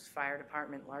Works, Fire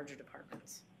Department, larger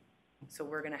departments. So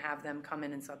we're gonna have them come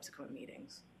in subsequent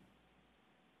meetings,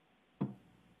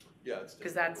 Yeah, it's.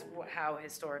 because that's how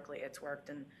historically it's worked,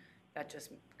 and that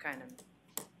just kind of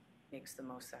makes the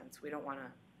most sense. We don't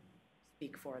wanna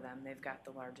speak for them. They've got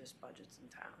the largest budgets in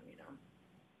town, you know?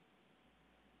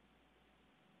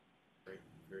 Very,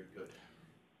 very good.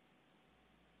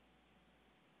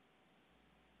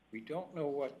 we don't know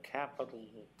what capital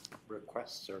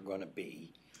requests are gonna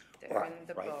be. They're in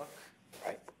the Right. book.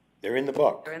 Right, they're in the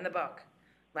book. They're in the book.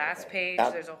 Last Okay. page,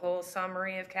 Now- there's a whole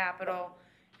summary of capital,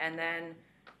 and then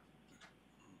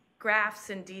graphs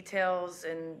and details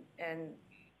and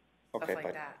stuff Okay, like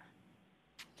but that.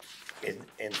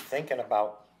 in thinking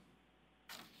about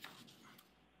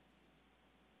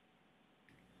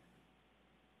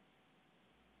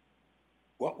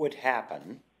what would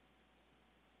happen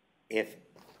if,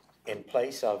 in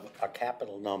place of a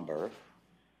capital number,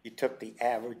 you took the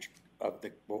average of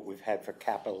what we've had for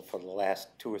capital for the last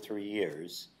 2 or 3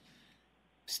 years,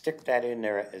 stick that in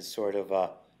there as sort of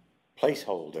a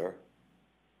placeholder,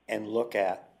 and look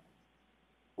at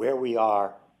where we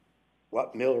are,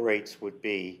 what mill rates would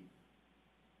be,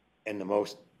 and the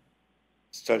most,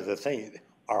 sort of the thing,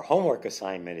 our homework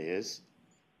assignment is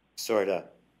sort of,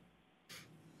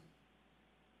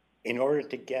 in order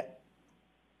to get,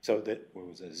 so that it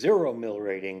was a 0 mill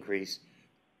rate increase,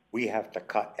 we have to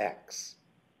cut X.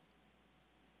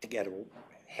 To get a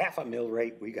half a mill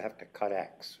rate, we have to cut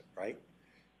X, right?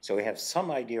 So we have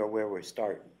some idea where we're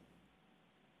starting.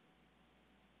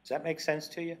 Does that make sense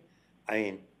to you? I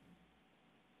mean,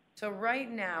 So right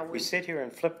now, we sit here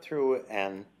and flip through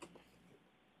and,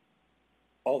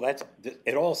 oh,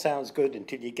 it all sounds good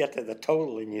until you get to the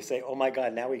total and you say, oh my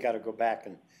God, now we gotta go back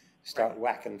and start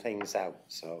whacking things out,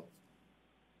 so.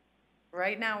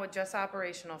 right now, with just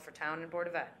operational for town and Board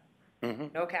of Ed,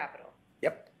 Mhm. no capital.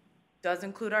 Yep, Does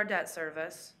include our debt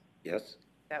service yes,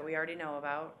 that we already know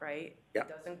about, right? Yep.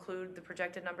 Does include the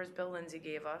projected numbers Bill Lindsay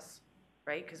gave us,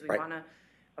 right? Because we Right. want to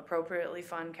appropriately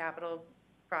fund capital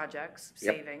projects,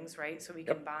 Yep. savings, right? So we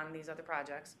can Yep. bond these other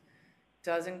projects.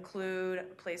 Does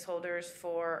include placeholders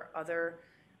for other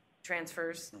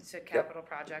transfers to capital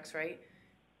projects, right?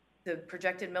 The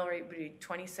projected mill rate would be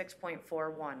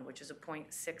 26.41, which is a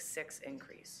 0.66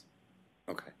 increase.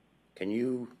 okay. Can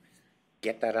you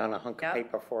get that on a hunk of Yep.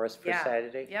 paper for us for Yeah.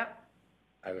 Saturday? Yep,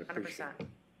 I would appreciate 100%. it.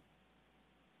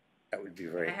 That would be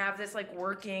I very, have this like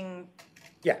working,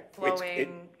 yeah.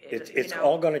 flowing, It's you know.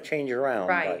 all gonna change around,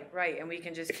 right, but right, and we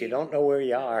can just if you keep, don't know where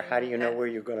you are, how do you know where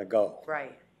you're gonna go?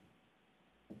 right.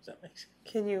 Does that make sense?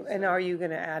 Can you, and are you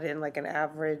gonna add in like an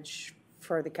average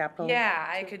for the capital? Yeah,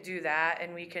 I could do that,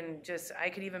 and we can just, I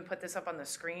could even put this up on the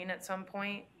screen at some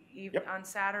point, even Yep. on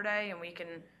Saturday, and we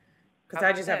can. Because how I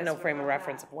about just have this? no What frame of about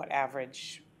reference that? of what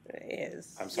average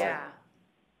is. I'm sorry. Yeah,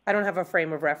 I don't have a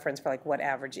frame of reference for like what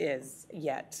average is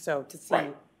yet, so to see.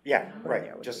 Right, yeah, Yeah,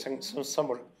 right, would just be-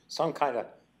 some kind of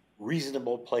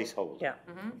reasonable placeholder. Yeah.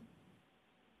 mm-hmm.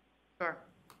 Sure,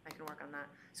 I can work on that.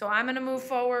 So I'm gonna move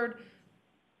forward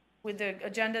with the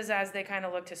agendas as they kind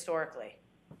of looked historically.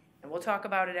 And we'll talk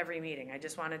about it every meeting. I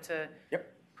just wanted to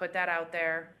Yep. put that out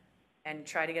there and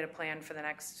try to get a plan for the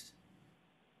next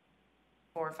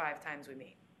 4 or 5 times we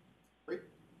meet. Great,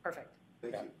 Perfect.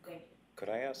 thank Yeah. you. Thank you. Could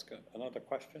I ask another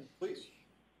question? Please.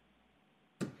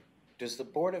 Does the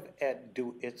Board of Ed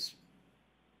do its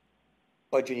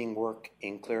budgeting work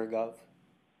in ClearGov?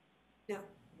 No,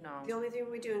 No. the only thing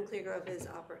we do in Clear Grove is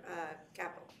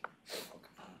capital.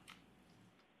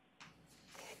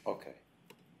 Okay,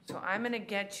 So I'm gonna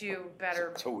get you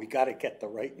better. so we gotta get the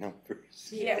right numbers.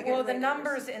 Yeah, get well, the the right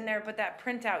numbers in there, but that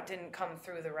printout didn't come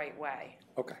through the right way.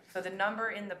 Okay, So the number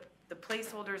in the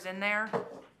placeholders in there,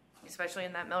 especially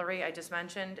in that mill rate I just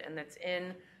mentioned, and that's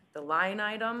in the line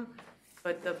item,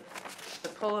 but the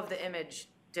pull of the image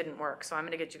didn't work, so I'm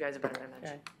gonna get you guys a better image.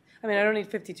 Okay. I mean, I don't need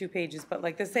 52 pages, but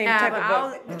like the same Yeah, type but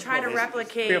of, I'll try to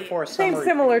replicate. 3 or 4 same summary.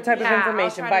 similar type of Yeah, I'll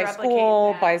information try to by replicate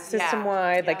school, that. by Yeah,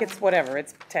 system-wide, like yeah. it's whatever,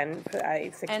 it's 10,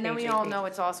 6 And then page, we 8 all page. know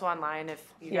it's also online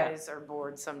if you Yeah. guys are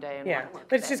bored someday and Yeah, wanna look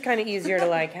but it's at just it. kind of easier to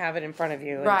like have it in front of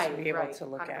you and Right, to be able right, to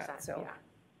look 100%, at, so.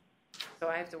 yeah. So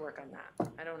I have to work on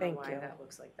that. I don't know Thank why you. that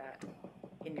looks like that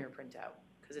in your printout,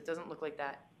 because it doesn't look like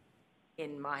that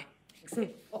in my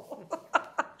example.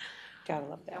 Gotta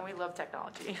love that. And we love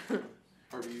technology.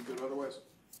 Harvey, you good otherwise?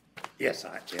 Yes,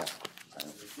 Thank you.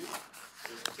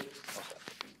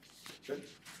 Good.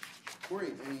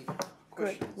 Maureen, any Good,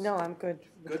 questions? no, I'm good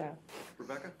with Good. that.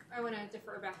 Rebecca? I want to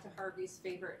defer back to Harvey's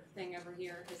favorite thing every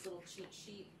year, his little cheat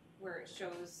sheet where it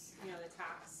shows, you know, the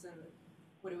tax and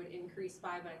what it would increase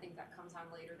by, but I think that comes on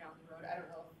later down the road. I don't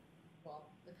know, well,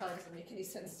 it probably doesn't make any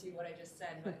sense to you what I just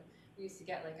said, but we used to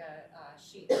get like a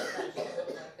sheet that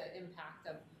showed like the impact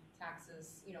of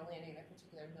taxes, you know, landing at a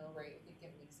particular mill rate. We could give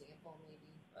an example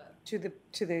maybe, but.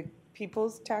 To the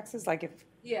people's taxes, like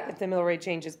Yeah. if the mill rate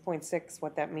changes 0.6,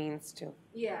 what that means to,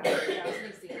 Yeah, as an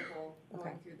example, going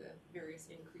Okay. through the various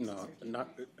increases no, or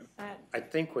not, Uh, I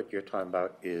think what you're talking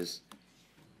about is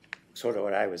sort of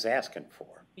what I was asking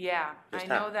for. Yeah, I Just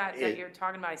know how- that it- you're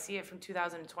talking about, I see it from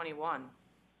 2021.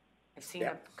 I've seen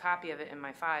Yeah. a copy of it in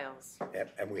my files.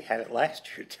 And we had it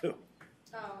last year too.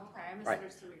 Oh, okay, I Right.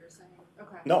 misunderstood what you were saying.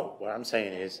 Okay. No, what I'm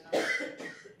saying is,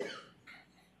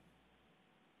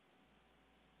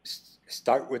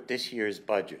 start with this year's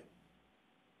budget,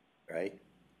 right?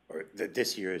 Or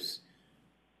this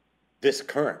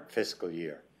current fiscal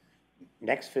year.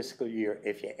 Next fiscal year,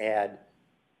 if you add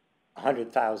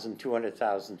 100,000,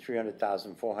 200,000,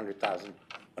 300,000, 400,000,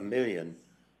 $1 million,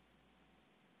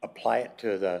 apply it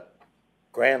to the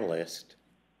grand list,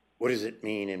 what does it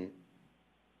mean in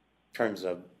terms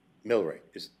of mill rate?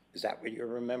 Is that what you're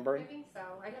I remembering? think so.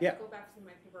 I'd have Yeah. to go back through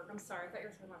my paperwork. I'm sorry, I thought you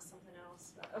were talking about something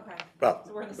else, but okay. Well,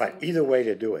 So we're in the but same- either way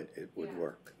to do it, it would Yeah.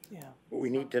 work. yeah. But we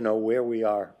need to know where we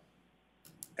are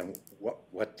and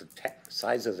what the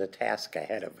size of the task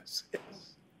ahead of us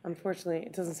is. Unfortunately,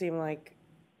 it doesn't seem like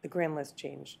the grand list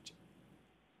changed.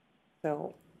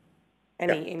 So Yeah,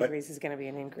 any but- increase is gonna be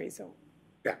an increase, so,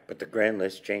 Yeah, but the grand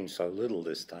list changed so little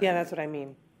this time. yeah, that's what I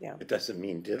mean, yeah. It doesn't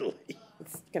mean diddly.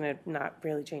 It's gonna not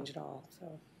really change at all,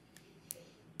 so.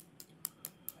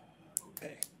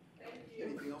 Okay.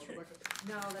 Anything else, Rebecca?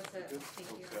 No, that's it.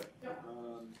 Thank you. Okay.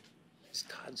 Is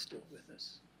Todd still with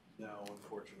us? No,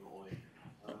 unfortunately.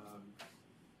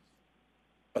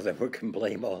 Well, then we can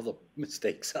blame all the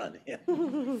mistakes on him.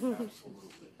 Absolutely.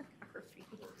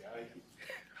 Poor guy.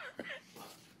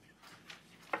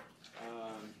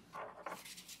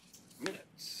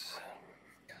 Minutes.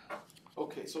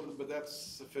 Okay, so, but that's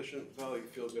sufficient, Val, you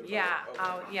feel good about it? Yeah,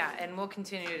 Okay. yeah, and we'll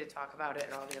continue to talk about it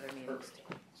at all the other meetings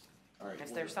too. All right. If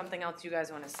well, there's something else you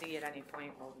guys wanna see at any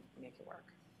point, we'll make it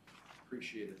work.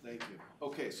 Appreciate it, thank you.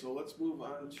 Okay, so let's move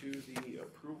on to the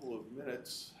approval of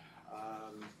minutes.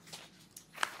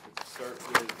 Let's start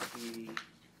with the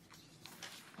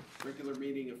regular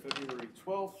meeting of February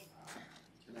 12th.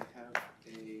 Can I have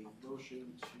a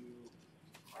motion to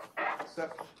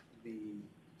accept the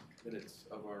minutes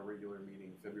of our regular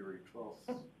meeting, February 12th,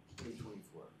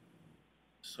 2024?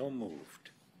 So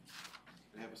moved.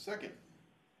 Can I have a second?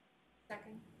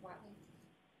 Second, Watley.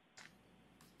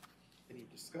 Any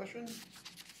discussion?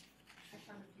 I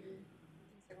found a few things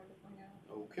I wanted to point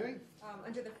out. Okay,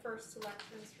 Under the first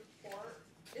selections report,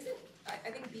 isn't,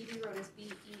 I think BB Road is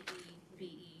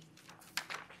B-E-E-B-E.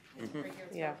 Right here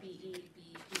it's Yeah. got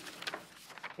B-E-B-E.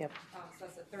 Yep. So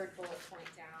that's the third bullet point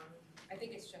down. I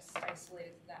think it's just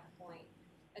isolated to that point.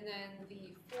 And then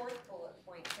the fourth bullet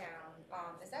point down,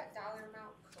 is that dollar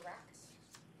amount correct?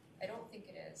 I don't think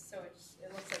it is, so it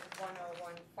looks like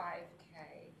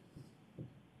 1015K.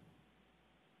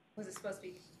 Was it supposed to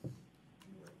be?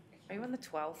 Are you on the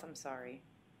 12th? I'm sorry.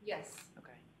 Yes.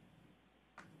 Okay.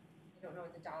 I don't know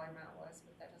what the dollar amount was,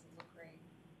 but that doesn't look right.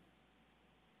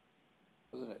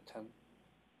 Wasn't it 10,000?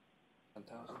 I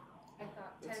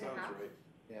thought that 10 and a sounds half. right.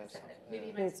 Yeah, Is that- something- Maybe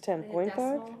yeah. my It's 10.5?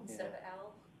 decimal instead of Yeah. a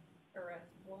L or a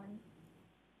 1.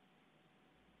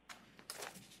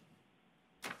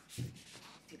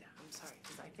 Do that. I'm sorry,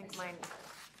 because I think mine.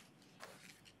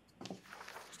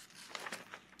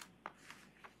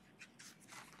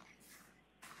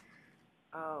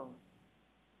 Oh.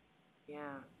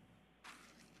 Yeah,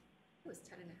 It was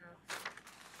 10 and a half.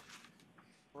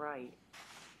 right.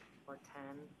 Or 10.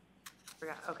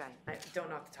 Forgot, okay. I don't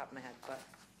know off the top of my head, but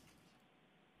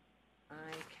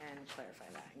I can clarify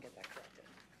that and get that corrected.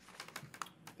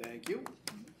 Thank you.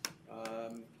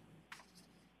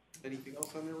 Anything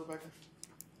else on there, Rebecca?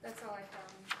 That's all I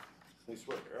found. Nice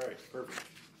work, all right, perfect.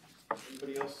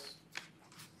 Anybody else?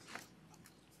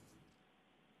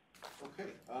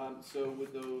 Okay, so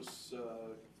with those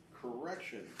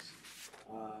corrections,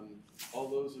 all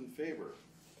those in favor?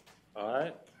 All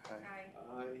right. I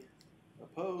Aye.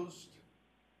 Opposed?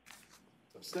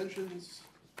 Abstentions?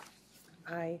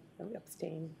 I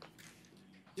abstain.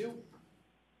 You?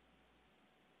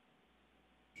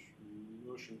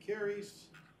 Motion carries.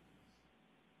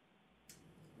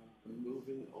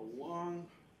 Moving along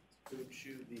to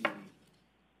the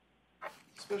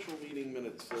special meeting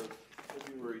minutes of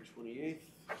February 28th.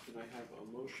 Can I have a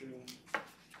motion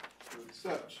to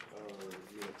accept our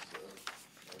minutes of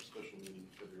our special meeting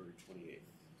February 28th,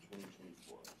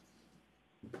 2024?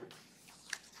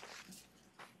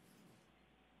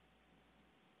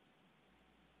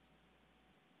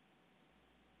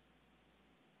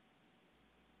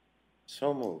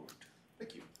 So moved.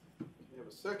 Thank you. Can I have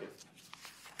a second?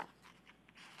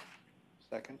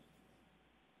 Second?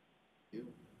 You.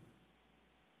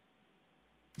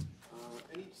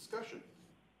 Any discussion?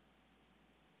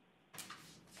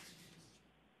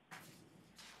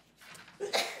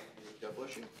 God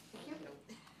bless you.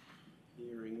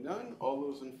 Hearing none, all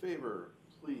those in favor,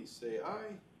 please say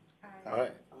aye. All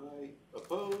right. Aye.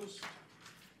 Opposed?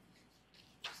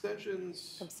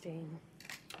 Abstentions? Abstain.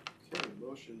 Okay,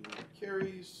 motion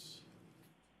carries.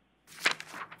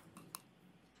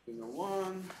 Moving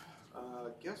along,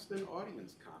 guest and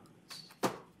audience comments.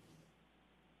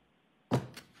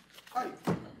 Hi,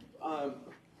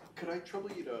 could I trouble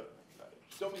you to,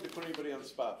 don't mean to put anybody on the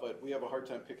spot, but we have a hard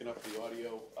time picking up the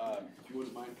audio. If you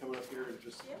wouldn't mind coming up here and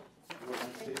just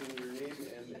stating your name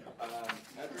and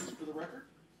address for the record?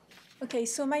 Okay,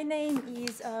 so my name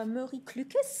is Marie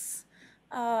Klukes,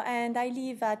 and I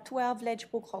live at 12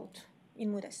 Ledgebrook Road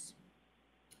in Moodus.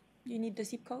 You need the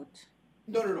zip code?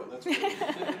 No, that's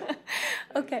good.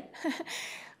 Okay.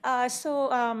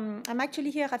 I'm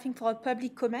actually here, I think, for a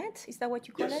public comment. Is that what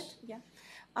you call Yes. it? Yeah.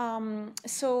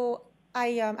 So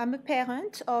I'm a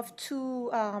parent of two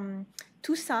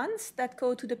sons that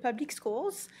go to the public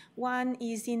schools. One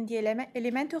is in the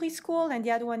elementary school, and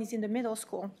the other one is in the middle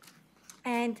school.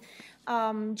 And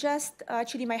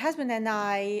actually, my husband and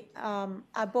I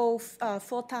are both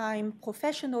full-time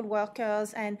professional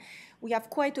workers, and we have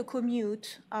quite a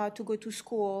commute to go to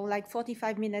school, like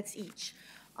 45 minutes each.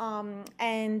 My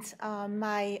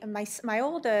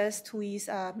oldest, who is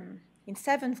in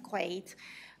 7th grade,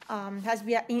 has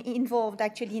been involved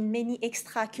actually in many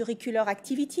extracurricular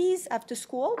activities after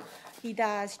school. He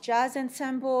does jazz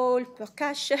ensemble,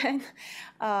 percussion.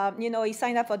 He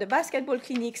signed up for the basketball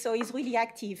clinic, so he's really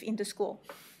active in the school.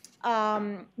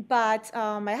 But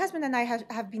my husband and I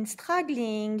have been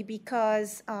struggling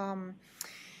because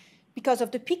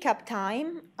of the pickup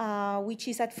time, which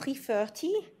is at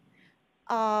 3:30.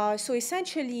 So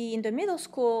essentially, in the middle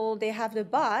school, they have the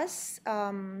bus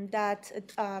that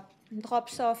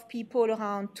drops off people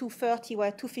around 2:30,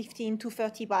 or 2:15,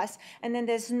 2:30 bus, and then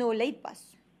there's no late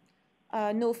bus,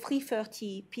 no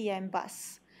 3:30 p.m.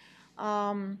 bus.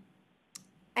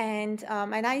 And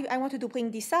I wanted to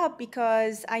bring this up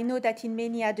because I know that in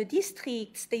many other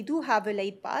districts, they do have a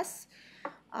late bus.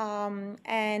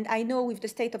 And I know with the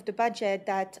state of the budget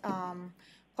that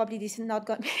probably this is not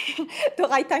going to be the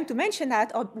right time to mention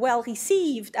that or well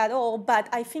received at all, but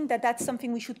I think that that's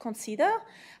something we should consider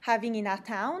having in our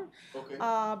town. Okay.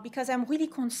 Because I'm really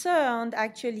concerned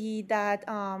actually that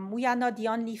we are not the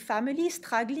only family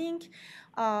struggling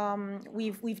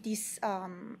with this,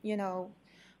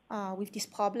 with this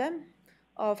problem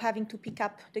of having to pick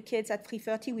up the kids at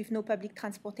 3:30 with no public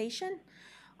transportation.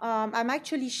 I'm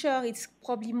actually sure it's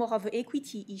probably more of an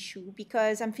equity issue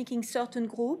because I'm thinking certain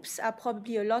groups are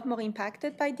probably a lot more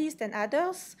impacted by this than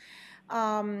others.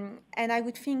 And I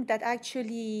would think that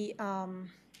actually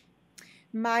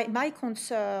my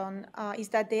concern is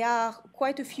that there are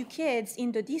quite a few kids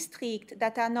in the district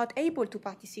that are not able to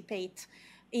participate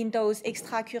in those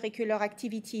extracurricular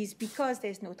activities because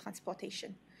there's no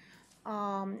transportation.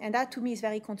 And that to me is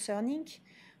very concerning.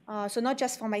 So not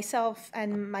just for myself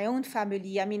and my own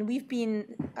family. I mean,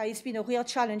 it's been a real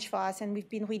challenge for us and we've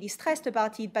been really stressed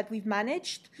about it, but we've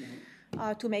managed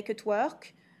to make it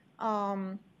work.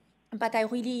 But I'm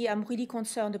really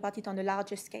concerned about it on a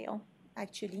larger scale,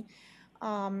 actually.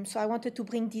 So I wanted to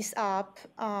bring this up.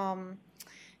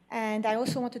 And I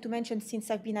also wanted to mention, since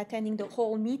I've been attending the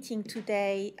whole meeting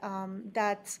today,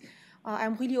 that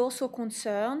I'm really also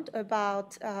concerned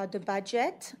about the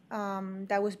budget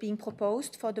that was being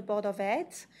proposed for the Board of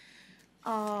Ed.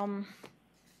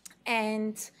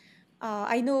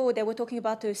 I know they were talking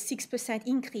about a 6%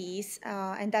 increase,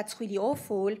 and that's really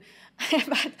awful.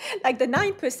 But like the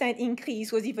 9%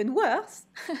 increase was even worse.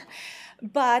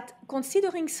 But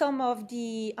considering some of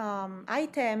the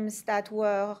items that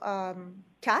were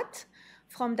cut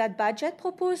from that budget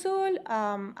proposal,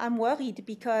 I'm worried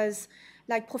because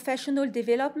like professional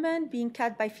development being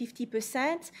cut by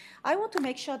 50%. I want to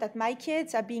make sure that my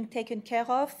kids are being taken care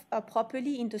of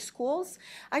properly in the schools.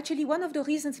 Actually, one of the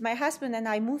reasons my husband and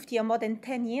I moved here more than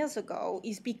 10 years ago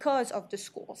is because of the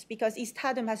schools, because East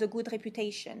Haddam has a good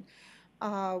reputation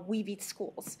with its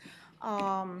schools.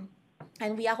 And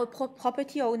we are a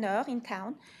property owner in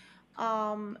town.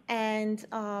 And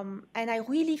I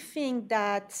really think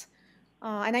that,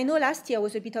 and I know last year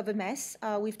was a bit of a mess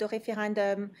with the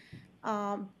referendum,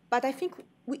 but I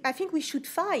think we should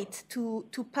fight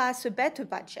to pass a better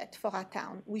budget for our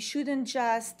town. We shouldn't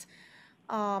just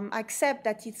accept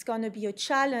that it's going to be a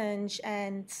challenge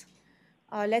and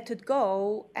let it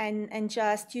go and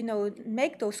just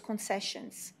make those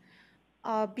concessions.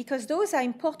 Because those are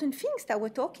important things that we're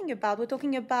talking about. We're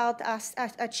talking about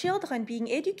our children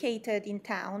being educated in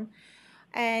town,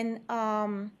 and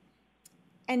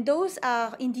those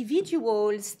are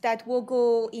individuals that will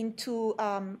go into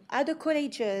other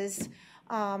colleges,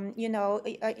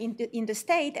 in the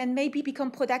state and maybe become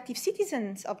productive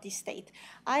citizens of this state.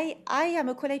 I am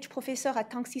a college professor at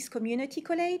Tanxis Community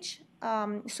College,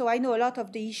 so I know a lot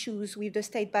of the issues with the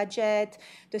state budget,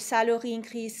 the salary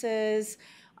increases.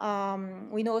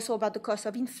 We know also about the cost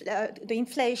of the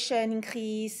inflation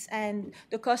increase and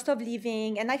the cost of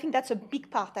living. And I think that's a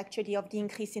big part, actually, of the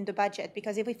increase in the budget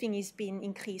because everything is being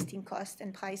increased in cost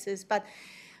and prices. But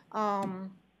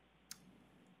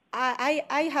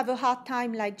I have a hard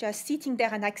time like just sitting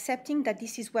there and accepting that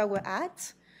this is where we're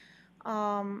at.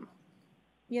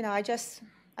 I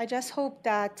just hope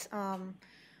that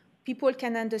people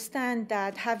can understand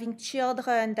that having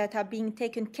children that are being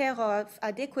taken care of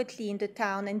adequately in the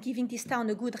town and giving this town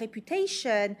a good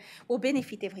reputation will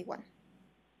benefit everyone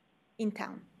in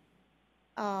town.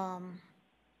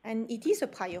 And it is a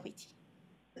priority.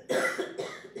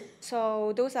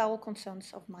 So those are all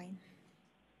concerns of mine.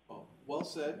 Well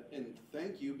said, and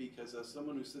thank you, because as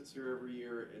someone who sits here every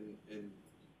year and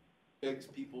begs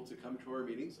people to come to our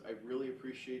meetings, I really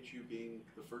appreciate you being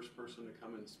the first person to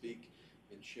come and speak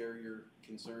and share your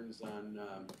concerns on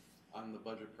the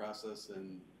budget process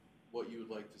and what you would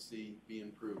like to see be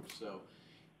improved. So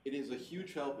it is a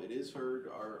huge help. It is heard.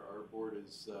 Our board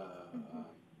is,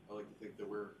 I like to think that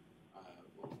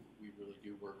we really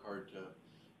do work hard to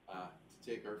to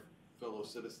take our fellow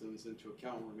citizens into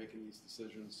account when we're making these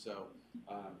decisions. So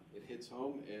it hits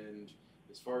home, and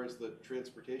as far as the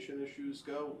transportation issues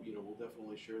go, we'll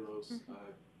definitely share those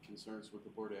concerns with the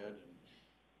Board of Ed.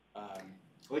 And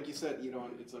like you said,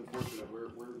 it's unfortunate.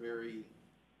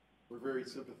 We're very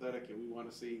sympathetic, and we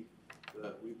want to see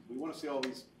we want to see all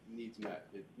these needs met.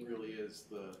 It really is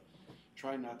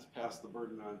trying not to pass the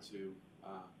burden on to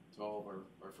all of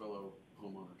our fellow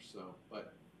homeowners. So,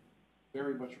 but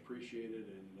very much appreciated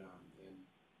and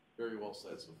very well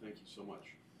said. So thank you so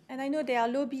much. And I know there are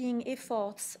lobbying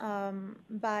efforts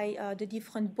by the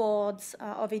different boards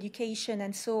of education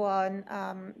and so on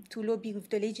to lobby with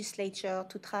the legislature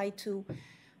to try to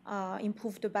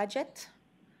improve the budget.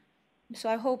 So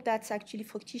I hope that's actually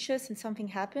fructious and something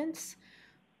happens.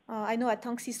 I know at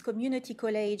Tanxis Community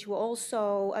College,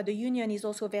 the union is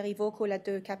also very vocal at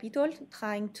the Capitol,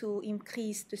 trying to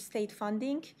increase the state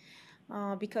funding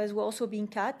because we're also being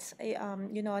cut,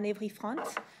 on every front.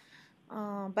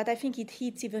 But I think it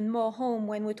hits even more home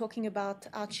when we're talking about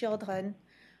our children.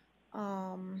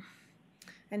 And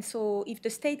so if the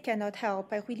state cannot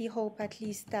help, I really hope at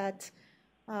least that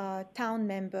town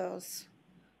members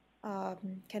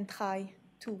can try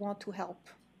to want to help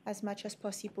as much as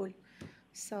possible.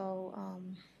 So,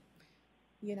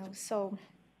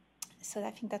 so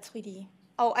I think that's really...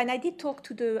 Oh, and I did talk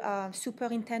to the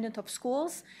superintendent of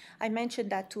schools. I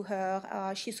mentioned that to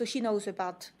her. So she knows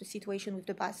about the situation with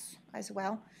the bus as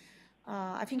well.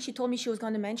 I think she told me she was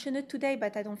going to mention it today,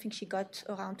 but I don't think she got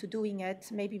around to doing it,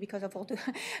 maybe because of all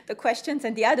the questions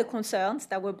and the other concerns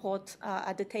that were brought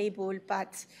at the table.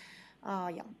 But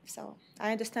so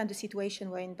I understand the situation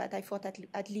we're in, but I thought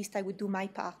at least I would do my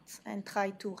part and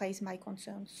try to raise my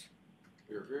concerns.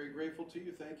 We're very grateful to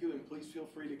you. Thank you, and please feel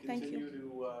free to continue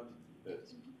to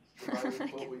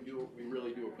provide what we do. We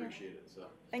really do appreciate it. So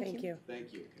thank you.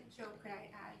 Thank you. Joe, could I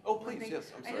add? Oh, please,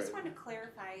 yes. I'm sorry. I just wanted to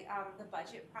clarify the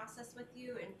budget process with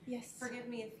you, and forgive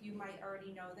me if you might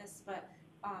already know this, but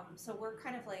so we're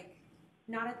kind of like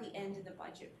not at the end of the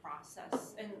budget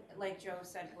process, and like Joe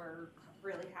said, we're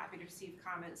really happy to receive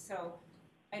comments. So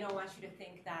I don't want you to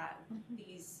think that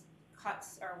these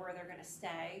cuts are where they're going to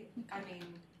stay. I mean,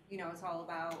 it's all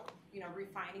about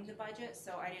refining the budget.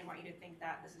 So I didn't want you to think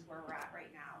that this is where we're at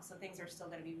right now. So things are still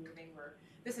going to be moving.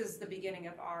 This is the beginning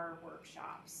of our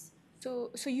workshops.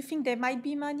 So you think there might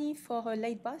be money for a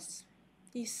late bus?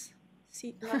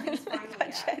 Nothing's final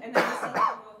yet, and then we still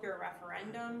have to go through a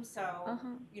referendum. So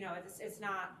it's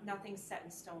nothing's set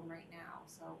in stone right now.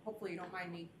 So hopefully you don't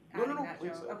mind me adding that,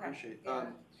 please, Joe. I appreciate it.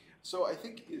 So I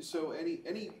think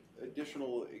any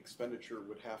additional expenditure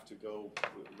would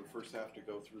first have to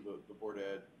go through the Board of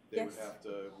Ed. They would have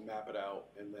to map it out,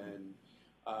 and then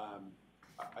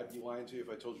I'd be lying to you if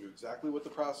I told you exactly what the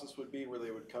process would be, where they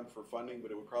would come for funding,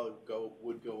 but it would probably go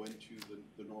into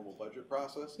the normal budget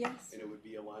process. Yes. And it would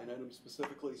be a line item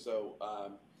specifically. So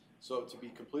so to be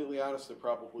completely honest, it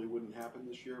probably wouldn't happen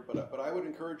this year, but I would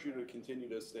encourage you to continue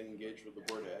to stay engaged with the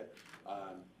Board of Ed.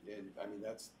 And I mean,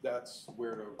 that's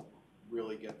where to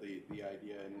really get the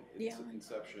idea and its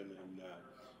inception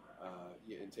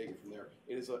and take it from there.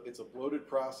 It's a bloated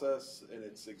process, and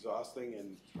it's exhausting,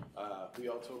 and we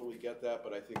all totally get that,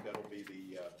 but I think that'll be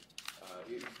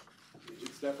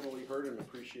it's definitely heard and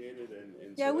appreciated.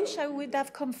 And I wish I would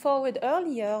have come forward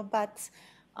earlier, but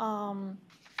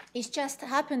it's just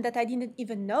happened that I didn't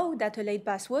even know that a late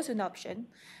bus was an option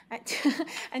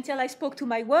until I spoke to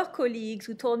my work colleagues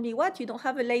who told me, what, you don't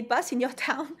have a late bus in your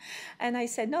town? And I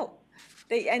said, no.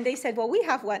 They said, well, we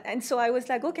have one. And so I was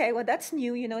like, okay, well, that's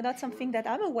new, not something that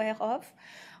I'm aware of.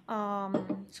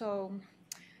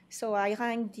 So I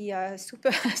rang the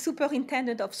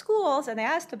superintendent of schools and I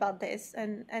asked about this,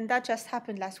 and that just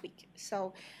happened last week.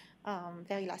 So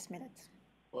very last minute.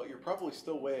 Well, you're probably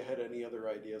still way ahead of any other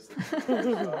ideas. So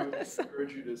I would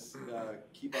encourage you to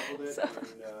keep up with it,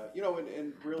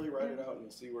 and really write it out and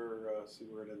see where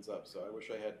it ends up. So I wish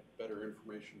I had better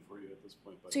information for you at this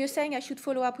point. But so you're saying I should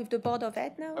follow up with the Board of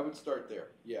Ed now? I would start there,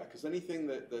 yeah, because anything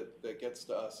that gets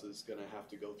to us is going to have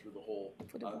to go through the whole.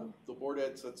 The Board of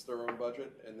Ed sets their own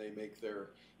budget, and they make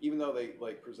even though they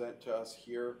present to us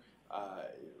here,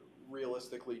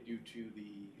 realistically, due to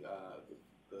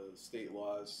the state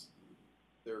laws,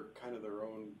 they're kind of their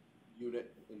own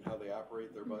unit in how they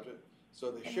operate their budget.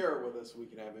 So they share it with us, we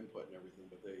can have input and everything,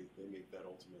 but they make that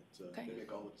ultimate, they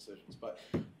make all the decisions. But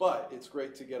it's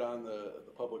great to get on the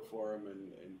public forum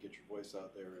and get your voice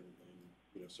out there,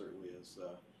 and certainly as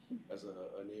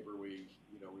a neighbor, we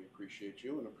appreciate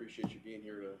you and appreciate you being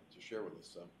here to share with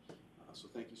us. So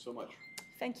thank you so much.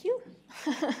 Thank you.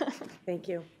 Thank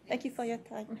you. Thank you for your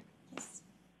time. Yes.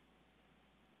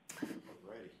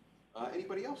 Alrighty.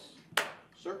 Anybody else?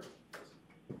 Sir?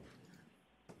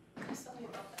 Sorry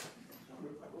about that.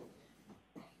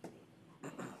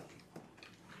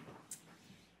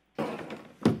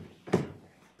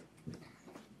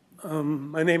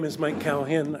 My name is Mike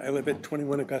Callahan. I live at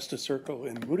 21 Augusta Circle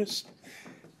in Woodus.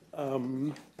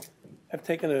 I've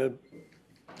taken a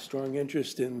strong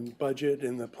interest in budget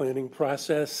and the planning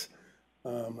process.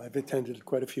 I've attended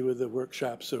quite a few of the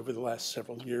workshops over the last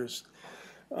several years.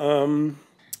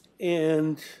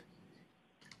 And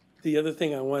the other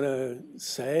thing I want to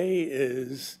say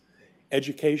is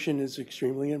education is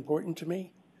extremely important to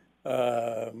me.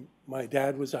 My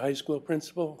dad was a high school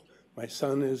principal. My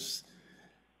son is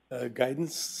a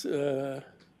guidance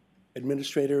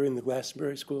administrator in the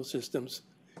Glastonbury school systems.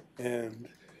 And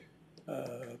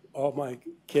all my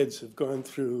kids have gone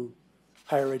through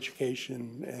higher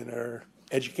education, and our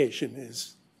education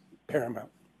is paramount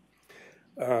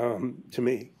to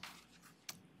me.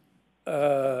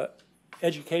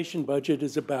 Education budget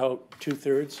is about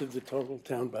 2/3 of the total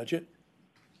town budget.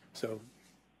 So,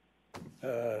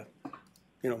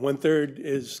 1/3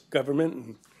 is government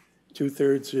and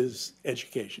 2/3 is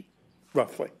education,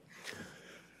 roughly.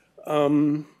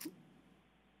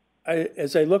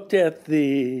 As I looked at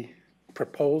the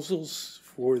proposals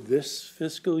for this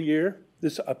fiscal year,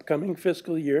 this upcoming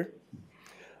fiscal year,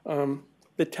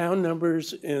 the town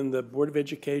numbers and the Board of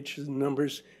Education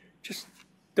numbers just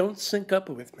don't sync up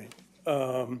with me.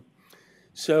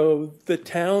 So the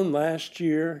town last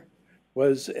year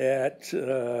was at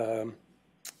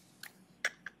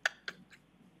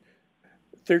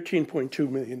 $13.2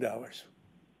 million.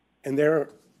 And they're,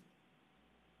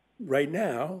 right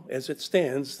now, as it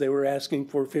stands, they were asking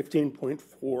for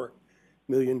 $15.4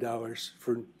 million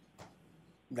for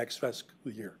next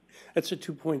fiscal year. That's a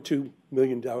 $2.2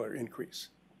 million increase.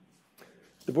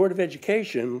 The Board of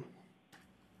Education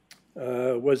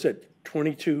was at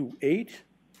 22.8,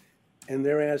 and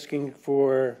they're asking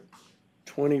for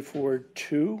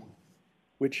 24.2,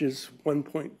 which is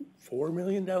 $1.4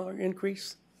 million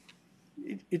increase.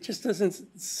 It just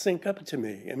doesn't sync up to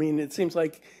me. I mean, it seems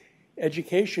like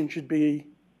education should be,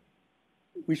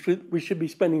 we should be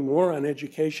spending more on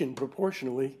education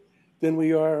proportionally than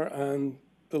we are on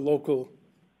the local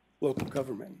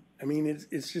government. I mean,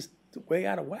 it's just way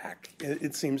out of whack,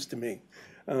 it seems to me.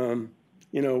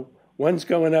 One's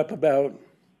going up about,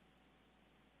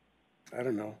 I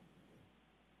don't know,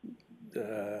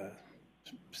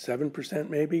 7%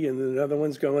 maybe, and the other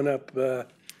one's going up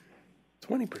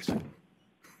 20%.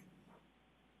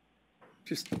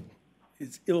 Just,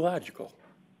 it's illogical.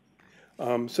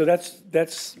 So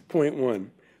that's point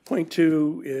one. Point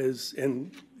two is,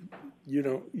 and you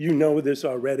know this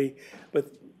already,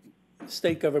 but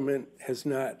state government has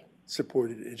not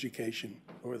supported education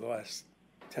over the last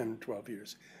 10, 12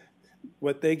 years.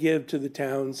 What they give to the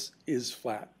towns is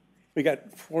flat. We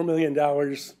got $4 million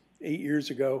 8 years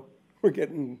ago. We're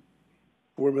getting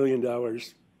 $4 million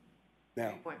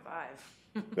now.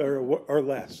 3.5. or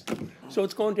less. So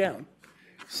it's going down.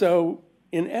 So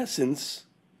in essence,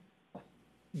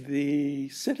 the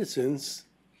citizens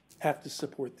have to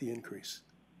support the increase.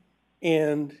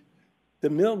 And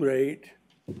the mill rate,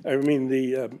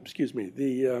 the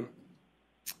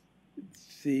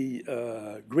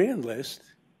grand list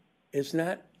is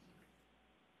not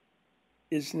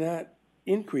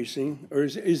increasing, or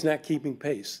is not keeping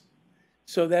pace.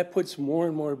 So that puts more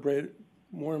and more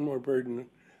burden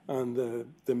on the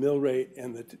mill rate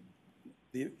and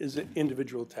the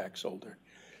individual tax holder.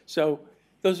 So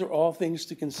those are all things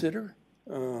to consider.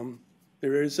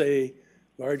 There is a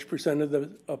large percent of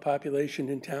the population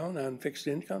in town on fixed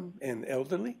income and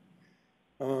elderly.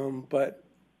 But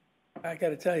I got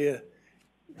to tell you,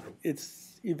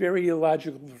 it's very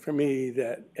illogical for me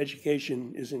that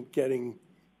education isn't getting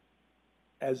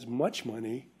as much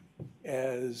money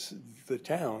as the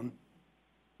town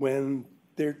when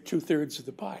they're 2/3 of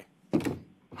the pie.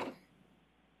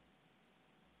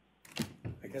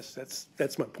 I guess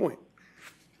that's my point.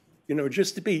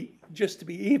 Just to be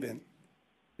even,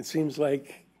 it seems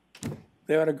like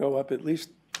they ought to go up at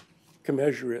least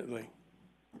commensurately.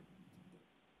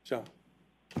 So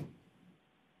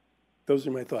those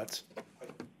are my thoughts.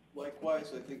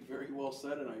 Likewise, I think very well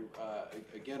said, and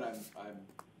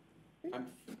I'm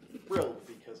thrilled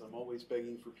because I'm always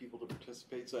begging for people to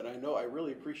participate. So, and I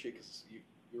really appreciate, because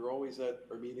you're always at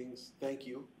our meetings. Thank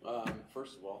you,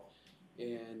 first of all,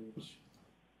 and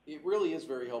it really is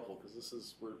very helpful,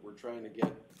 because we're trying to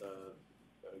get a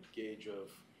gauge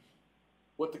of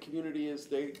what the community is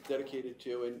dedicated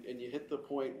to, and you hit the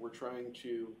point. We're trying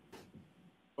to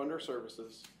fund our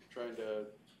services, trying to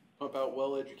pump out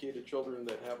well-educated children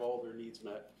that have all their needs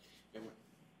met, and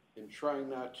and trying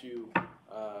not to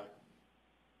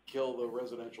kill the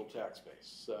residential tax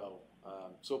base. So,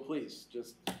 so please,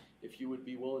 just if you would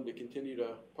be willing to continue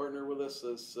to partner with us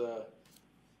as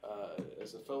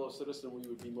a fellow citizen, we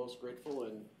would be most grateful,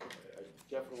 and I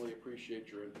definitely appreciate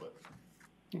your input.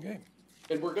 Okay.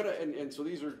 And we're gonna, and so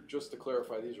these are, just to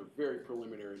clarify, these are very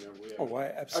preliminary now. We have, Oh, I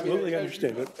absolutely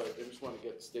understand it. But I just want to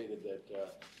get stated that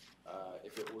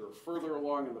if it were further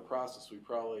along in the process, we'd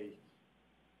probably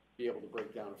be able to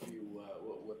break down a few,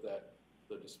 what the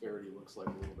disparity looks like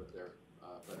a little bit there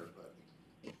better.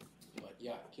 But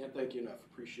yeah, can't thank you enough.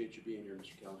 Appreciate you being here,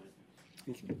 Mr. Callahan.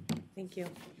 Thank you. Thank you.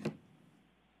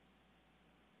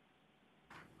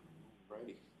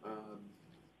 Alrighty.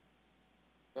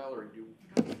 Valerie, do you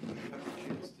have a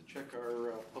chance to check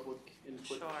our public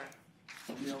input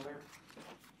Sure. email there?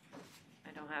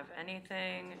 I don't have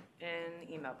anything in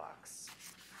the email box.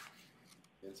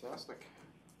 Fantastic.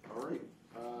 All right.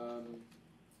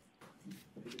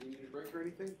 Do we need a break or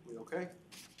anything? We okay?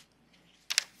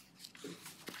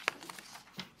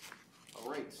 All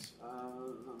right.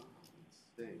 Let's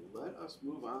see. Let us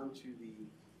move on to the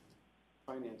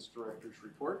finance director's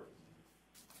report.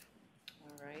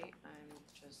 All right, I'm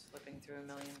just flipping through a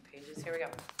million pages. Here we go.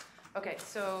 Okay,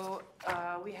 so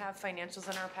we have financials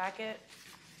in our packet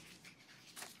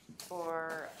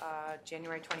for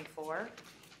January 24.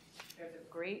 There's a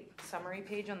great summary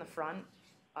page on the front,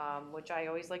 which I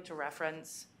always like to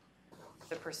reference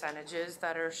the percentages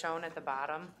that are shown at the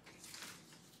bottom.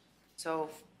 So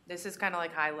this is kind of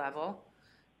like high level,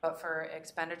 but for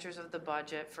expenditures of the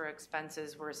budget, for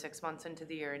expenses, we're 6 months into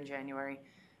the year in January.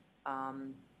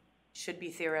 Should be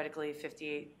theoretically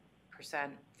 58%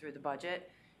 through the budget,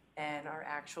 and our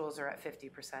actuals are at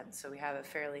 50%. So we have a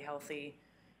fairly healthy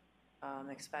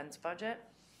expense budget.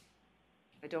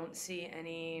 I don't see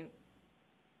any,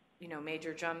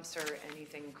 major jumps or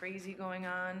anything crazy going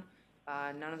on.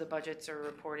 None of the budgets are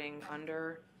reporting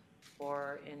under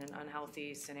or in an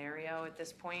unhealthy scenario at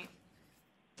this point.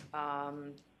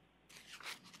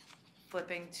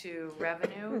 Flipping to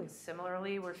revenue,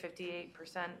 similarly, we're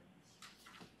 58%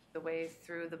 the way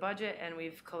through the budget, and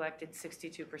we've collected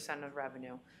 62% of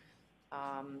revenue.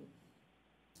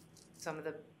 Some of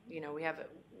the,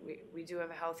 we do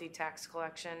have a healthy tax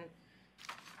collection,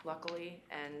 luckily,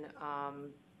 and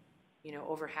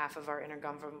over half of our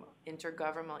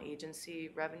intergovernmental agency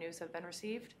revenues have been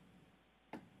received.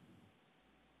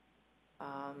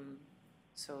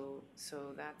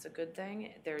 So that's a good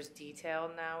thing. There's detail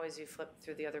now as you flip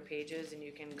through the other pages, and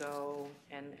you can go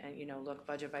and look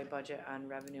budget by budget on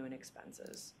revenue and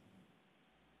expenses.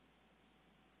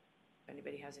 If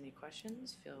anybody has any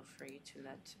questions, feel free to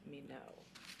let me know.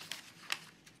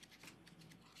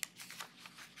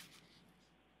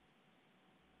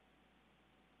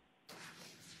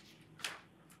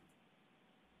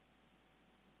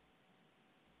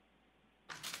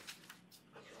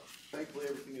 Thankfully,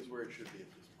 everything is where it should be at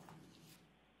this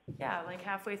point. Yeah, like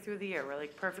halfway through the year. We're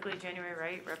like perfectly January,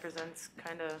 right? Represents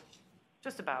kind of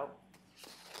just about.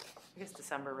 I guess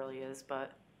December really is,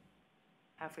 but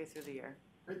halfway through the year.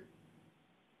 Great.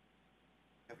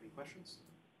 Have any questions?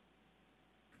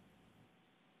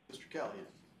 Mr. Callahan.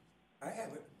 I have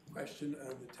a question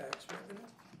on the tax revenue.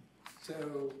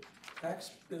 So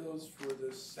tax bills for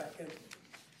the second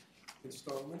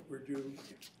installment were due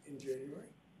in January?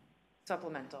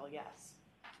 Supplemental, yes.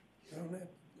 I don't know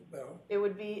about. It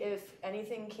would be if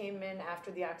anything came in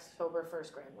after the October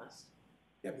 1st grand list.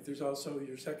 Yeah, but there's also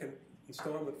your second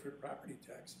installment for property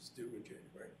taxes due in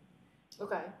January.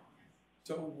 Okay.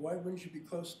 So why wouldn't you be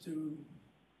close to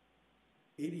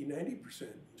 80–90%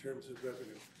 in terms of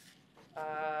revenue?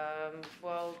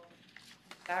 Well,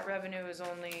 that revenue is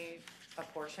only a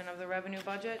portion of the revenue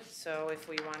budget. So if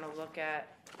we want to look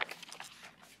at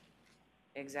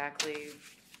exactly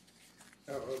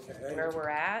where we're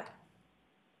at,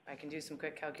 I can do some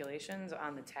quick calculations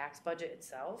on the tax budget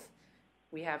itself.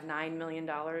 We have $9 million,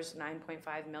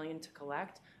 $9.5 million to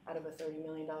collect out of a $30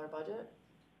 million budget.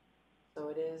 So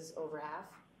it is over half.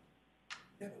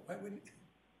 Yeah, but why wouldn't,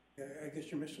 I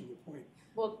guess you're missing the point.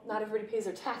 Well, not everybody pays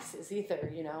their taxes either,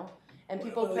 and Well,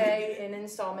 people pay in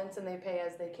installments and they pay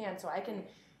as they can. So I can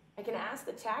ask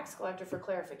the tax collector for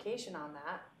clarification on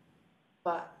that,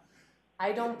 but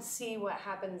I don't see what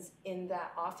happens in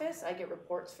that office. I get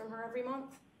reports from her every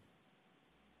month,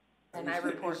 and I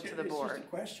report to the board. It's just a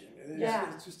question.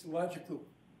 Yeah. It's just a logical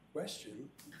question.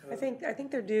 I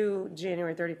think they're due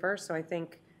January 31st, so I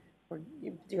think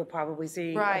you'll probably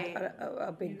see Right.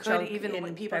 a big You could chunk even in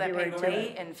with people February that too. pay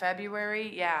late in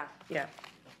February, yeah. Yeah.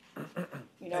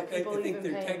 People I think even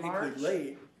they're pay in technically March.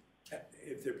 late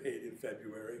if they're paid in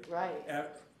February. Right.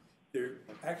 they're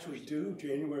actually due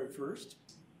January 1st.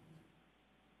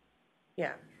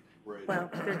 Yeah, Right. well,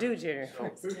 they're due January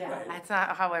 1st. Yeah, that's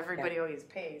not how everybody always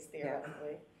pays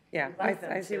theoretically. Yeah, We'd like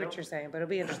them I see to. what you're saying, but it'll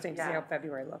be interesting to see Yeah. how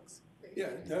February looks. Yeah,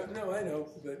 no, I know,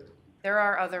 but There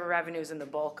are other revenues in the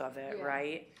bulk of it, Yeah.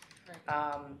 right?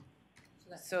 Right.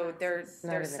 So they're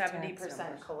Not in the tax 70%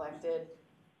 numbers. collected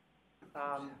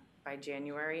by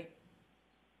January.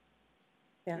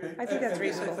 Yeah, I think that's I guess I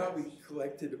reasonable. thought we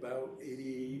collected about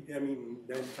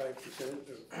 95%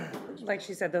 of. Like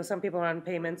she said, though, some people are on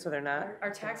payment, so they're not.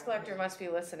 Our tax collector must be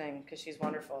listening because she's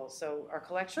wonderful. So our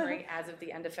collection rate as of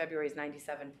the end of February is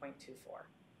 97.24.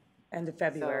 End of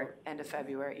February. So, end of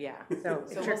February, yeah. So it So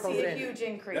we'll trickles see a in. huge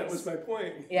increase. That was my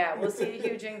point. Yeah, we'll see a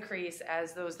huge increase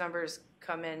as those numbers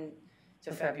come in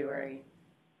to February.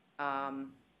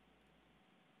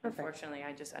 Unfortunately,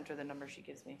 I just enter the number she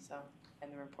gives me, so,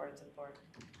 and then report it to the board.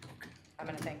 I'm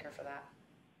gonna thank her for that.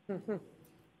 Well,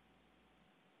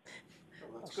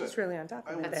 that's good. She's really on top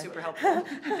of it. That's there. super helpful.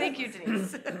 Thank you,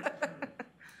 Denise.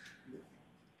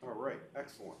 All right,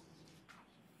 excellent.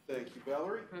 Thank you,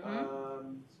 Valerie.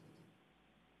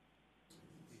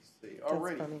 Let's see, all That's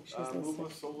righty, funny. She's move listening.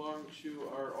 us along to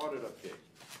our audit update.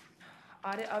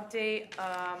 Audit update,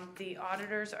 the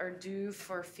auditors are due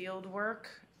for field work,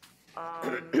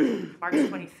 March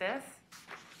 25th.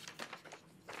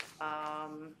 As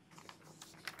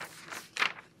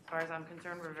far as I'm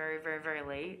concerned, we're very, very, very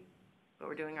late, but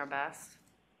we're doing our best.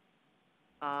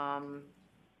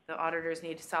 The auditors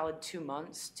need a solid 2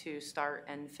 months to start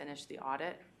and finish the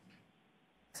audit.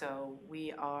 So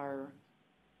we are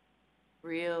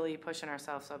really pushing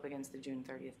ourselves up against the June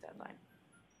 30th deadline.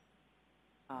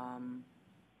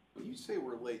 When you say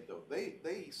we're late, though,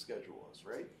 they schedule us,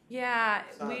 right? Yeah,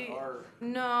 It's not our,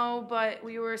 no, but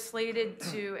we were slated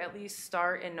to at least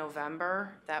start in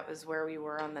November. That was where we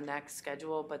were on the next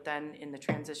schedule, but then in the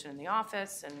transition in the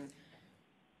office and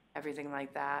everything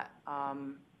like that,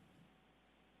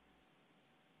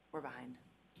 we're behind.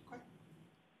 okay.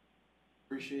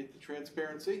 Appreciate the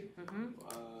transparency.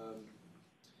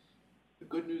 The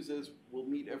good news is we'll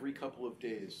meet every couple of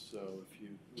days, so if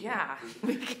you. Yeah,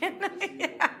 we can.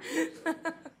 If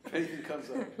anything comes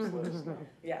up, just let us know.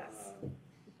 Yes.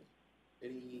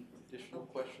 Any additional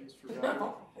questions for Valerie?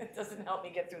 No, it doesn't help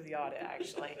me get through the audit,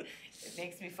 actually. It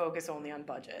makes me focus only on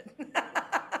budget.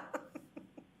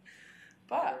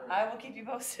 But I will keep you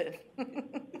posted.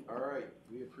 All right,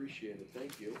 we appreciate it,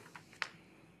 thank you.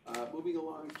 Moving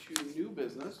along to new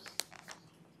business.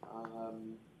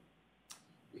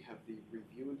 We have the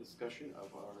review and discussion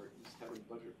of our East Haven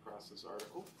budget process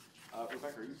article.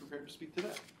 Rebecca, are you prepared to speak to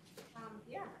that?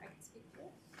 Yeah, I can speak to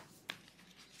it.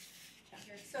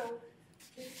 So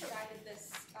we provided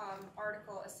this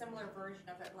article, a similar version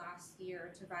of it last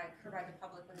year to provide the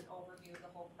public with an overview of the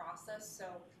whole process. So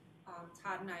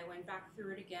Todd and I went back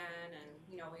through it again, and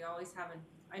we always have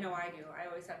I know I do, I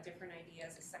always have different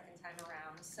ideas a second time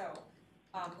around. So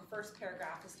the first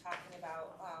paragraph is talking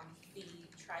about the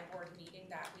tri-board meeting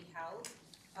that we held.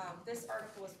 This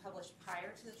article was published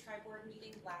prior to the tri-board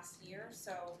meeting last year,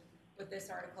 so with this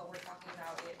article we're talking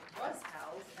about it was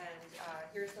held, and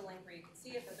here's the link where you can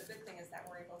see it, but the good thing is that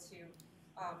we're able to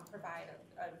provide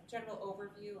a general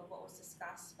overview of what was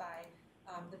discussed by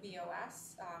the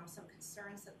BOS, some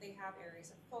concerns that they have,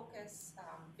 areas of focus,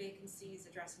 vacancies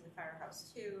addressing the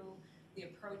Firehouse 2, the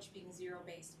approach being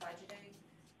zero-based budgeting,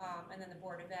 and then the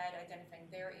Board of Ed identifying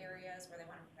their areas where they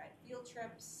want to provide field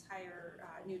trips, hire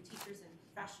new teachers and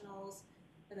professionals,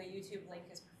 and the YouTube link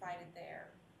is provided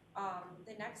there.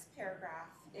 The next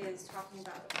paragraph is talking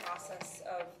about the process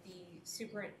of the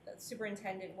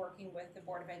superintendent working with the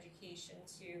Board of Education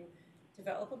to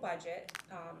develop a budget.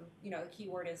 The key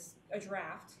word is a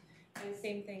draft. And the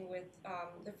same thing with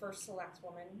the first select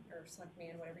woman, or select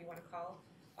man, whatever you want to call,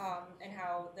 and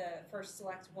how the first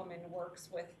select woman works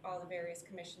with all the various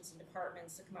commissions and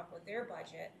departments to come up with their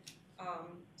budget.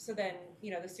 So then,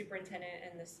 the superintendent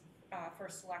and this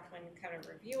first selectman kind of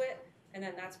review it, and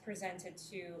then that's presented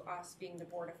to us being the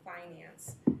Board of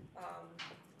Finance,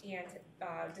 and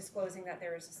disclosing that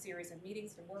there is a series of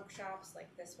meetings and workshops like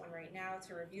this one right now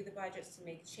to review the budgets, to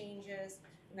make changes,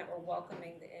 and that we're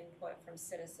welcoming the input from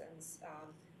citizens,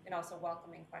 and also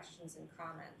welcoming questions and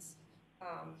comments.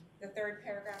 The third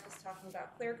paragraph is talking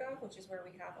about ClearGov, which is where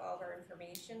we have all of our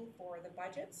information for the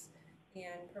budgets,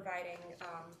 and providing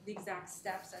the exact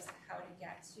steps as to how to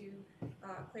get to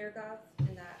ClearGov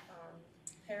in that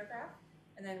paragraph.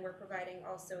 And then we're providing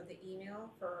also the email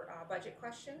for budget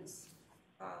questions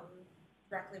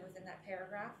directly within that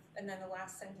paragraph. And then the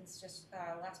last sentence,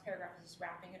 last paragraph is just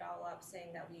wrapping it all up,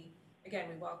 saying that we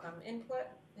welcome input,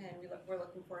 and we're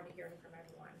looking forward to hearing from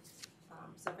everyone.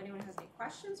 So if anyone has any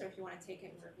questions, or if you wanna take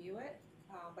it and review it,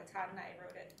 but Todd and I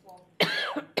wrote it,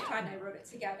 Todd and I wrote it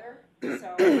together, so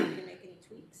I'm happy to make any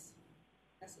tweaks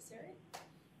necessary.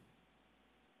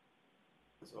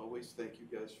 As always, thank you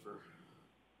guys for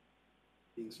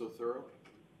being so thorough.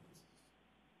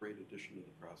 Great addition to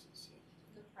the process.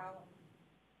 No problem.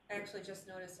 I actually just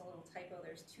noticed a little typo.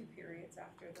 There's 2 periods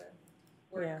after the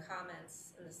word Yeah.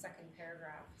 comments in the second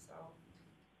paragraph, so I'll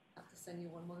have to send you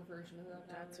one more version of that.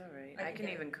 That's all right. I I can can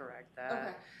get it. even correct that.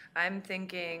 Okay. I'm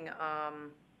thinking,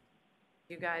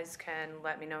 you guys can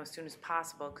let me know as soon as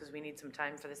possible, because we need some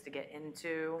time for this to get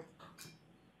into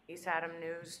East Haddam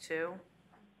News too.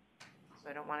 So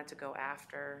I don't want it to go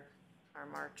after our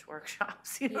March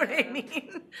workshops, you know what I Yeah.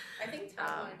 mean? I think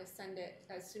Todd wanted to send it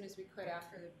as soon as we could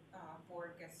after the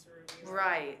board gets to review it.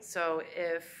 Right, so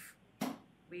if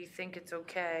we think it's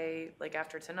okay, like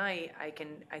after tonight, I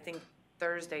think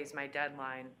Thursday's my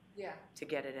deadline Yeah. to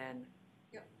get it in.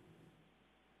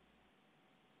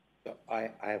 So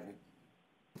I have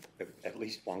at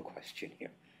least one question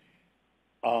here.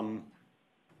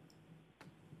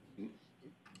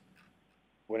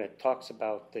 When it talks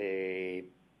about the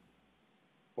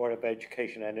Board of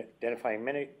Education identifying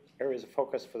many areas of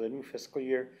focus for the new fiscal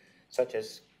year, such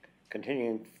as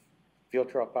continuing field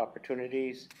trip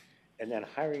opportunities, and then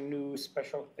hiring new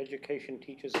special education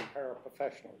teachers and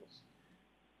paraprofessionals.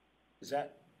 Is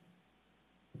that,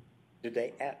 did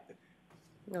they add?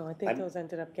 No, I think those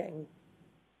ended up getting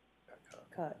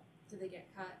cut. Did they get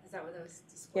cut? Is that what those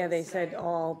disclosed? Yeah, they said today?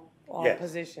 all Yes.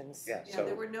 positions. Yeah, Yeah, so,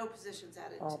 there were no positions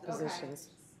added All to the. positions.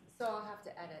 So I'll have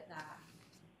to edit that.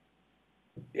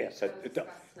 yeah, so That was don't,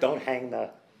 discussed don't tonight. hang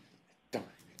the,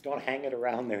 don't hang it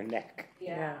around their neck.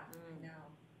 Yeah. I know.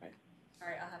 Right. All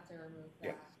right, I'll have to remove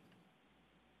Yeah. that.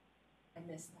 I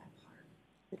missed that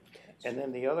part. And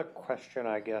then the other question,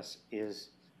 I guess, is,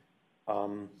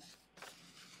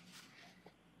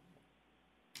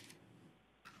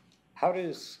 how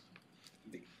does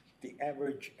the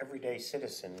average everyday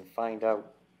citizen find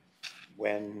out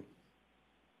when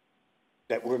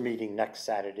that we're meeting next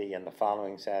Saturday and the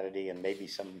following Saturday and maybe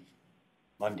some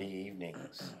Monday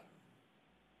evenings?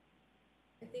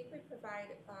 I think we provide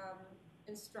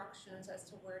instructions as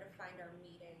to where to find our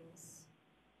meetings.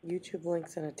 YouTube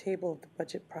links and a table of the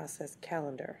budget process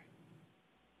calendar.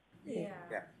 Yeah.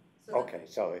 Yeah. So the Okay,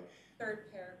 so,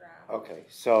 third paragraph. okay,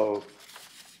 so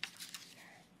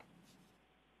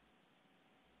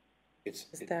Is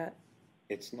that,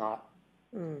 it's not,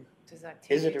 Does that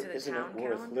take is you it, to the isn't town it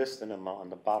worth calendar? listing them on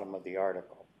the bottom of the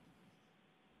article?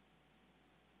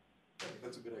 I think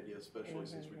that's a good idea, especially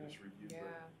since we just reviewed Yeah.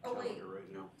 the Oh, wait. calendar right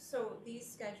now. So these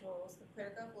schedules, the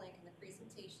ClearGov link and the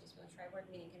presentations from the tri-board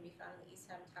meeting can be found on the East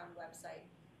Haddam Town website.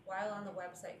 While on the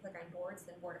website, click on boards,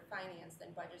 then Board of Finance,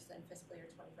 then budgets, then fiscal year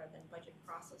 25, then budget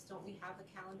process. Don't we have the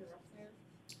calendar up there?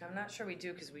 I'm not sure we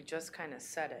do, because we just kind of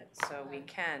said it, so we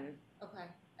can. Okay.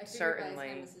 I figured by the Certainly.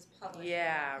 time this is published.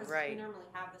 Yeah, because right. we normally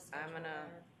have the schedule I'm gonna-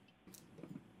 there.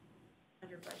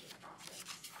 Under budget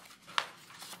process.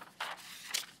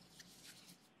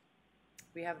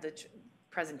 We have the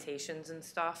presentations and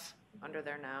stuff under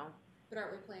there now. But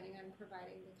aren't we planning on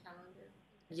providing the calendar?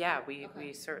 Yeah, we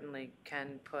Okay. certainly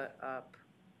can put up,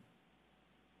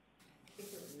 I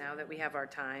think it was- now that we have our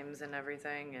times and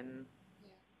everything and Yeah.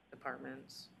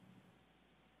 departments.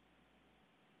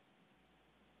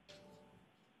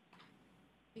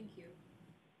 Thank you.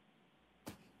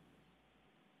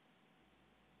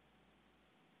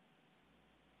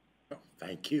 Oh,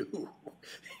 thank you.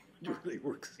 It really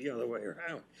works the other way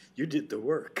around. You did the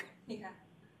work. Yeah.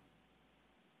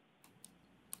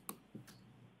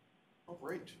 All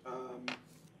right.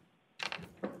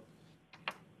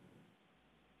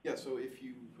 Yeah, so if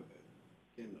you,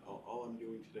 again, all I'm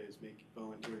doing today is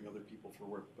volunteering other people for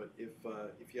work, but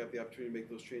if you have the opportunity to make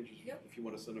those changes, Yep. if you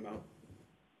want to send them out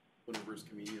whenever it's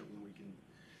convenient, and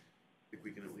I think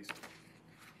we can at least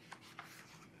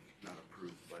not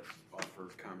approve, but offer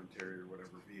commentary or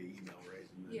whatever via email, right?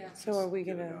 And then Yeah. So are we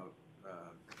get it gonna- out,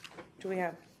 do we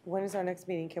have, when is our next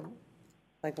meeting?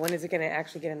 When is it gonna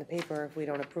actually get in the paper if we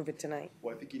don't approve it tonight?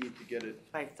 Well, I think you need to get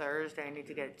it, By Thursday, I need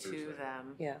to get it to Thursday.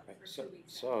 them Yeah. Right, For so, 2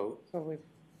 weeks. so,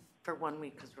 for 1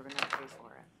 week, because we're gonna pay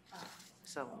for it. Uh,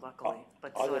 So luckily,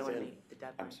 but other still I wanna than- meet the I'm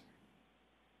deadline. sorry.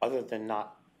 Other than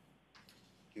not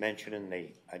mentioning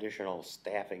the additional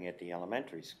staffing at the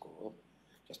elementary school,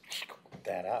 just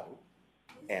that out,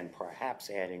 and perhaps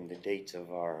adding the dates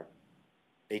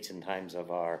and times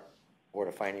of our Board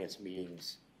of Finance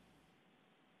meetings,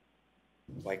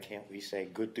 why can't we say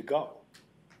good to go?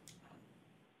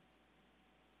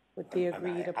 With the I'm-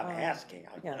 agreed upon. I'm asking.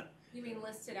 Yeah. You mean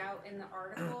listed out in the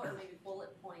article or maybe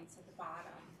bullet points at the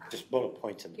bottom? Just bullet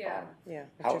points in the Yeah. bottom.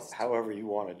 Yeah. However you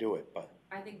want to do it, but.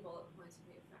 I think bullet points would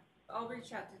be effective. I'll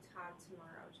reach out to Todd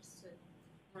tomorrow just to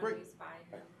run Great. these by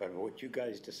him. But what you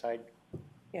guys decide,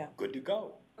 Yeah. good to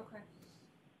go. Okay.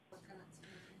 Work on that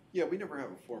tomorrow. Yeah, we never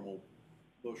have a formal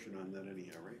motion on that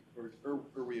anyhow, right? Or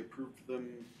we approved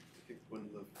them, I think,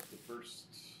 when the first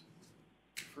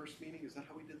meeting, is that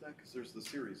how we did that? Because there's the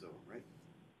series of them, right?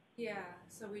 Yeah,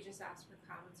 so we just asked for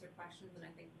comments or questions, and I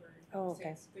think we're, Oh, so okay.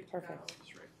 it's good to Perfect. go.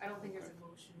 That's right. I don't think there's a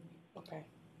motion. Okay.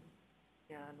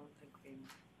 Yeah, I don't think we.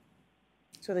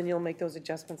 So then you'll make those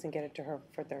adjustments and get it to her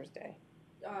for Thursday?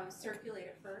 Circulate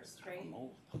it first, right?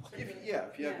 Circulate it. Yeah,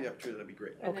 if you have the opportunity, that'd be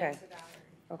great. And then Okay. to Valerie.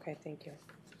 Okay, thank you.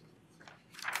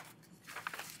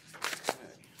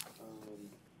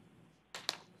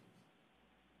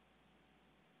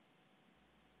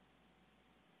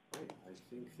 Okay, right, I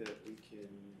think that we can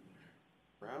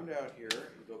round out here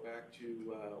and go back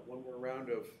to one more round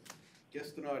of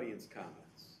guest and audience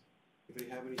comments. Anybody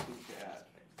have anything to add?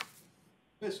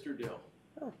 Mr. Dill,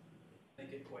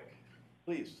 Make it quick.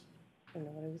 please. I don't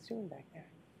know what I was doing back there.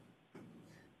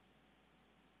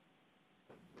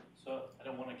 So I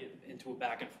don't want to get into a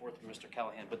back and forth with Mr.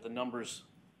 Callahan, but the numbers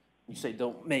you say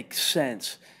don't make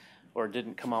sense or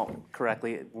didn't come out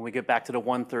correctly. When we get back to the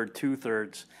 1/3,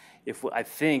 2/3, I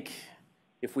think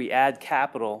if we add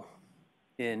capital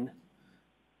in,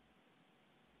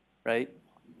 right?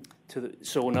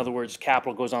 So in other words,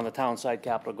 capital goes on the town side,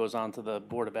 capital goes on to the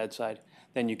Board of Ed side,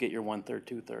 then you get your 1/3,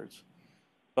 2/3.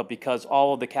 But because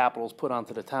all of the capital is put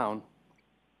onto the town,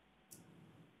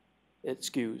 it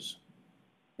skews.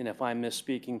 And if I'm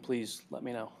misspeaking, please let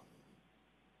me know.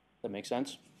 That make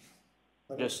sense?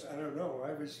 I don't know,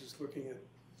 I was just looking at,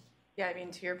 Yeah, I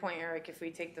mean, to your point, Eric, if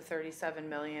we take the 37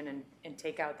 million and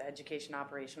take out the education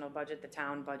operational budget, the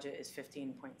town budget is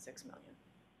 15.6 million.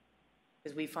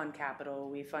 Because we fund capital,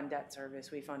 we fund debt service,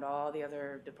 we fund all the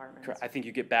other departments. I think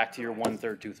you get back to your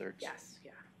 1/3, 2/3. Yes,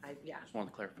 yeah, yeah. Just wanted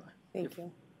to clarify. Thank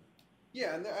you.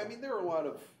 Yeah, and I mean, there are a lot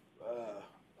of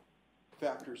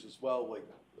factors as well,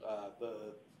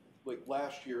 like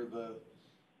last year,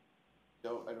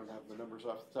 I don't have the numbers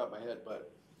off the top of my head,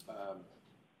 but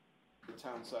the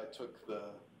town side took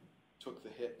the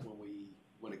hit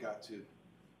when it got to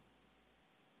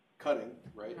cutting,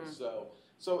 right? Mm-hmm.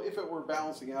 So if it were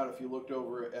balancing out, if you looked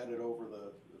at it over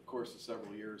the course of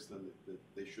several years, then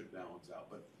they should balance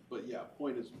out. But yeah,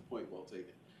 point well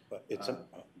taken. But it's go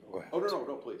ahead. Oh,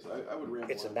 no, please. I would ramble.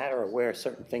 It's a on. matter of where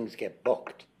certain things get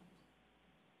booked.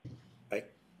 Right?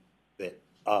 That,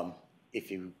 if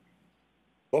you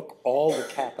book all the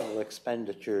capital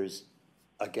expenditures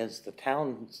against the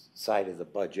town side of the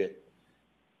budget,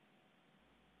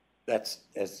 that's,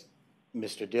 as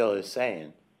Mr. Dill is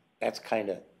saying, that's kind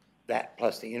of, that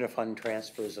plus the interfund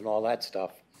transfers and all that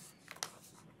stuff.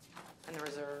 And the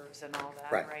reserves and all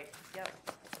that, Right. right? Yep.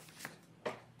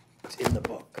 It's in the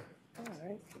book. All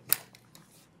right.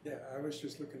 yeah, I was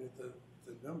just looking at the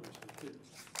numbers, but didn't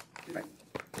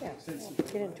Yeah, make sense we'll to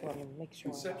get into it and make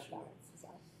sure all that conceptually. balances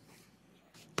out.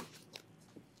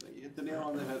 You hit the nail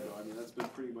on the head, though. I mean, that's been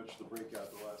pretty much the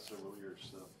breakout the last several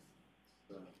years, so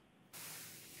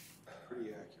pretty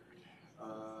accurate.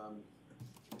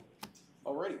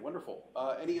 Alrighty, wonderful.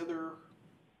 Any other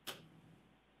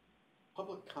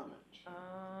public comment?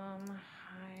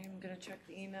 I'm gonna check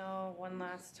the email one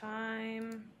last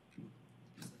time.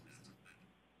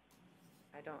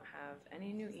 I don't have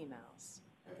any new emails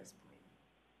at this point.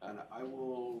 And I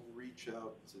will reach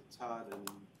out to Todd and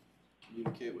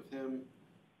communicate with him.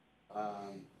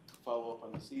 Follow up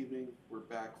on this evening. We're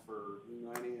back for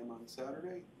 9 a.m. on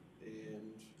Saturday,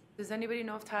 and Does anybody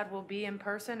know if Todd will be in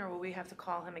person, or will we have to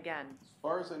call him again? as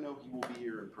far as I know, he will be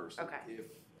here in person. Okay.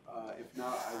 If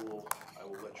not, I will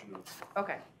let you know.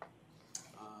 Okay.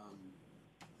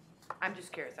 I'm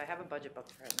just curious. I have a budget book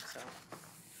for him, so.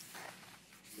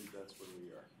 I think that's where we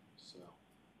are. So,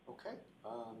 okay.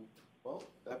 Well,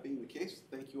 that being the case,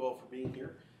 thank you all for being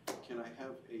here. Can I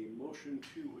have a motion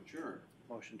to adjourn?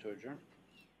 Motion to adjourn.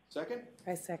 Second?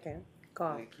 I second.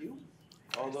 Call. Thank you.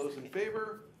 All those in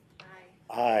favor?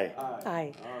 Aye. Aye.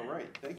 Aye. All right. Thank you.